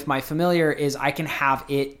do with my familiar is I can have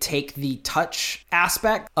it take the touch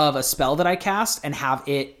aspect of a spell that I cast and have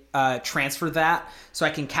it transfer that, so I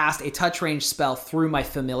can cast a touch range spell through my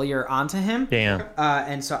familiar onto him. Damn.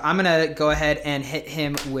 And so I'm gonna go ahead and hit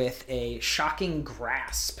him with a shocking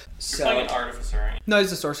grasp. So Like an artificer, right? no,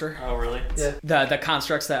 he's a sorcerer. Oh, really? Yeah. The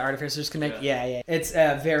constructs that artificers can make. Yeah. It's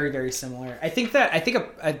very, very similar. I think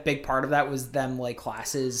a big part of that was them like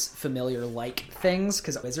classes familiar like things,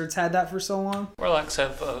 because wizards had that for so long. Warlocks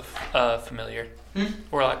have a familiar.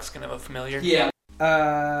 Warlocks can have a familiar. Yeah.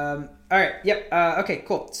 All right. Yep. Okay.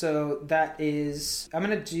 Cool. So that is. I'm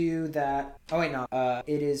gonna do that. Oh wait, no.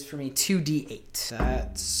 It is for me 2d8.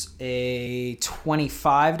 That's a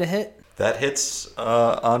 25 to hit. That hits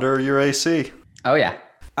under your AC. Oh yeah.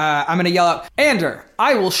 I'm gonna yell out, Ander,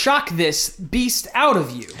 I will shock this beast out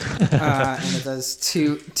of you. And it does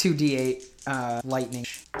 2d8 lightning.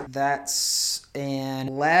 That's an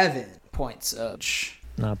 11 points of.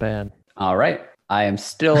 Not bad. All right. I am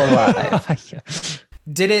still alive.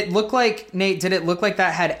 Did it look like, Nate,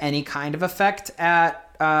 that had any kind of effect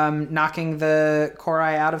at knocking the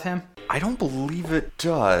Korai out of him? I don't believe it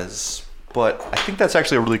does, but I think that's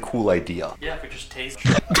actually a really cool idea. Yeah, if we just taste.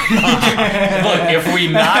 Look, if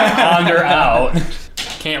we knock Onder out,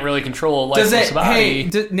 can't really control a lifeless body.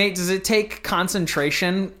 Nate, does it take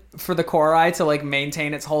concentration for the Korai to like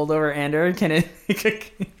maintain its hold over Ander? Can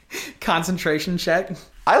it concentration check?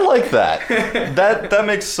 I like that. That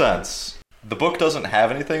makes sense. The book doesn't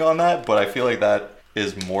have anything on that, but I feel like that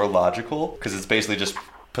is more logical because it's basically just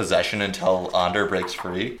possession until Onder breaks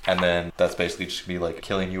free, and then that's basically just gonna be like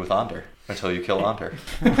killing you with Onder until you kill Onder.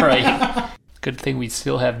 Right. Good thing we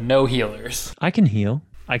still have no healers. I can heal.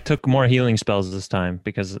 I took more healing spells this time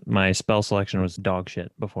because my spell selection was dog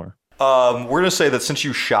shit before. We're gonna say that since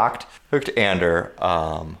you hooked Ander,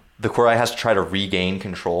 the Korai has to try to regain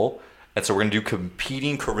control, and so we're gonna do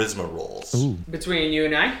competing charisma rolls. Ooh. Between you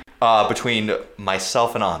and I? Between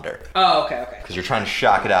myself and Ander, Oh, okay. because you're trying to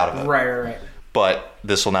shock it out of it. Right. But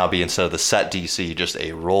this will now be, instead of the set DC, just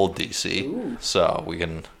a rolled DC. Ooh. So we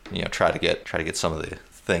can, try to get some of the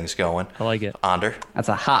things going. I like it. Ander. That's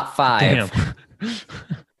a hot 5. Damn.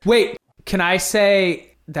 Wait, can I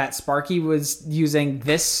say that Sparky was using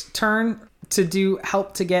this turn to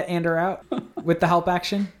help to get Ander out with the help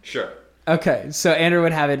action? Sure. Okay, so Ander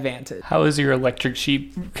would have advantage. How is your electric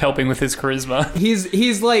sheep helping with his charisma?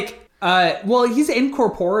 He's like, he's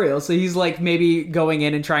incorporeal, so he's like maybe going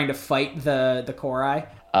in and trying to fight the Korai.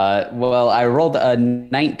 Well, I rolled a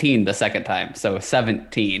 19 the second time, so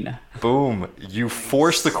 17. Boom. You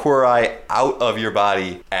force the Korai out of your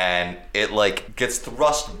body, and it gets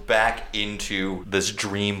thrust back into this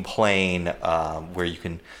dream plane where you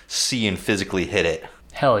can see and physically hit it.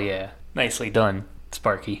 Hell yeah. Nicely done,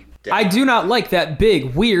 Sparky. I do not like that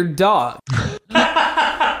big, weird dog.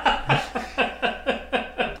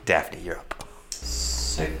 Daphne, you're up.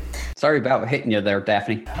 Sick. Sorry about hitting you there,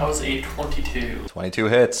 Daphne. That was a 22. 22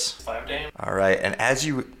 hits. 5 damage. All right, and as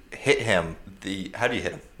you hit him, how do you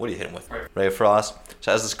hit him? What do you hit him with? Right. Ray of Frost.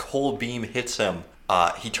 So as this cold beam hits him,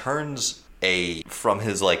 he turns from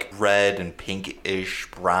his red and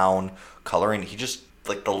pinkish brown coloring. He just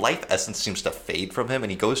the life essence seems to fade from him,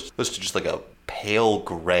 and he goes to just a pale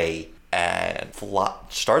gray and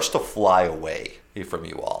starts to fly away from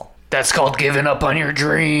you all. That's called giving up on your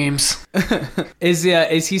dreams. Is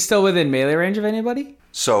he still within melee range of anybody?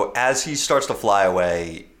 So as he starts to fly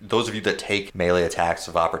away, those of you that take melee attacks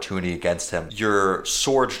of opportunity against him, your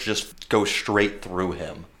swords just go straight through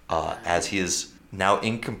him as he is now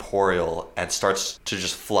incorporeal and starts to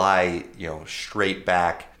just fly, straight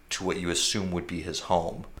back to what you assume would be his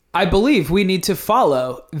home. I believe we need to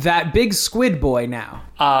follow that big squid boy now.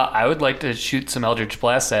 I would like to shoot some Eldritch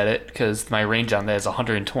Blast at it, because my range on that is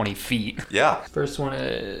 120 feet. Yeah. First one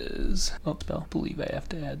is... I believe I have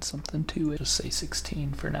to add something to it. Just say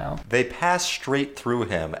 16 for now. They pass straight through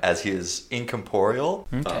him as he is incorporeal.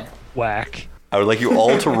 Okay. Whack. I would like you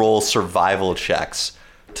all to roll survival checks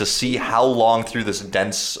to see how long through this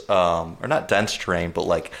dense, or not dense terrain,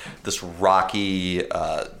 but this rocky,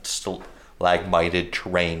 stalagmited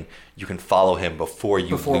terrain, you can follow him before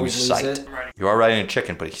you lose sight. It. You are riding a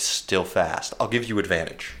chicken, but he's still fast. I'll give you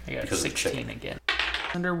advantage. I got 16 again.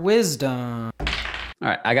 Under wisdom. All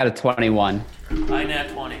right, I got a 21. I nat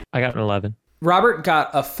 20. I got an 11. Robert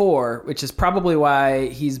got a 4, which is probably why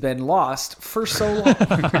he's been lost for so long.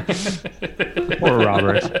 Poor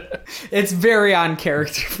Robert. It's very on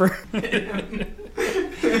character for him.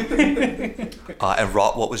 And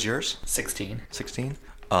Rot, what was yours? 16. 16.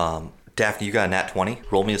 Daphne, you got a nat 20.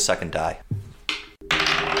 Roll me a second die.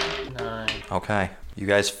 9. Okay. You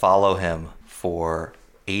guys follow him for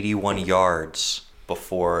 81 yards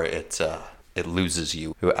before it loses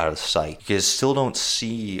you out of sight. You guys still don't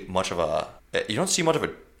see much of a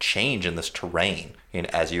change in this terrain. And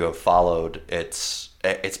as you have followed, it's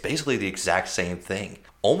basically the exact same thing,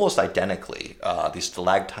 almost identically. These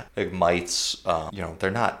stalagmites,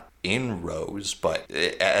 they're not in rows, but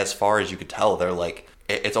as far as you can tell, they're like,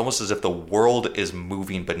 it's almost as if the world is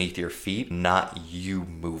moving beneath your feet, not you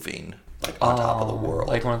moving like on top of the world.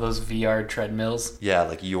 Like one of those VR treadmills. Yeah,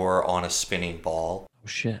 like you're on a spinning ball. Oh,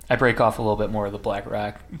 shit. I break off a little bit more of the black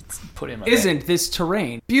rock. Put it in my bag. Isn't this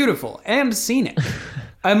terrain beautiful and scenic?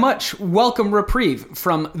 A much welcome reprieve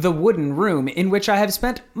from the wooden room in which I have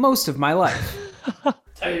spent most of my life.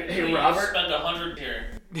 Hey, Robert. Spend 100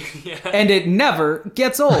 here. And it never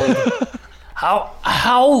gets old.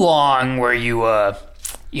 How long were you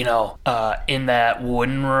in that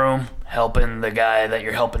wooden room helping the guy that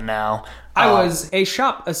you're helping now? I was a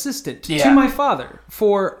shop assistant Yeah. to my father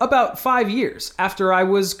for about 5 years after I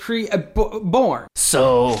was born.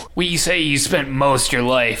 So, you say you spent most of your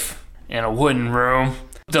life in a wooden room?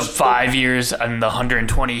 The 5 years and the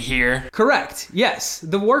 120 here? Correct, yes.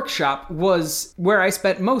 The workshop was where I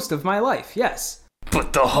spent most of my life, yes.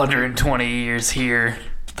 But the 120 years here,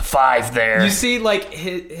 the 5 there. You see, like,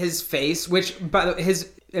 his face, which, by the way, his,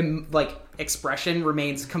 expression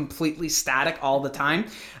remains completely static all the time.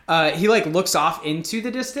 He, looks off into the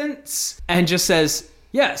distance and just says,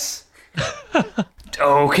 yes.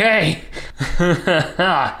 Okay.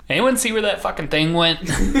 Anyone see where that fucking thing went?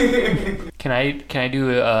 Can I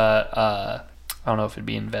do I don't know if it'd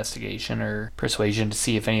be investigation or persuasion to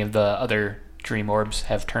see if any of the other dream orbs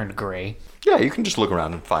have turned gray? Yeah, you can just look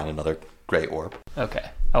around and find another gray orb. Okay.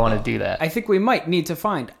 I want to do that. I think we might need to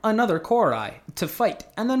find another Korai to fight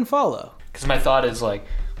and then follow. Because my thought is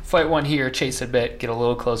fight one here, chase it a bit, get a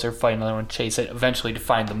little closer, fight another one, chase it, eventually to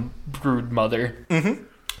find the brood mother. Mm-hmm.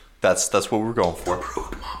 That's what we're going for.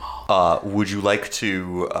 Would you like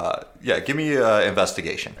to, give me an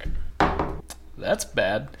investigation. That's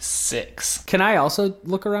bad. 6. Can I also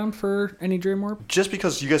look around for any dream orb? Just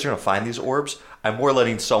because you guys are going to find these orbs, I'm more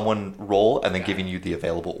letting someone roll and then giving you the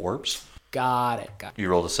available orbs. Got it. You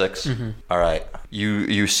rolled a 6? Mm-hmm. All right.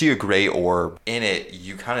 You see a gray orb. In it,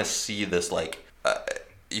 you kind of see this,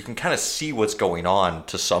 you can kind of see what's going on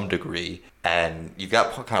to some degree. And you've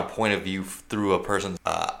got kind of point of view through a person's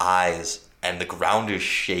eyes. And the ground is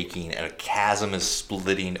shaking and a chasm is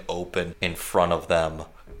splitting open in front of them.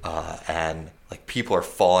 And people are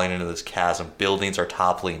falling into this chasm. Buildings are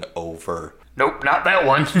toppling over. Nope, not that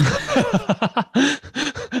one.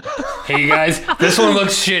 Hey guys, this one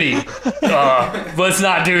looks shitty. Let's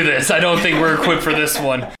not do this. I don't think we're equipped for this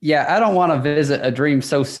one. Yeah, I don't want to visit a dream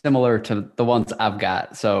so similar to the ones I've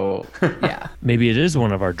got. So, yeah. Maybe it is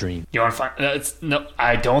one of our dreams. You want to find? No,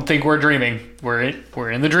 I don't think we're dreaming. We're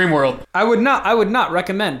in the dream world. I would not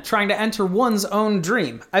recommend trying to enter one's own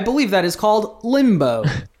dream. I believe that is called limbo.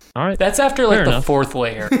 All right. That's after Fair the enough. 4th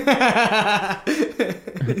layer.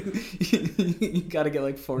 You gotta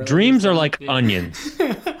get 4 Dreams are like onions.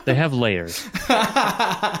 They have layers.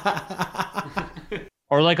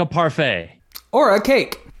 Or like a parfait. Or a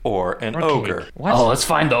cake. Or an Or ogre. cake. What? Oh, let's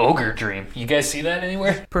find the ogre dream. You guys see that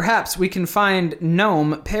anywhere? Perhaps we can find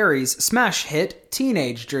Gnome Perry's smash hit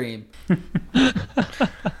Teenage Dream.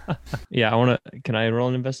 Yeah, can I roll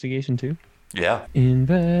an investigation too? Yeah.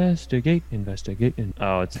 Investigate.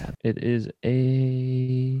 Oh, it is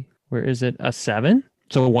where is it? A 7?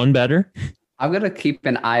 So 1 better. I'm going to keep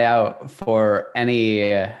an eye out for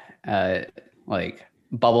any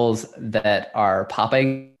bubbles that are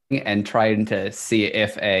popping and trying to see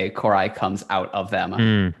if a Korai comes out of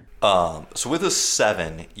them. So with a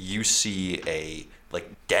 7, you see a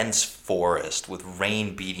dense forest with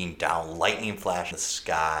rain beating down, lightning flash in the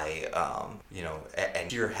sky,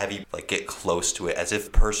 and you're heavy, get close to it as if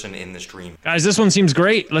the person in this dream. Guys, this one seems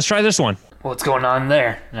great. Let's try this one. What's going on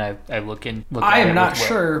there? And I look at I it am not with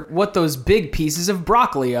sure what those big pieces of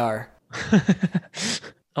broccoli are.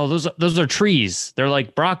 Oh, those are trees. They're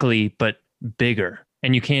like broccoli, but bigger,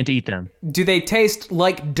 and you can't eat them. Do they taste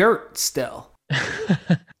like dirt still?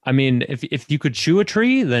 I mean, if you could chew a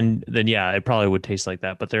tree, then yeah, it probably would taste like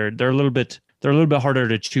that. But they're a little bit harder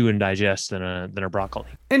to chew and digest than a broccoli.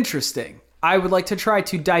 Interesting. I would like to try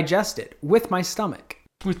to digest it with my stomach.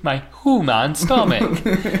 with my human stomach.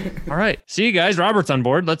 All right. See you guys. Robert's on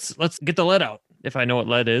board. Let's get the lead out. If I know what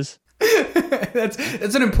lead is.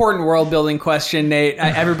 That's an important world building question, Nate.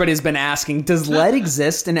 Everybody's been asking, does lead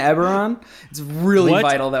exist in Eberron? It's really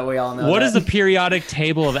vital that we all know. What is the periodic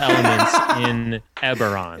table of elements in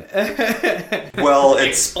Eberron? Well,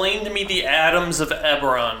 Explain to me the atoms of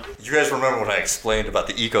Eberron. you guys remember when I explained about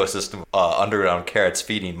the ecosystem underground carrots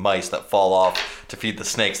feeding mice that fall off to feed the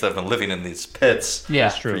snakes that have been living in these pits Yeah.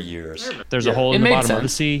 for years. There's a hole in It the made bottom of the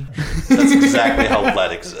sense. sea. That's exactly how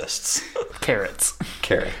lead exists. Carrots.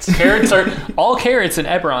 Carrots. Carrots are all carrots in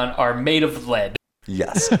Eberron are made of lead.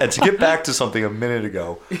 Yes. And to get back to something a minute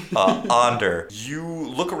ago, Onder, you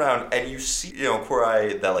look around and you see,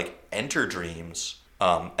 Qurai that like enter dreams,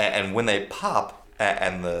 and when they pop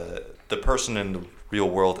and the person in the real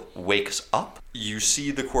world wakes up, you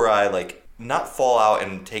see the Qurai like not fall out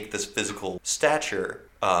and take this physical stature,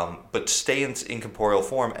 but stay in incorporeal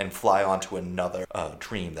form and fly onto another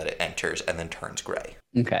dream that it enters and then turns gray.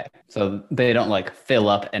 Okay, so they don't like fill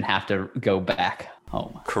up and have to go back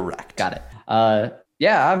home. Correct. Got it.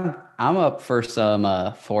 Yeah, I'm up for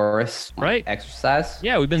some forest Right. exercise.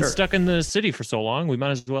 Yeah, we've been stuck in the city for so long. We might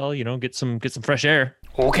as well, get some fresh air.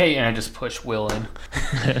 Okay, and I just push Will in.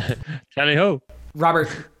 Tally ho. Robert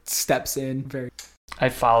steps in very. I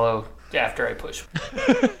follow after I push.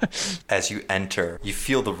 As you enter, you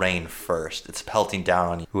feel the rain first. It's pelting down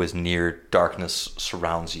on you, who is near darkness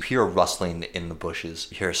surrounds you. You hear a rustling in the bushes.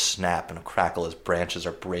 You hear a snap and a crackle as branches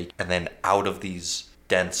are breaking. And then out of these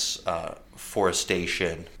dense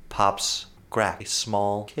forestation pops Grak, a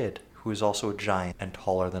small kid who is also a giant and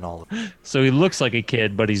taller than all of us. So he looks like a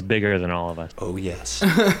kid, but he's bigger than all of us. Oh, yes.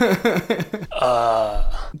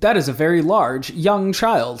 That is a very large young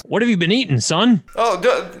child. What have you been eating, son?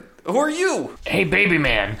 Who are you? Hey, baby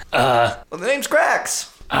man. Well, the name's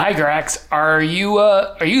Grax. Hi, Grax. Are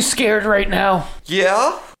you scared right now?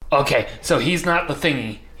 Yeah? Okay, so he's not the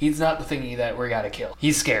thingy. He's not the thingy that we gotta kill.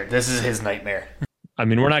 He's scared. This is his nightmare. I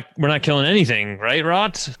mean, we're not killing anything, right,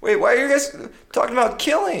 Rot? Wait, why are you guys talking about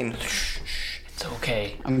killing? It's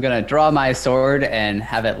okay. I'm gonna draw my sword and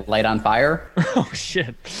have it light on fire. Oh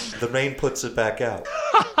shit. The rain puts it back out.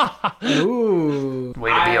 Ooh. Way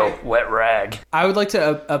to be a wet rag. I would like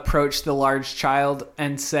to approach the large child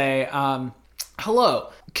and say, hello,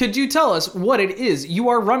 could you tell us what it is you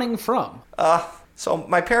are running from? So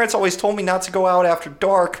my parents always told me not to go out after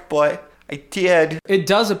dark, but I did. It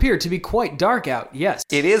does appear to be quite dark out, yes.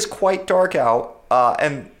 It is quite dark out,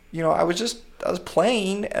 and I was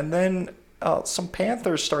playing, and then some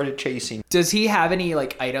panthers started chasing. Does he have any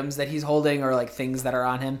items that he's holding or things that are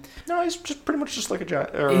on him? No, he's just pretty much just like a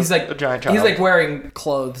giant. He's a giant child. He's wearing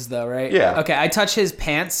clothes though, right? Yeah. Okay, I touch his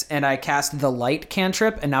pants and I cast the light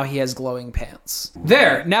cantrip, and now he has glowing pants.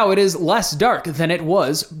 There, now it is less dark than it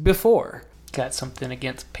was before. Got something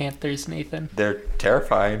against panthers, Nathan? They're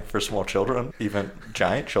terrifying for small children, even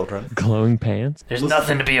giant children. Glowing pants? There's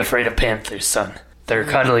nothing to be afraid of panthers, son. They're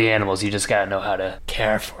cuddly animals. You just gotta know how to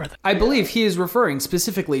care for them. I believe he is referring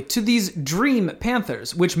specifically to these dream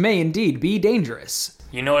panthers, which may indeed be dangerous.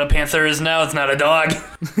 You know what a panther is now? It's not a dog.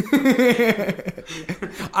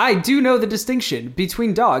 I do know the distinction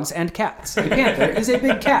between dogs and cats. A panther is a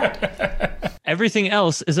big cat. Everything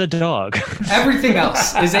else is a dog. Everything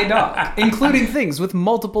else is a dog, including things with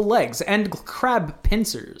multiple legs and crab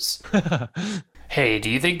pincers. Hey, do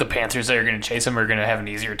you think the panthers that are going to chase him are going to have an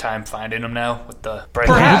easier time finding him now with the bright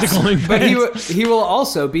Perhaps, lights? but he will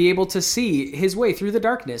also be able to see his way through the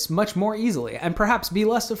darkness much more easily and perhaps be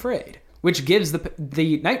less afraid, which gives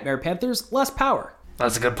the Nightmare Panthers less power.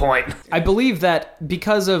 That's a good point. I believe that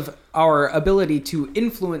because of our ability to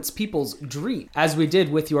influence people's dreams, as we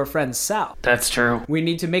did with your friend Sal, That's true. we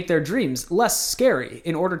need to make their dreams less scary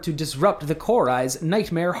in order to disrupt the Korai's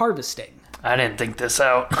nightmare harvesting. I didn't think this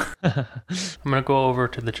out. I'm gonna go over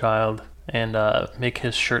to the child and make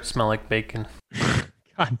his shirt smell like bacon.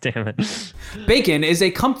 God damn it. Bacon is a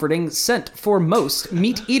comforting scent for most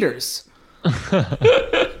meat eaters.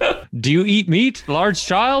 Do you eat meat, large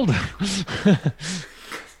child?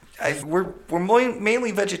 We're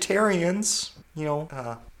mainly vegetarians.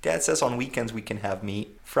 Dad says on weekends we can have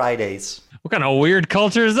meat. Fridays. What kind of weird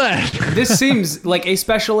culture is that? This seems like a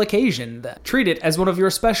special occasion. Then. Treat it as one of your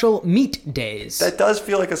special meat days. That does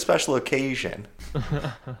feel like a special occasion.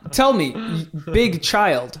 Tell me, big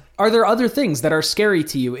child, are there other things that are scary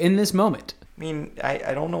to you in this moment? I mean,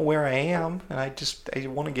 I don't know where I am, and I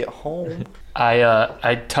want to get home.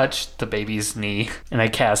 I touch the baby's knee and I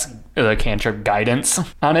cast the cantrip guidance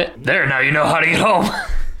on it. There, now you know how to get home.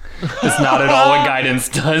 It's not at all what guidance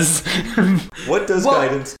does. What does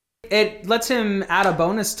guidance? it lets him add a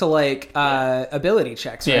bonus to like ability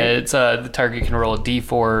checks, right? Yeah, it's the target can roll a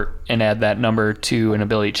d4 and add that number to an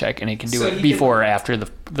ability check, and he can do it before or after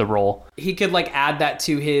the roll. He could like add that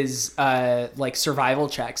to his like survival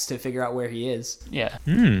checks to figure out where he is. Yeah.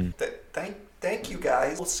 Thank you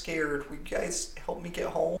guys. I'm scared. Will you guys help me get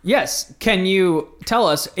home? Yes. Can you tell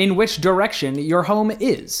us in which direction your home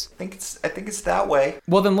is? I think it's that way.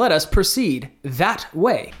 Well, then let us proceed that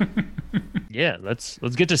way. Yeah, let's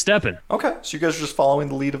get to stepping. Okay, so you guys are just following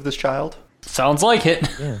the lead of this child? Sounds like it.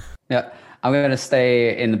 Yeah. I'm going to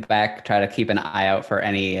stay in the back, try to keep an eye out for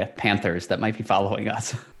any panthers that might be following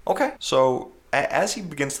us. Okay, so as he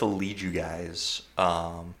begins to lead you guys,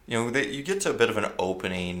 you get to a bit of an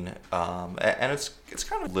opening, and it's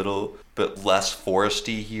kind of a little bit less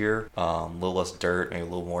foresty here, a little less dirt, maybe a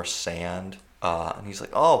little more sand. And he's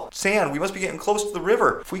like, "Oh, sand! We must be getting close to the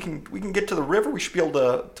river. If we can get to the river, we should be able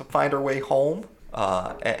to find our way home."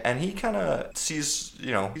 And he kind of sees,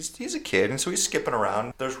 he's a kid, and so he's skipping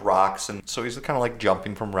around. There's rocks, and so he's kind of like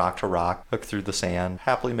jumping from rock to rock, like through the sand,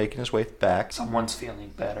 happily making his way back. Someone's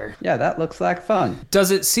feeling better. Yeah, that looks like fun.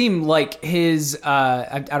 Does it seem like his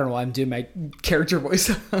I don't know why I'm doing my character voice.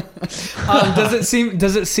 Does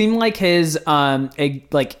it seem like his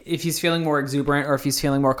like if he's feeling more exuberant or if he's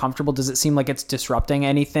feeling more comfortable, does it seem like it's disrupting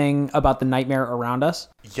anything about the nightmare around us?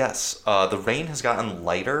 Yes, the rain has gotten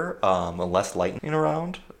lighter, less lightning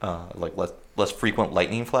around, like less frequent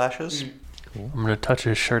lightning flashes. I'm gonna touch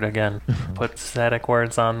his shirt again. Put static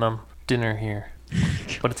words on them. Dinner here.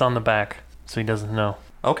 But it's on the back, so he doesn't know.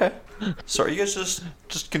 Okay. So are you guys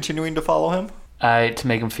just continuing to follow him? To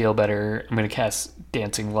make him feel better, I'm going to cast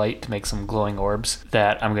Dancing Light to make some glowing orbs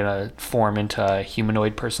that I'm going to form into a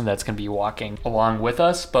humanoid person that's going to be walking along with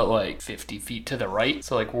us, but like 50 feet to the right.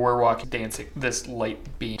 So like we're walking, dancing, this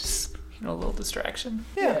light beam, just, a little distraction.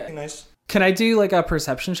 Yeah, nice. Can I do like a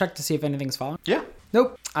perception check to see if anything's following? Yeah.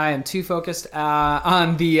 Nope. I am too focused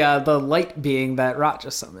on the light being that Rot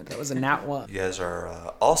just summoned. That was a nat 1. You guys are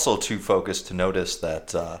also too focused to notice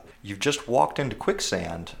that you've just walked into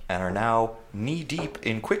quicksand and are now knee-deep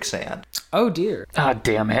in quicksand. Oh, dear. Ah,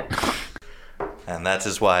 damn it. And that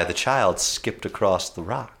is why the child skipped across the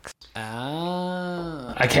rocks.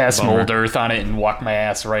 Ah. I cast Mold Earth on it and walk my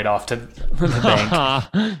ass right off to the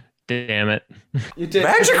bank. Damn it. You did.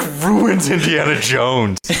 Magic ruins Indiana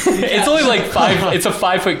Jones. It's only like it's a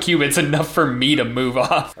 5-foot cube. It's enough for me to move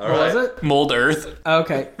off. What was it? Mold Earth.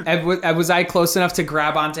 Okay. Was I close enough to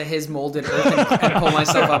grab onto his molded earth and pull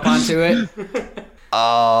myself up onto it?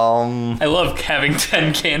 I love having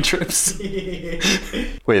 10 cantrips.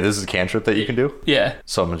 Wait, this is a cantrip that you can do? Yeah.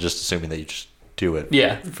 So I'm just assuming that you just do it.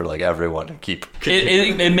 Yeah. For like everyone to keep.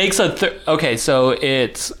 It makes okay, so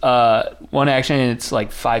it's one action and it's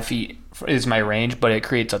like 5 feet is my range, but it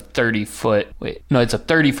creates a 30-foot. It's a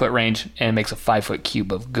 30-foot range and it makes a 5-foot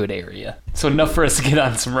cube of good area. So enough for us to get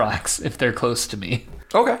on some rocks if they're close to me.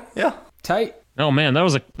 Okay, yeah. Tight. Oh man, that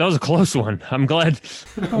was a close one. I'm glad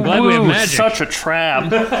we have magic. Such a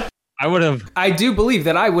trap. I do believe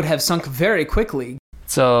that I would have sunk very quickly.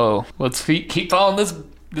 So let's keep following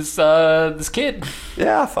this kid.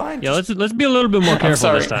 Yeah, fine. Yeah, let's be a little bit more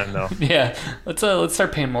careful this time though. Yeah, let's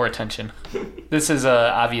start paying more attention. This is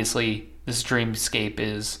obviously this dreamscape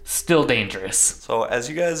is still dangerous. So as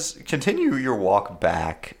you guys continue your walk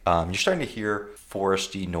back, you're starting to hear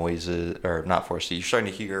foresty noises, or not foresty, you're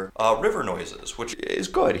starting to hear river noises, which is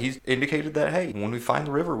good. He's indicated that, hey, when we find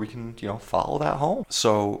the river, we can, follow that home.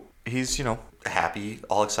 So he's, happy,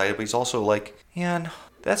 all excited, but he's also like, man,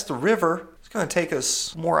 that's the river. It's going to take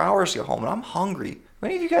us more hours to get home, and I'm hungry. Do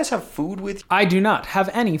any of you guys have food with you? I do not have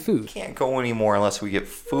any food. Can't go anymore unless we get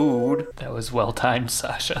food. That was well timed,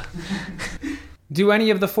 Sasha. Do any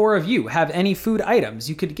of the 4 of you have any food items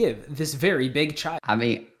you could give this very big child? I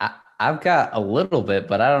mean, I've got a little bit,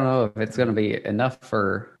 but I don't know if it's going to be enough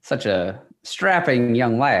for such a strapping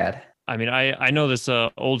young lad. I mean, I know this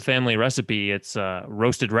old family recipe. It's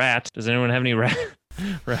roasted rat. Does anyone have any rat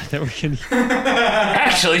that we can eat?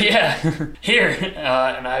 Actually, yeah. Here,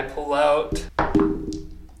 and I pull out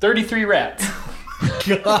 33 rats.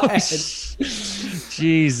 God.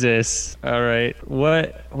 Jesus. All right.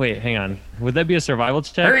 What? Wait, hang on. Would that be a survival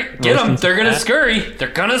check? Hurry, get them. They're going to scurry. They're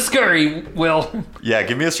going to scurry, Will. Yeah,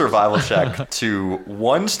 give me a survival check to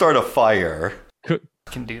 1, start a fire.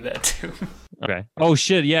 Can do that too. Okay. Oh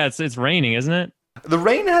shit, yeah, it's raining, isn't it? The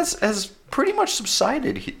rain has pretty much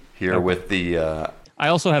subsided here with the... I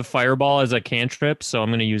also have Fireball as a cantrip, so I'm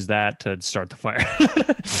going to use that to start the fire.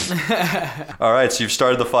 All right, so you've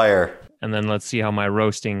started the fire. And then let's see how my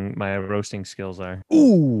roasting skills are.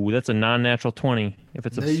 Ooh, that's a non-natural 20 if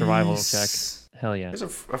it's a survival check. Hell yeah. You guys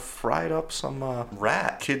have fried up some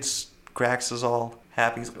rat. Kids, Grax is all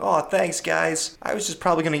happy. He's like, oh, thanks, guys. I was just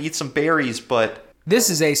probably going to eat some berries, but... This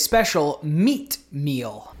is a special meat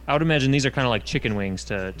meal. I would imagine these are kind of like chicken wings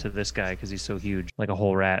to this guy because he's so huge. Like a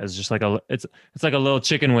whole rat is just like it's like a little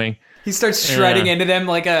chicken wing. He starts shredding into them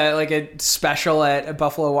like a special at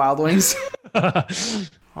Buffalo Wild Wings.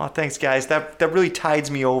 Oh, thanks, guys. That really tides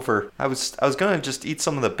me over. I was going to just eat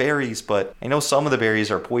some of the berries, but I know some of the berries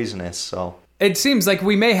are poisonous, so... It seems like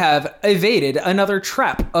we may have evaded another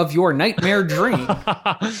trap of your nightmare dream.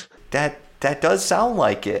 That does sound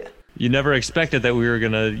like it. You never expected that we were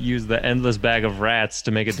going to use the endless bag of rats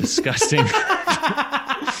to make a disgusting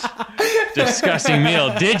disgusting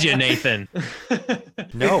meal, did you, Nathan?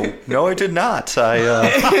 No, I did not.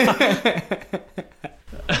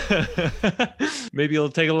 Maybe it'll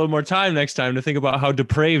take a little more time next time to think about how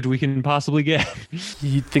depraved we can possibly get.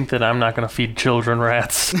 You'd think that I'm not going to feed children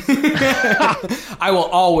rats. I will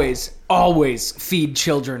always feed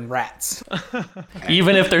children rats.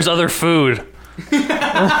 Even if there's other food.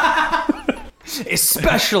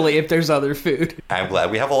 Especially if there's other food. I'm glad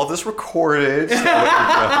we have all of this recorded.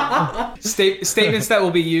 Statements that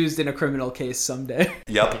will be used in a criminal case someday.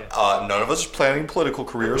 Yep. None of us are planning political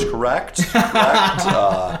careers, correct? Correct.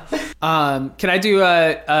 Can I do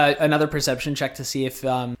another perception check to see if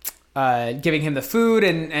giving him the food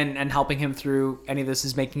and helping him through any of this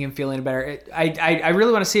is making him feel any better? I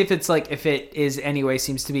really want to see if it's like if it is anyway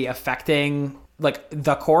seems to be affecting like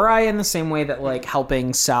the Korai in the same way that like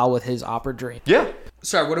helping Sal with his opera dream. Yeah.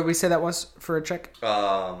 Sorry, what did we say that was for a check?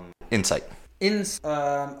 Insight.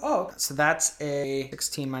 So that's a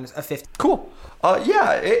 16 minus a 15. Cool.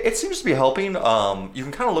 Yeah, it seems to be helping. You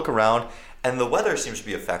can kind of look around, and the weather seems to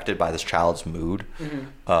be affected by this child's mood.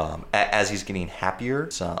 Mm-hmm. As he's getting happier,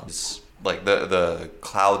 it's like the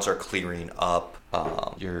clouds are clearing up.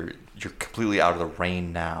 You're completely out of the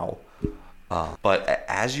rain now. But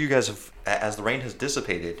as the rain has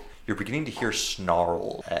dissipated, you're beginning to hear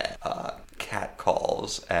snarls, cat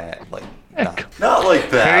calls, and like not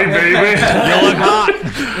like that. Hey, baby, you look hot.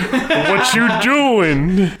 What you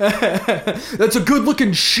doing? That's a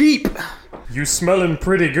good-looking sheep. You smelling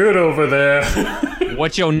pretty good over there.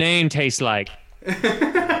 What's your name taste like? More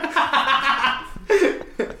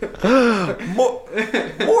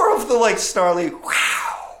of the like snarly.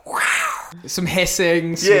 Some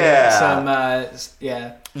hissing. Yeah.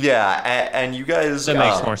 Yeah. Yeah, and you guys... That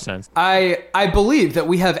makes more sense. I believe that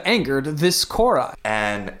we have angered this Korai.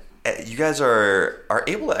 And you guys are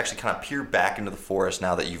able to actually kind of peer back into the forest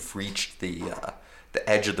now that you've reached the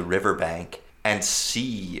edge of the riverbank and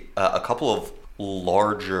see a couple of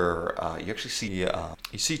larger...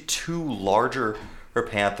 you see two larger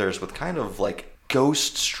panthers with kind of like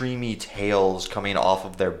ghost streamy tails coming off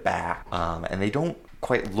of their back. And they don't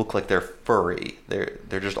quite look like they're furry.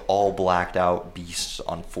 They're just all blacked out beasts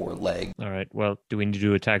on four legs. All right. Well, do we need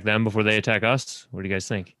to attack them before they attack us? What do you guys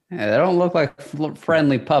think? Yeah, they don't look like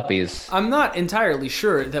friendly puppies. I'm not entirely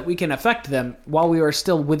sure that we can affect them while we are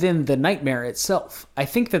still within the nightmare itself. I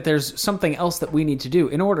think that there's something else that we need to do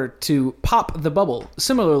in order to pop the bubble,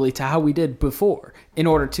 similarly to how we did before, in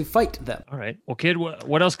order to fight them. All right. Well, kid,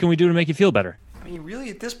 what else can we do to make you feel better? I mean, really,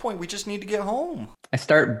 at this point, we just need to get home. I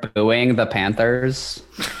start booing the panthers.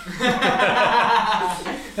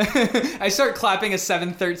 I start clapping a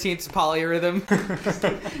 7/13 polyrhythm.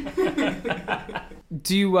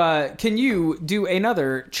 Can you do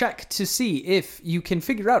another check to see if you can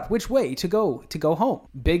figure out which way to go home,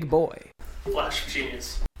 big boy? Flash of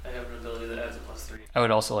genius. I have an ability that adds a +3. I would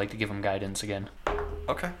also like to give him guidance again.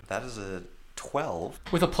 Okay, that is a 12.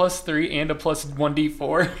 With a +3 and a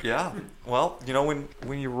 +1d4. Yeah. Well, you know,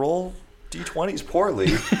 when you roll d20s poorly,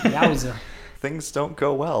 Yowza. things don't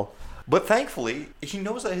go well. But thankfully, he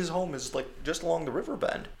knows that his home is like just along the river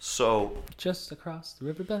bend. So Just across the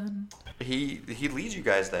river bend. he leads you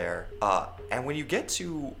guys there. And when you get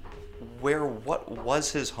to where what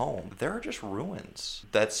was his home, there are just ruins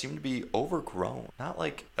that seem to be overgrown. Not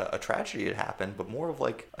like a tragedy had happened, but more of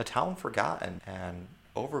like a town forgotten and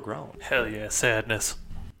overgrown. Hell yeah, sadness.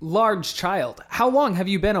 Large child, how long have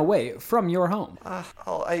you been away from your home?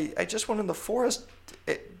 I just went in the forest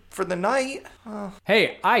for the night.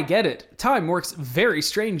 Hey, I get it. Time works very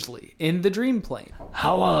strangely in the dream plane.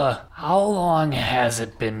 How long has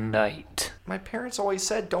it been night? My parents always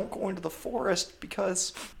said don't go into the forest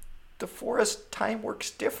because the forest time works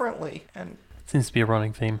differently. And Seems to be a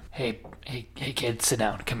running theme. Hey, kid, sit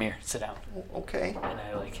down. Come here, sit down. Okay. And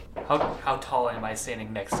I how tall am I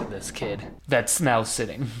standing next to this kid that's now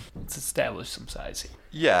sitting? Let's establish some size here.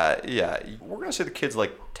 Yeah. We're gonna say the kid's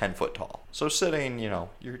like 10 foot tall. So sitting,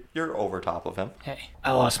 you're over top of him. Hey,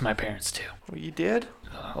 I lost my parents too. Well, you did?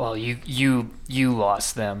 Well, you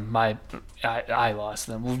lost them. I lost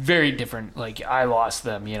them. Very different. Like I lost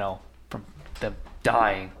them, from them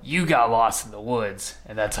dying. You got lost in the woods,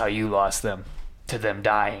 and that's how you lost them. To them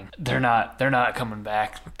dying. They're not coming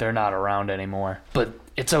back. They're not around anymore. But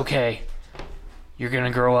it's okay. You're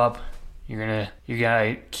gonna grow up. You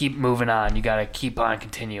gotta keep moving on. You gotta keep on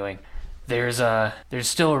continuing. There's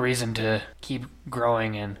still a reason to keep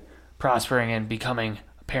growing and prospering and becoming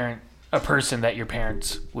a person that your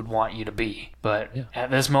parents would want you to be. But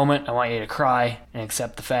at this moment, I want you to cry and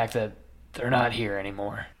accept the fact that they're not here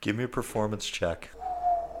anymore. Give me a performance check.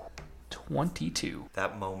 22.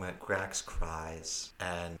 That moment, Grax cries,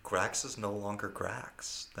 and Grax is no longer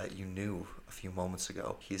Grax that you knew a few moments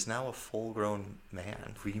ago. He's now a full-grown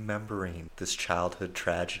man, remembering this childhood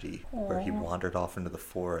tragedy where he wandered off into the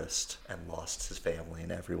forest and lost his family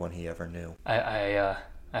and everyone he ever knew. I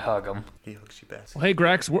hug him. He hugs you back. Well, hey,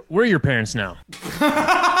 Grax, where are your parents now?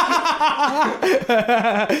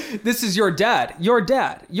 This is your dad,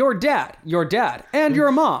 and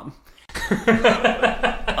your mom.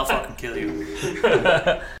 I'll fucking kill you.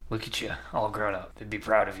 Look at you, all grown up. They'd be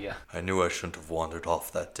proud of you. I knew I shouldn't have wandered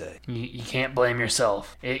off that day. You can't blame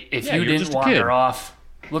yourself. If you you're didn't just a kid. wander off,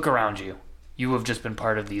 look around you. You would have just been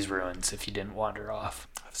part of these ruins if you didn't wander off.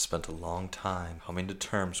 I've spent a long time coming to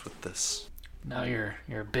terms with this. Now you're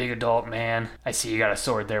a big adult man. I see you got a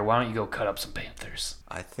sword there. Why don't you go cut up some panthers?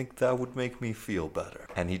 I think that would make me feel better.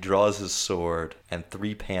 And he draws his sword, and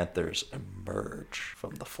 3 panthers emerge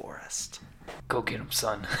from the forest. Go get 'em,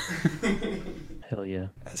 son. Hell yeah.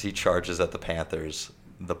 As he charges at the panthers,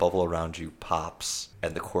 the bubble around you pops,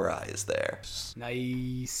 and the Korai is there.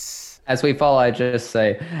 Nice. As we fall, I just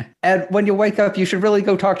say, Ed, when you wake up, you should really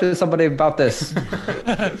go talk to somebody about this.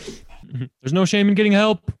 There's no shame in getting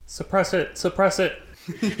help. Suppress it.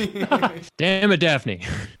 Damn it, Daphne.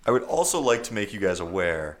 I would also like to make you guys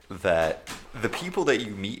aware that the people that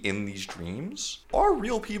you meet in these dreams are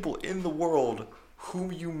real people in the world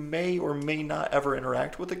whom you may or may not ever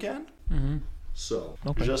interact with again. Mm-hmm. So,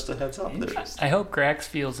 just a heads up there. I hope Grax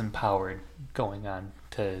feels empowered going on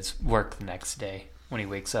to his work the next day when he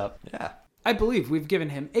wakes up. Yeah. I believe we've given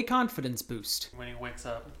him a confidence boost. When he wakes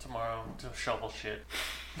up tomorrow to shovel shit.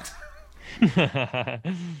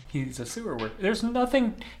 He's a sewer worker. There's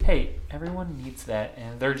nothing. Hey, everyone needs that,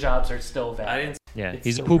 and their jobs are still valid. Yeah, It's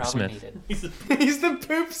he's a still poop probably smith. needed. He's the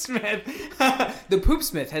poop smith. The poop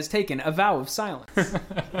smith has taken a vow of silence.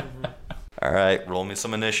 All right, roll me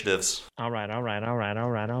some initiatives. All right. I'm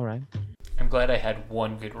glad I had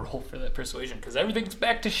one good roll for that persuasion, because everything's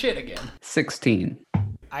back to shit again. 16.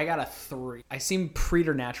 I got a 3. I seem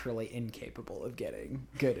preternaturally incapable of getting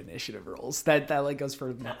good initiative rolls. That like goes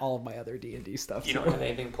for all of my other D&D stuff. You don't have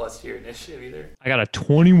anything plus to your initiative either. I got a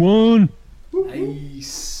 21.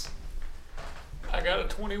 Nice. I got a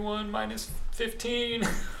 21 minus 15.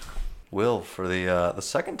 Will, for the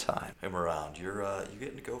second time around, you're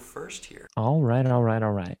getting to go first here. All right.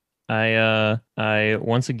 I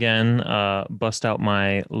once again bust out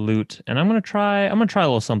my loot, and I'm gonna try a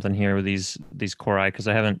little something here with these Korai, because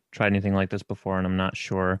I haven't tried anything like this before, and I'm not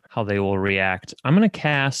sure how they will react. I'm gonna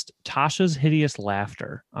cast Tasha's Hideous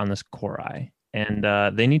Laughter on this Korai, and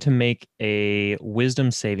they need to make a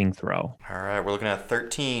Wisdom saving throw. All right, we're looking at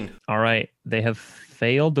 13. All right, they have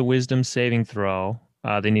failed the Wisdom saving throw.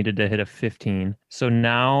 They needed to hit a 15. So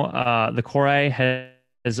now the Korai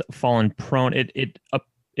has fallen prone.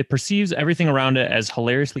 It perceives everything around it as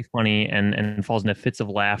hilariously funny and falls into fits of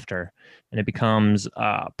laughter, and it becomes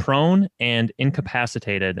prone and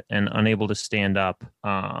incapacitated and unable to stand up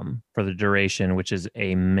for the duration, which is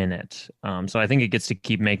a minute. So I think it gets to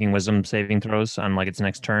keep making wisdom saving throws on like its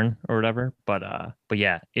next turn or whatever. But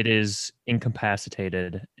yeah, it is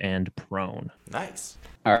incapacitated and prone. Nice.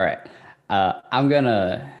 All right. I'm going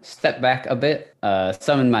to step back a bit,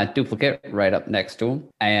 summon my duplicate right up next to him,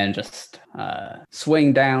 and just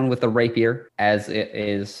swing down with the rapier as it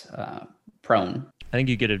is prone. I think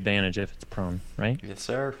you get advantage if it's prone, right? Yes,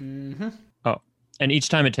 sir. Mm-hmm. Oh, and each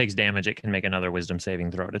time it takes damage, it can make another wisdom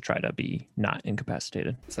saving throw to try to be not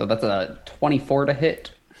incapacitated. So that's a 24 to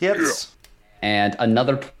hit, Hits. and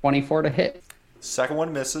another 24 to hit. Second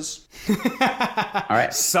one misses. All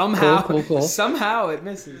right. Somehow Cool. Somehow it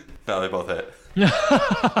misses. No, they both hit.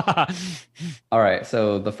 All right.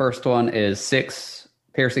 So the first one is 6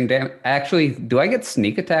 piercing damage. Actually, do I get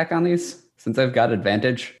sneak attack on these since I've got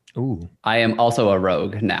advantage? Ooh. I am also a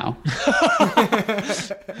rogue now.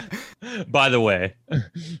 By the way.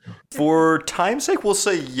 For time's sake, we'll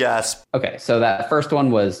say yes. Okay, so that first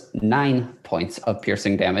one was 9 points of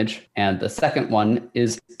piercing damage, and the second one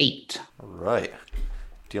is 8. All right.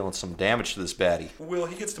 Dealing some damage to this baddie. Will,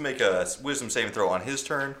 he gets to make a wisdom saving throw on his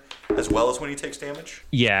turn, as well as when he takes damage?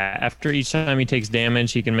 Yeah, after each time he takes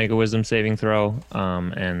damage, he can make a wisdom saving throw,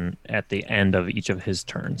 and at the end of each of his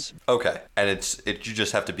turns. Okay. And you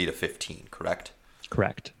just have to beat a 15, correct?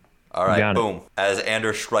 Correct. All right, Got it. boom. As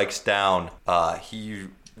Ander strikes down, he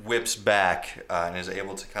whips back and is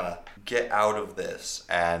able to kind of get out of this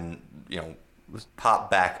and, pop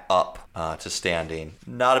back up to standing.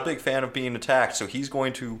 Not a big fan of being attacked, so he's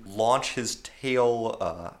going to launch his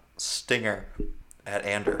tail stinger at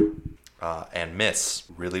Ander and miss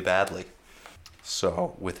really badly.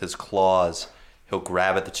 So with his claws, he'll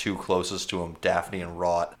grab at the two closest to him, Daphne and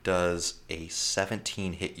Rot. Does a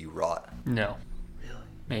 17 hit you, Rot? No.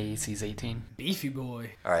 My AC's 18. Beefy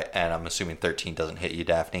boy. All right, and I'm assuming 13 doesn't hit you,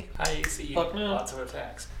 Daphne. High AC. Fuck no. Lots of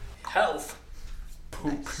attacks. Health.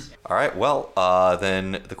 Poop. All right, well,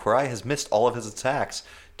 then the Korai has missed all of his attacks.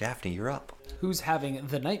 Daphne, you're up. Who's having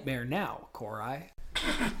the nightmare now, Korai?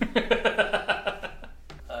 And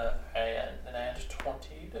I add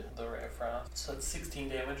 20 to the Ray of Frost. So it's 16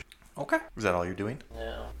 damage. Okay. Is that all you're doing?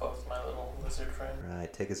 Yeah, both my little lizard friend. All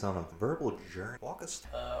right, take us on a verbal journey. Walk us.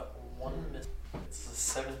 One miss. It's a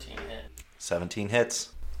 17 hit. 17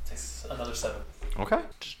 hits. Takes another 7. Okay.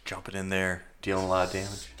 Just jumping in there, dealing a lot of damage.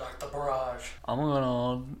 Start the barrage. I'm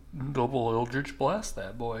gonna double Eldritch Blast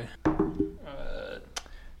that boy.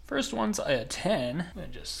 First one's a 10.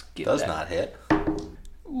 And just get Does that. not hit.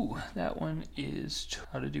 Ooh, that one is,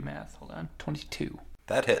 how to do math, hold on, 22.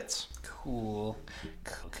 That hits. Cool.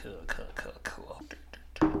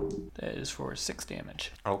 That is for 6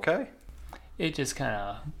 damage. Okay. It just kind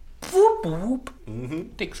of whoop,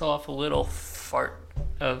 whoop, takes off a little fart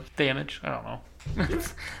of damage. I don't know.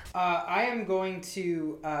 I am going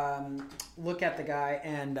to look at the guy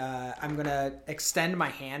and I'm going to extend my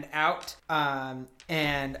hand out.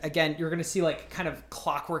 And again, you're going to see like kind of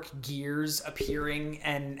clockwork gears appearing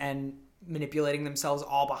and manipulating themselves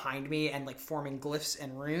all behind me and like forming glyphs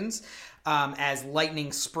and runes as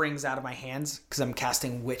lightning springs out of my hands because I'm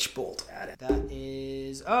casting Witch Bolt at it. That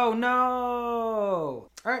is... Oh, no!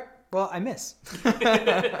 All right. Well, I miss.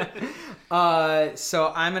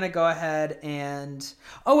 So I'm going to go ahead and...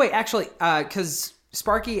 Oh, wait, actually, because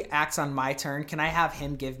Sparky acts on my turn, can I have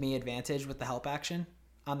him give me advantage with the help action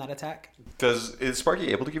on that attack? Is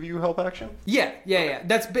Sparky able to give you help action? Yeah.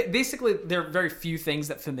 That's basically, there are very few things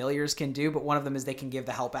that familiars can do, but one of them is they can give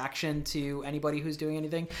the help action to anybody who's doing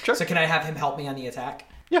anything. Sure. So can I have him help me on the attack?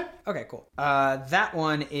 Yeah. Okay, cool. That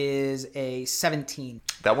one is a 17.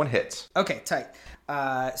 That one hits. Okay, tight.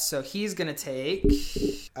 So he's going to take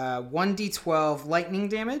 1d12 lightning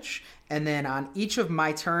damage, and then on each of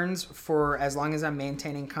my turns, for as long as I'm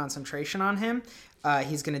maintaining concentration on him,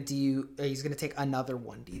 he's going to take another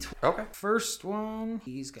 1d12. Okay. First one,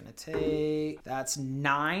 he's going to take, that's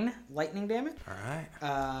 9 lightning damage. All right.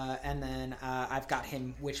 And then I've got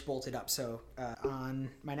him witch bolted up, so on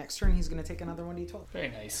my next turn, he's going to take another 1d12. Very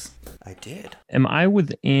nice. I did. Am I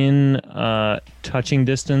within touching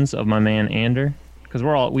distance of my man Ander? Because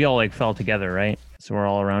we all like fell together, right? So we're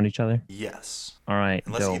all around each other. Yes. All right.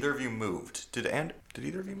 Unless dope. either of you moved. Did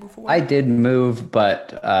either of you move away? I did move,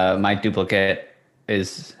 but my duplicate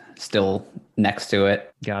is still next to it.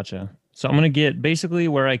 Gotcha. So I'm gonna get basically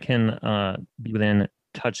where I can be within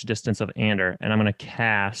touch distance of Ander, and I'm gonna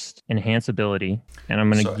cast Enhance Ability, and I'm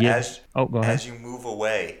gonna go ahead. As you move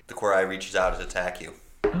away, the Korai reaches out to attack you.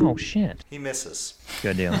 Oh shit! He misses.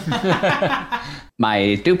 Good deal.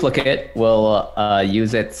 My duplicate will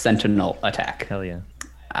use its sentinel attack. Hell yeah.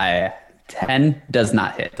 10 does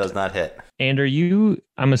not hit. Does not hit. Ander,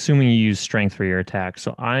 I'm assuming you use strength for your attack,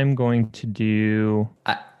 so I'm going to do...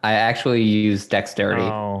 I actually use dexterity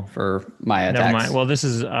for my attacks. Never mind. Well, this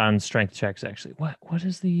is on strength checks, actually. What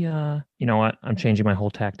is the... You know what? I'm changing my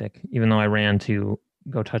whole tactic. Even though I ran to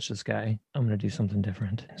go touch this guy, I'm going to do something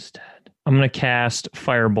different instead. I'm going to cast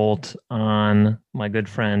Firebolt on my good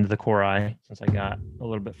friend, the Korai, since I got a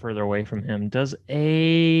little bit further away from him. Does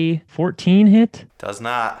a 14 hit? Does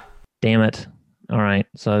not. Damn it. All right,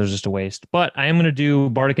 so that was just a waste. But I am going to do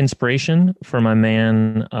Bardic Inspiration for my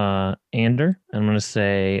man, Ander. I'm going to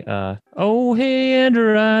say, oh, hey,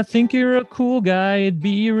 Ander, I think you're a cool guy. It'd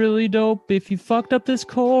be really dope if you fucked up this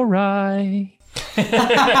Korai.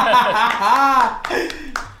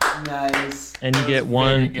 Nice. And you get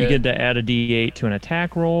one, you get to add a d8 to an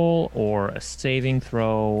attack roll or a saving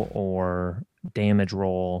throw or damage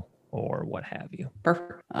roll or what have you.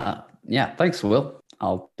 Perfect. Yeah, thanks, Will.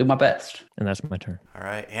 I'll do my best. And that's my turn. All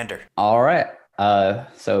right, Ander. All right.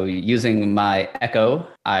 So using my echo,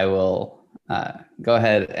 I will go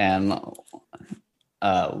ahead and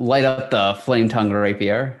light up the flame tongue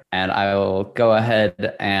rapier, and I will go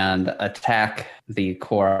ahead and attack the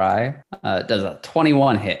Korai. Does a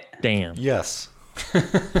 21 hit? Damn. Yes.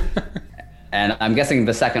 And I'm guessing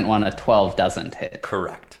the second one, a 12, doesn't hit.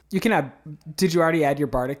 Correct. You can add. Did you already add your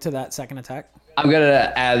bardic to that second attack? I'm going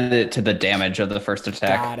to add it to the damage of the first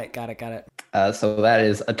attack. Got it. So that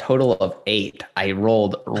is a total of 8. I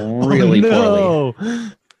rolled really poorly.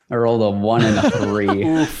 I rolled a 1 and a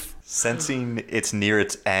 3. Sensing it's near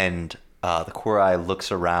its end, the Korai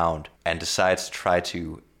looks around and decides to try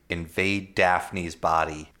to invade Daphne's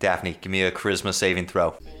body. Daphne, give me a charisma saving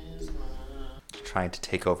throw. Trying to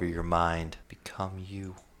take over your mind, become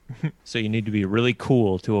you. So you need to be really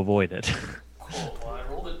cool to avoid it. Cool. Well, I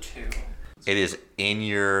rolled a 2. It is in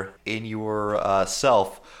your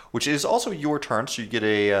self, which is also your turn. So you get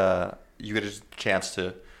a chance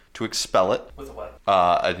to expel it. With what?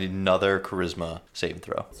 Another charisma saving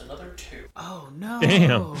throw. It's another 2. Oh no!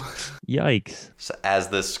 Damn. Yikes. So as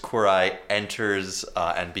this Korai enters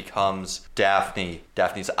and becomes Daphne,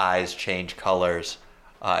 Daphne's eyes change colors,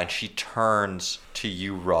 and she turns to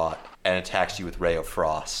you, Rot, and attacks you with Ray of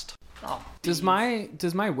Frost. Oh, Does my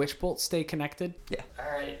Witch Bolt stay connected? Yeah.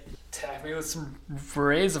 all right. Attack me with some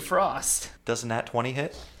rays of frost. Doesn't that 20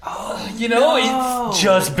 hit? You know, it's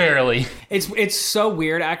just barely. It's so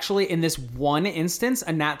weird actually. In this one instance,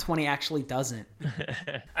 a nat 20 actually doesn't.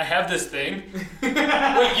 I have this thing.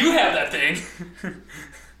 Wait, you have that thing.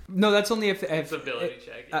 No, that's only if It's ability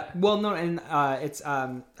check. well, no, and it's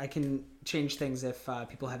I can change things if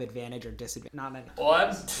people have advantage or disadvantage. Not an. Well, I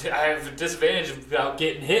have a disadvantage without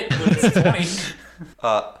getting hit when it's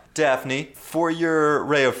 20. Daphne, for your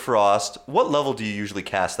Ray of Frost, what level do you usually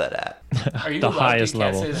cast that at? Are you The allowed highest to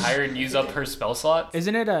cast level. it higher and use up her spell slot?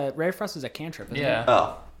 Isn't it a Ray of Frost is a cantrip? Isn't Yeah. It?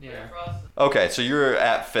 Oh. Yeah. Okay, so you're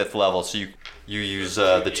at 5th level, so you use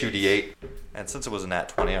the 2d8. And since it was a nat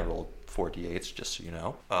 20, I rolled 4 d8s, just so you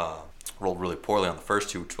know. Rolled really poorly on the first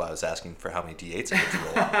two, which is why I was asking for how many d8s I get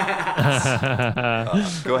to roll.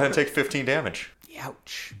 Go ahead and take 15 damage.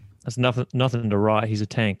 Ouch. That's nothing to Rot. He's a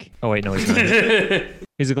tank. Oh wait, no, he's not.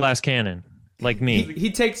 He's a glass cannon, like me.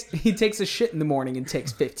 He takes a shit in the morning and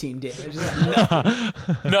takes 15 damage.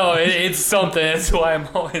 No, it's something. That's why I'm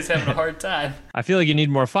always having a hard time. I feel like you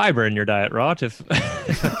need more fiber in your diet, Rot. If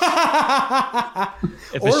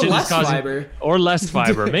Or a shit less is causing, fiber. or less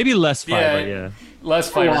fiber, maybe less fiber. Yeah.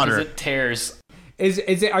 Less fiber because Water. it tears. Is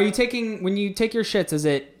it? Are you taking when you take your shits?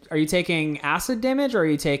 Are you taking acid damage or are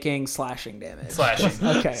you taking slashing damage? Slashing.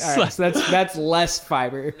 Okay, all right. So that's less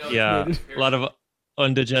fiber. Yeah, a lot of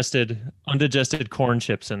undigested corn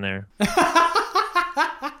chips in there.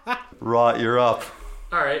 Rot, you're up.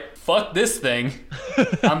 All right, fuck this thing.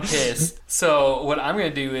 I'm pissed. So what I'm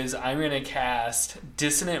gonna do is I'm gonna cast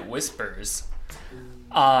Dissonant Whispers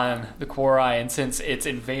on the Korai, and since it's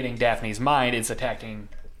invading Daphne's mind, it's attacking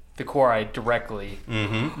the Korai directly,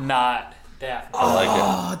 not Daphne. I like it.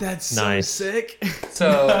 Oh, that's Nice. so sick.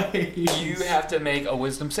 So you have to make a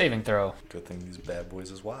Wisdom saving throw. Good thing these bad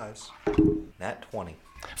boys is wise. Nat 20.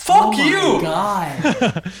 Fuck you!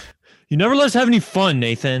 God. You never let us have any fun,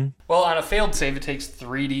 Nathan. Well, on a failed save, it takes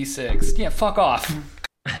 3d6. Yeah, fuck off.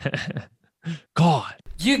 God.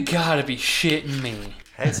 You gotta be shitting me.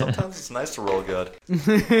 Hey, sometimes it's nice to roll good.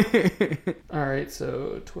 All right,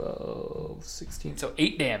 so 12, 16, so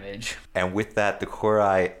 8 damage. And with that, the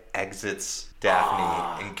Korai exits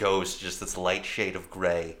Daphne and goes to just this light shade of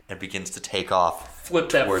gray and begins to take off. Flip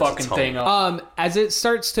that towards fucking its home. thing off. As it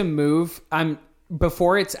starts to move,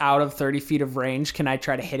 before it's out of 30 feet of range, can I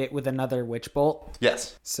try to hit it with another Witch Bolt?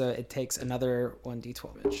 Yes. So it takes another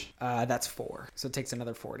 1d12 damage. That's 4. So it takes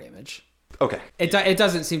another 4 damage. Okay. It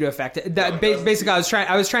doesn't seem to affect it. Basically, I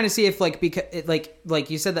was trying to see if because like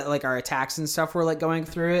you said that like our attacks and stuff were like going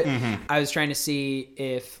through it. I was trying to see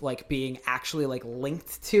if like being actually like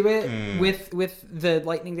linked to it with the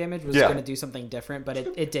lightning damage was going to do something different, but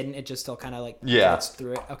it didn't. It just still kind of like gets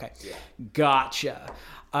through it. Okay, gotcha.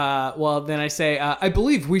 Well, then I say I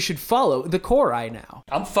believe we should follow the Korai now.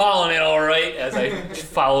 I'm following it all right as I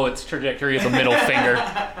follow its trajectory of the middle finger.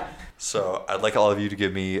 So I'd like all of you to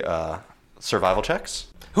give me survival checks.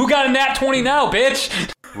 Who got a nat 20 now,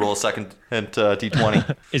 bitch? Roll a second hint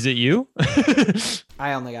d20. Is it you?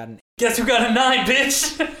 I only got an. Guess who got a 9,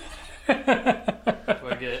 bitch? Do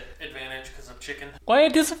I get advantage because I'm chicken? Why a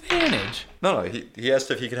disadvantage? No, he asked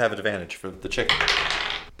if he could have advantage for the chicken.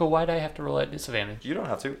 But why'd I have to roll at disadvantage? You don't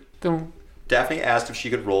have to. Then Daphne asked if she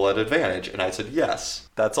could roll at advantage, and I said yes.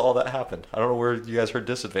 That's all that happened. I don't know where you guys heard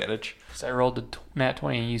disadvantage. So I rolled a nat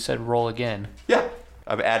 20 and you said roll again. Yeah,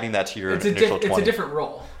 I'm adding that to your initial 20. It's a different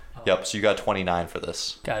roll. Yep, so you got 29 for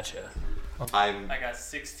this. Gotcha. I got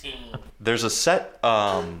 16. There's a set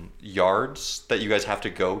yards that you guys have to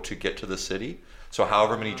go to get to the city. So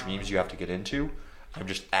however many dreams you have to get into, I'm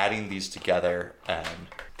just adding these together, and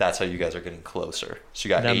that's how you guys are getting closer. So you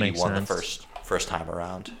got That makes 81 the sense. first time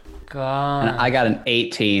around. God. And I got an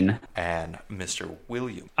 18. And Mr.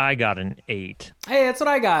 William. I got an 8. Hey, that's what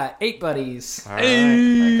I got. 8 buddies. All right.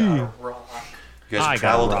 I got a rock. You guys I have got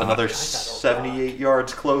traveled rock. another 78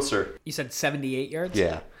 yards closer. You said 78 yards?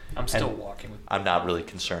 Yeah. I'm still walking with. I'm not really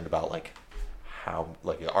concerned about how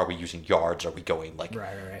are we using yards? Are we going Right,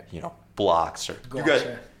 right. blocks or you Gotcha.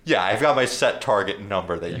 guys? Yeah, I've got my set target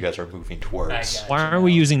number that you guys are moving towards. I got Why aren't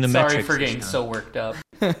we using the Sorry metrics for this getting time? so worked up.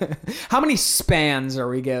 How many spans are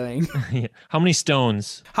we going? Yeah. How many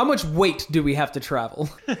stones? How much weight do we have to travel?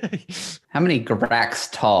 How many Grax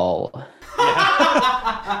tall?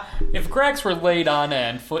 If cracks were laid on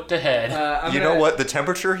end, foot to head, You know what? The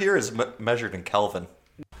temperature here is measured in Kelvin.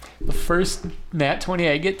 the first nat 20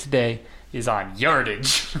 I get today is on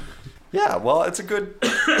yardage. Yeah, well, it's a good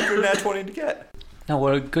nat 20 to get. Now,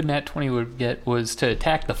 what a good nat 20 would get was to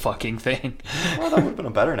attack the fucking thing. Well, that would have been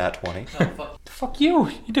a better nat 20. Fuck you!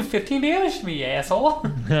 You did 15 damage to me, you asshole!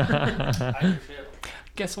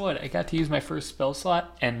 Guess what? I got to use my first spell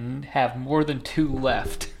slot and have more than 2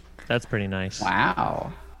 left. That's pretty nice.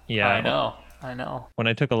 Wow. Yeah, I know. When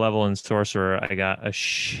I took a level in Sorcerer, I got a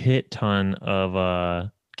shit ton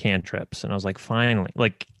of cantrips, and I was like, finally,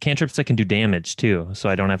 like cantrips that can do damage too, so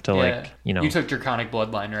I don't have to You took Draconic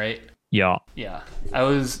Bloodline, right? Yeah. Yeah. I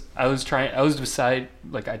was beside,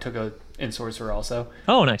 I took a in Sorcerer also.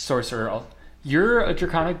 Oh, nice. Sorcerer. You're a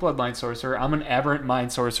Draconic Bloodline Sorcerer. I'm an Aberrant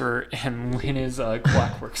Mind Sorcerer, and Lynn is a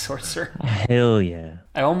Clockwork Sorcerer. Hell yeah.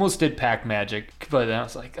 I almost did Pack Magic, but then I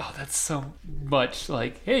was like, oh, that's so much.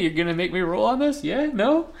 Hey, you're going to make me roll on this? Yeah?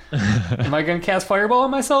 No? Am I going to cast Fireball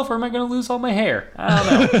on myself, or am I going to lose all my hair?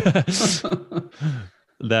 I don't know.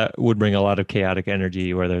 That would bring a lot of chaotic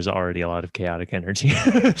energy where there's already a lot of chaotic energy.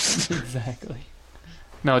 Exactly.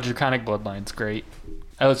 No, Draconic Bloodline's great.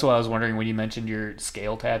 That's what I was wondering when you mentioned your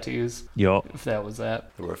scale tattoos, Yup. if that was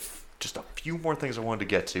that. There were just a few more things I wanted to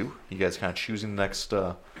get to. You guys kind of choosing the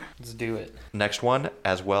Let's do it. next one,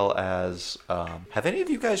 as well as have any of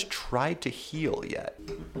you guys tried to heal yet?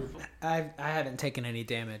 I haven't taken any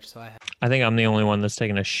damage, so I have. I think I'm the only one that's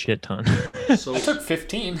taking a shit ton. I took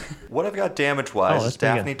 15. What I've got damage-wise Oh, is that's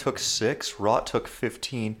pretty Daphne took 6, Rot took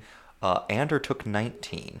 15, Ander took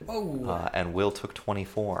 19, and Will took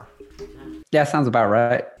 24. Yeah, sounds about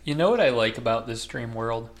right. You know what I like about this dream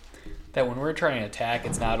world? That when we're trying to attack,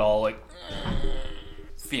 it's not all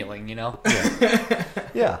feeling, you know?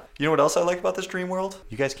 Yeah. You know what else I like about this dream world?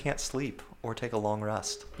 You guys can't sleep or take a long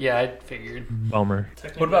rest. Yeah, I figured. Bummer.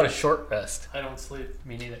 What about a short rest? I don't sleep.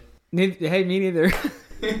 Me neither. Hey, me neither.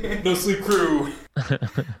 No sleep crew.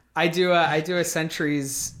 I do a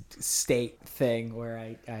sentry's state thing where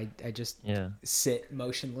I just Yeah. sit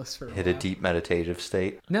motionless for a Hit a while. deep meditative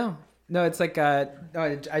state. No, it's like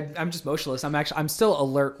I'm just motionless. I'm still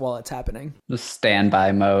alert while it's happening. Just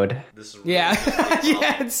standby mode. Yeah,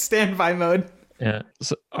 yeah, it's standby mode. Yeah.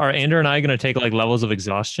 So are Ander and I going to take levels of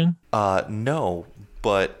exhaustion? No,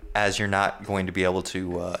 but as you're not going to be able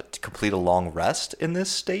to complete a long rest in this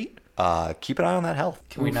state, keep an eye on that health.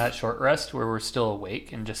 Can we not short rest where we're still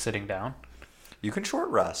awake and just sitting down? You can short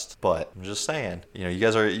rest, but I'm just saying, you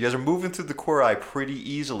guys are moving through the core eye pretty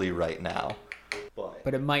easily right now.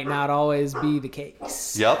 But it might not always be the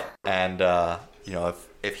case. Yep, and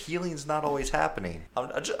if healing's not always happening,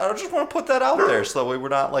 I just want to put that out there so that way we're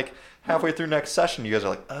not halfway through next session. You guys are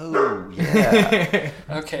like, oh yeah.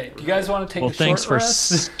 Okay, do you guys want to take Well, a short thanks for rest?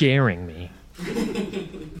 scaring me.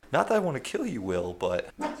 Not that I want to kill you, Will, but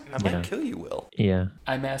I might kill you, Will. Yeah.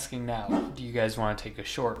 I'm asking now, do you guys want to take a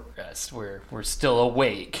short rest where we're still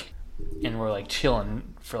awake and we're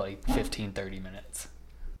chilling for 15, 30 minutes?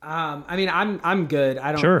 I mean, I'm good.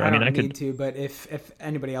 I don't. Sure, I I mean, don't I need could- to. But if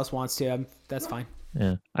anybody else wants to, that's fine.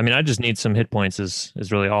 Yeah. I mean, I just need some hit points is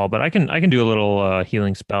really all, but I can do a little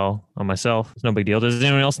healing spell on myself. It's no big deal. Does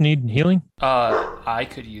anyone else need healing? I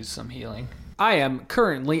could use some healing. I am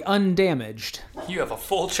currently undamaged. You have a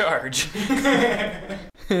full charge.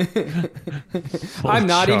 I'm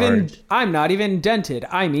not even dented.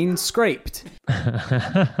 I mean scraped.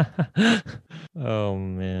 Oh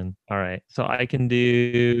man. All right. So I can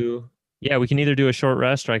do. Yeah, we can either do a short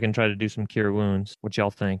rest or I can try to do some cure wounds. What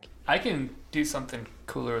y'all think? I can do something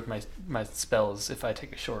cooler with my spells if I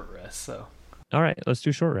take a short rest, so. All right, let's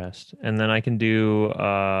do short rest. And then I can do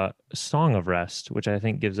Song of Rest, which I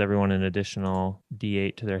think gives everyone an additional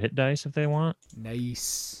D8 to their hit dice if they want.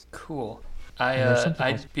 Nice. Cool. there's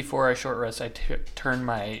something else. Before I short rest, I turn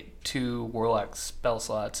my 2 Warlock spell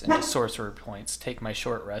slots into sorcerer points, take my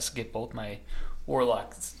short rest, get both my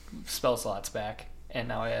Warlock spell slots back, and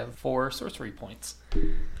now I have 4 sorcery points.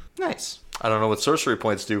 Nice. I don't know what sorcery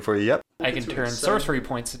points do for you yet. I can turn sorcery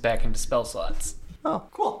points back into spell slots, Oh,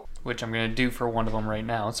 cool. which I'm going to do for one of them right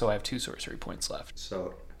now, so I have 2 sorcery points left.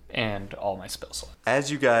 So, And all my spell slots.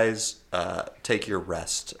 as you guys take your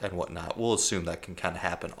rest and whatnot, we'll assume that can kind of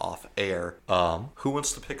happen off air. Who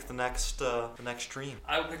wants to pick the next dream?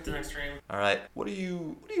 I will pick the next dream. All right. What are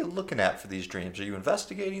you looking at for these dreams? Are you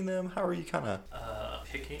investigating them? How are you kind of?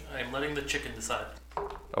 Picking. I'm letting the chicken decide.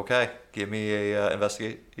 Okay. Give me a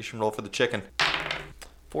investigation roll for the chicken.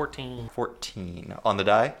 14. 14 on the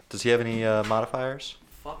die. Does he have any modifiers?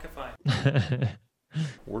 Fuck if I.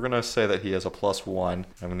 We're going to say that he has a +1. I'm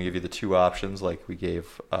going to give you the 2 options like we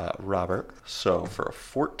gave Robert. So for a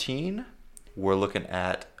 14, we're looking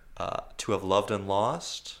at To Have Loved and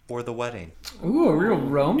Lost or The Wedding. Ooh, a real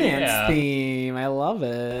romance Yeah. theme. I love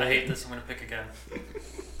it. I hate this. I'm gonna pick again.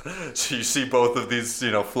 So you see both of these,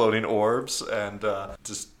 floating orbs and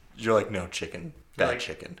you're like, no, chicken. Bad Like-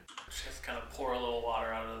 chicken. Just kind of pour a little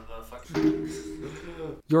water out of the fucking.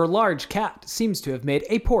 Your large cat seems to have made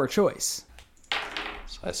a poor choice.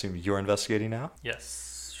 So I assume you're investigating now?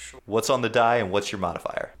 Yes. Sure. What's on the die and what's your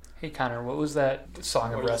modifier? Hey, Connor, what was that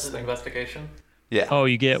Song of What is Rest an thing? investigation? Yeah. Oh,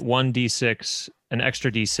 you get 1d6, an extra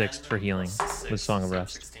d6 for healing with Song of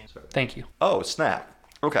Rest. 16. Thank you. Oh, snap.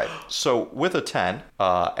 Okay, so with a 10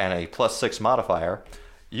 and a +6 modifier,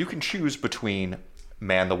 you can choose between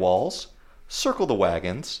Man the Walls, Circle the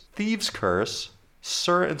Wagons, Thieves' Curse,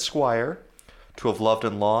 Sir and Squire, To Have Loved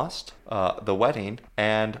and Lost, The Wedding,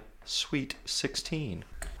 and Sweet 16.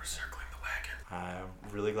 We're circling the wagon. I'm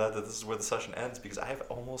really glad that this is where the session ends because I have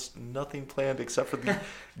almost nothing planned except for the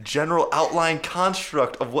general outline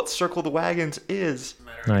construct of what Circle the Wagons is.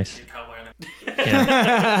 Nice. You cowboy on it.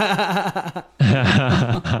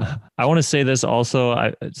 I want to say this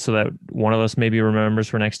also so that one of us maybe remembers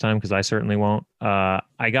for next time, because I certainly won't.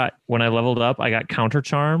 When I leveled up, I got Counter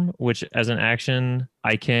Charm, which as an action,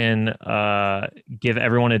 I can give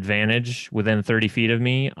everyone advantage within 30 feet of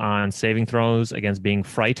me on saving throws against being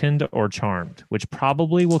frightened or charmed, which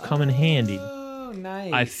probably will come in handy. Oh,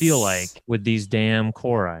 nice. I feel like with these damn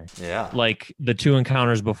Korai, Yeah. like the 2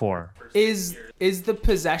 encounters before. Is the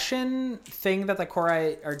possession thing that the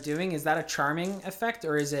Korai are doing, is that a charming effect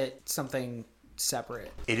or is it something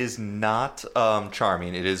separate? It is not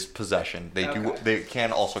charming. It is possession. They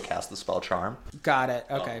can also cast the spell charm. Got it.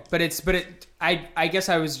 Okay. I guess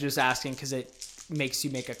I was just asking because it makes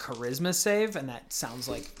you make a charisma save and that sounds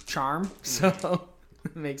like charm. So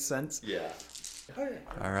it makes sense. Yeah.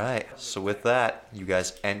 All right. So with that, you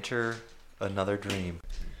guys enter another dream.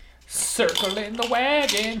 Circling the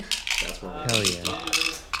wagon. Hell yeah.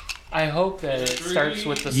 I hope that it starts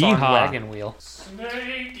with the song Yeehaw. Wagon Wheel.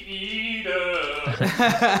 Snake eater.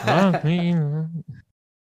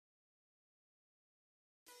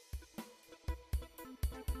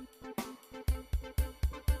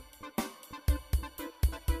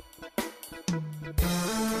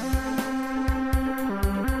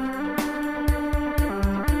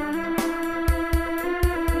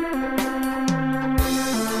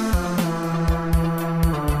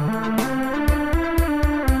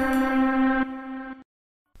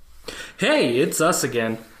 Hey, it's us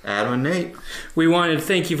again. Adam and Nate, We wanted to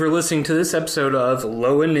thank you for listening to this episode of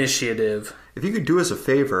Low Initiative. if you could do us a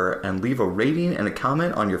favor and leave a rating and a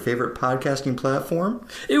comment on your favorite podcasting platform.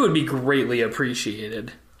 It would be greatly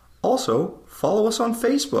appreciated. Also, follow us on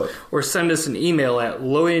Facebook. Or send us an email at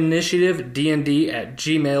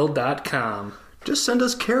lowinitiativednd@gmail.com. Just send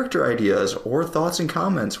us character ideas or thoughts and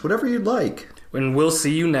comments, whatever you'd like. And we'll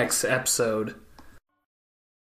see you next episode.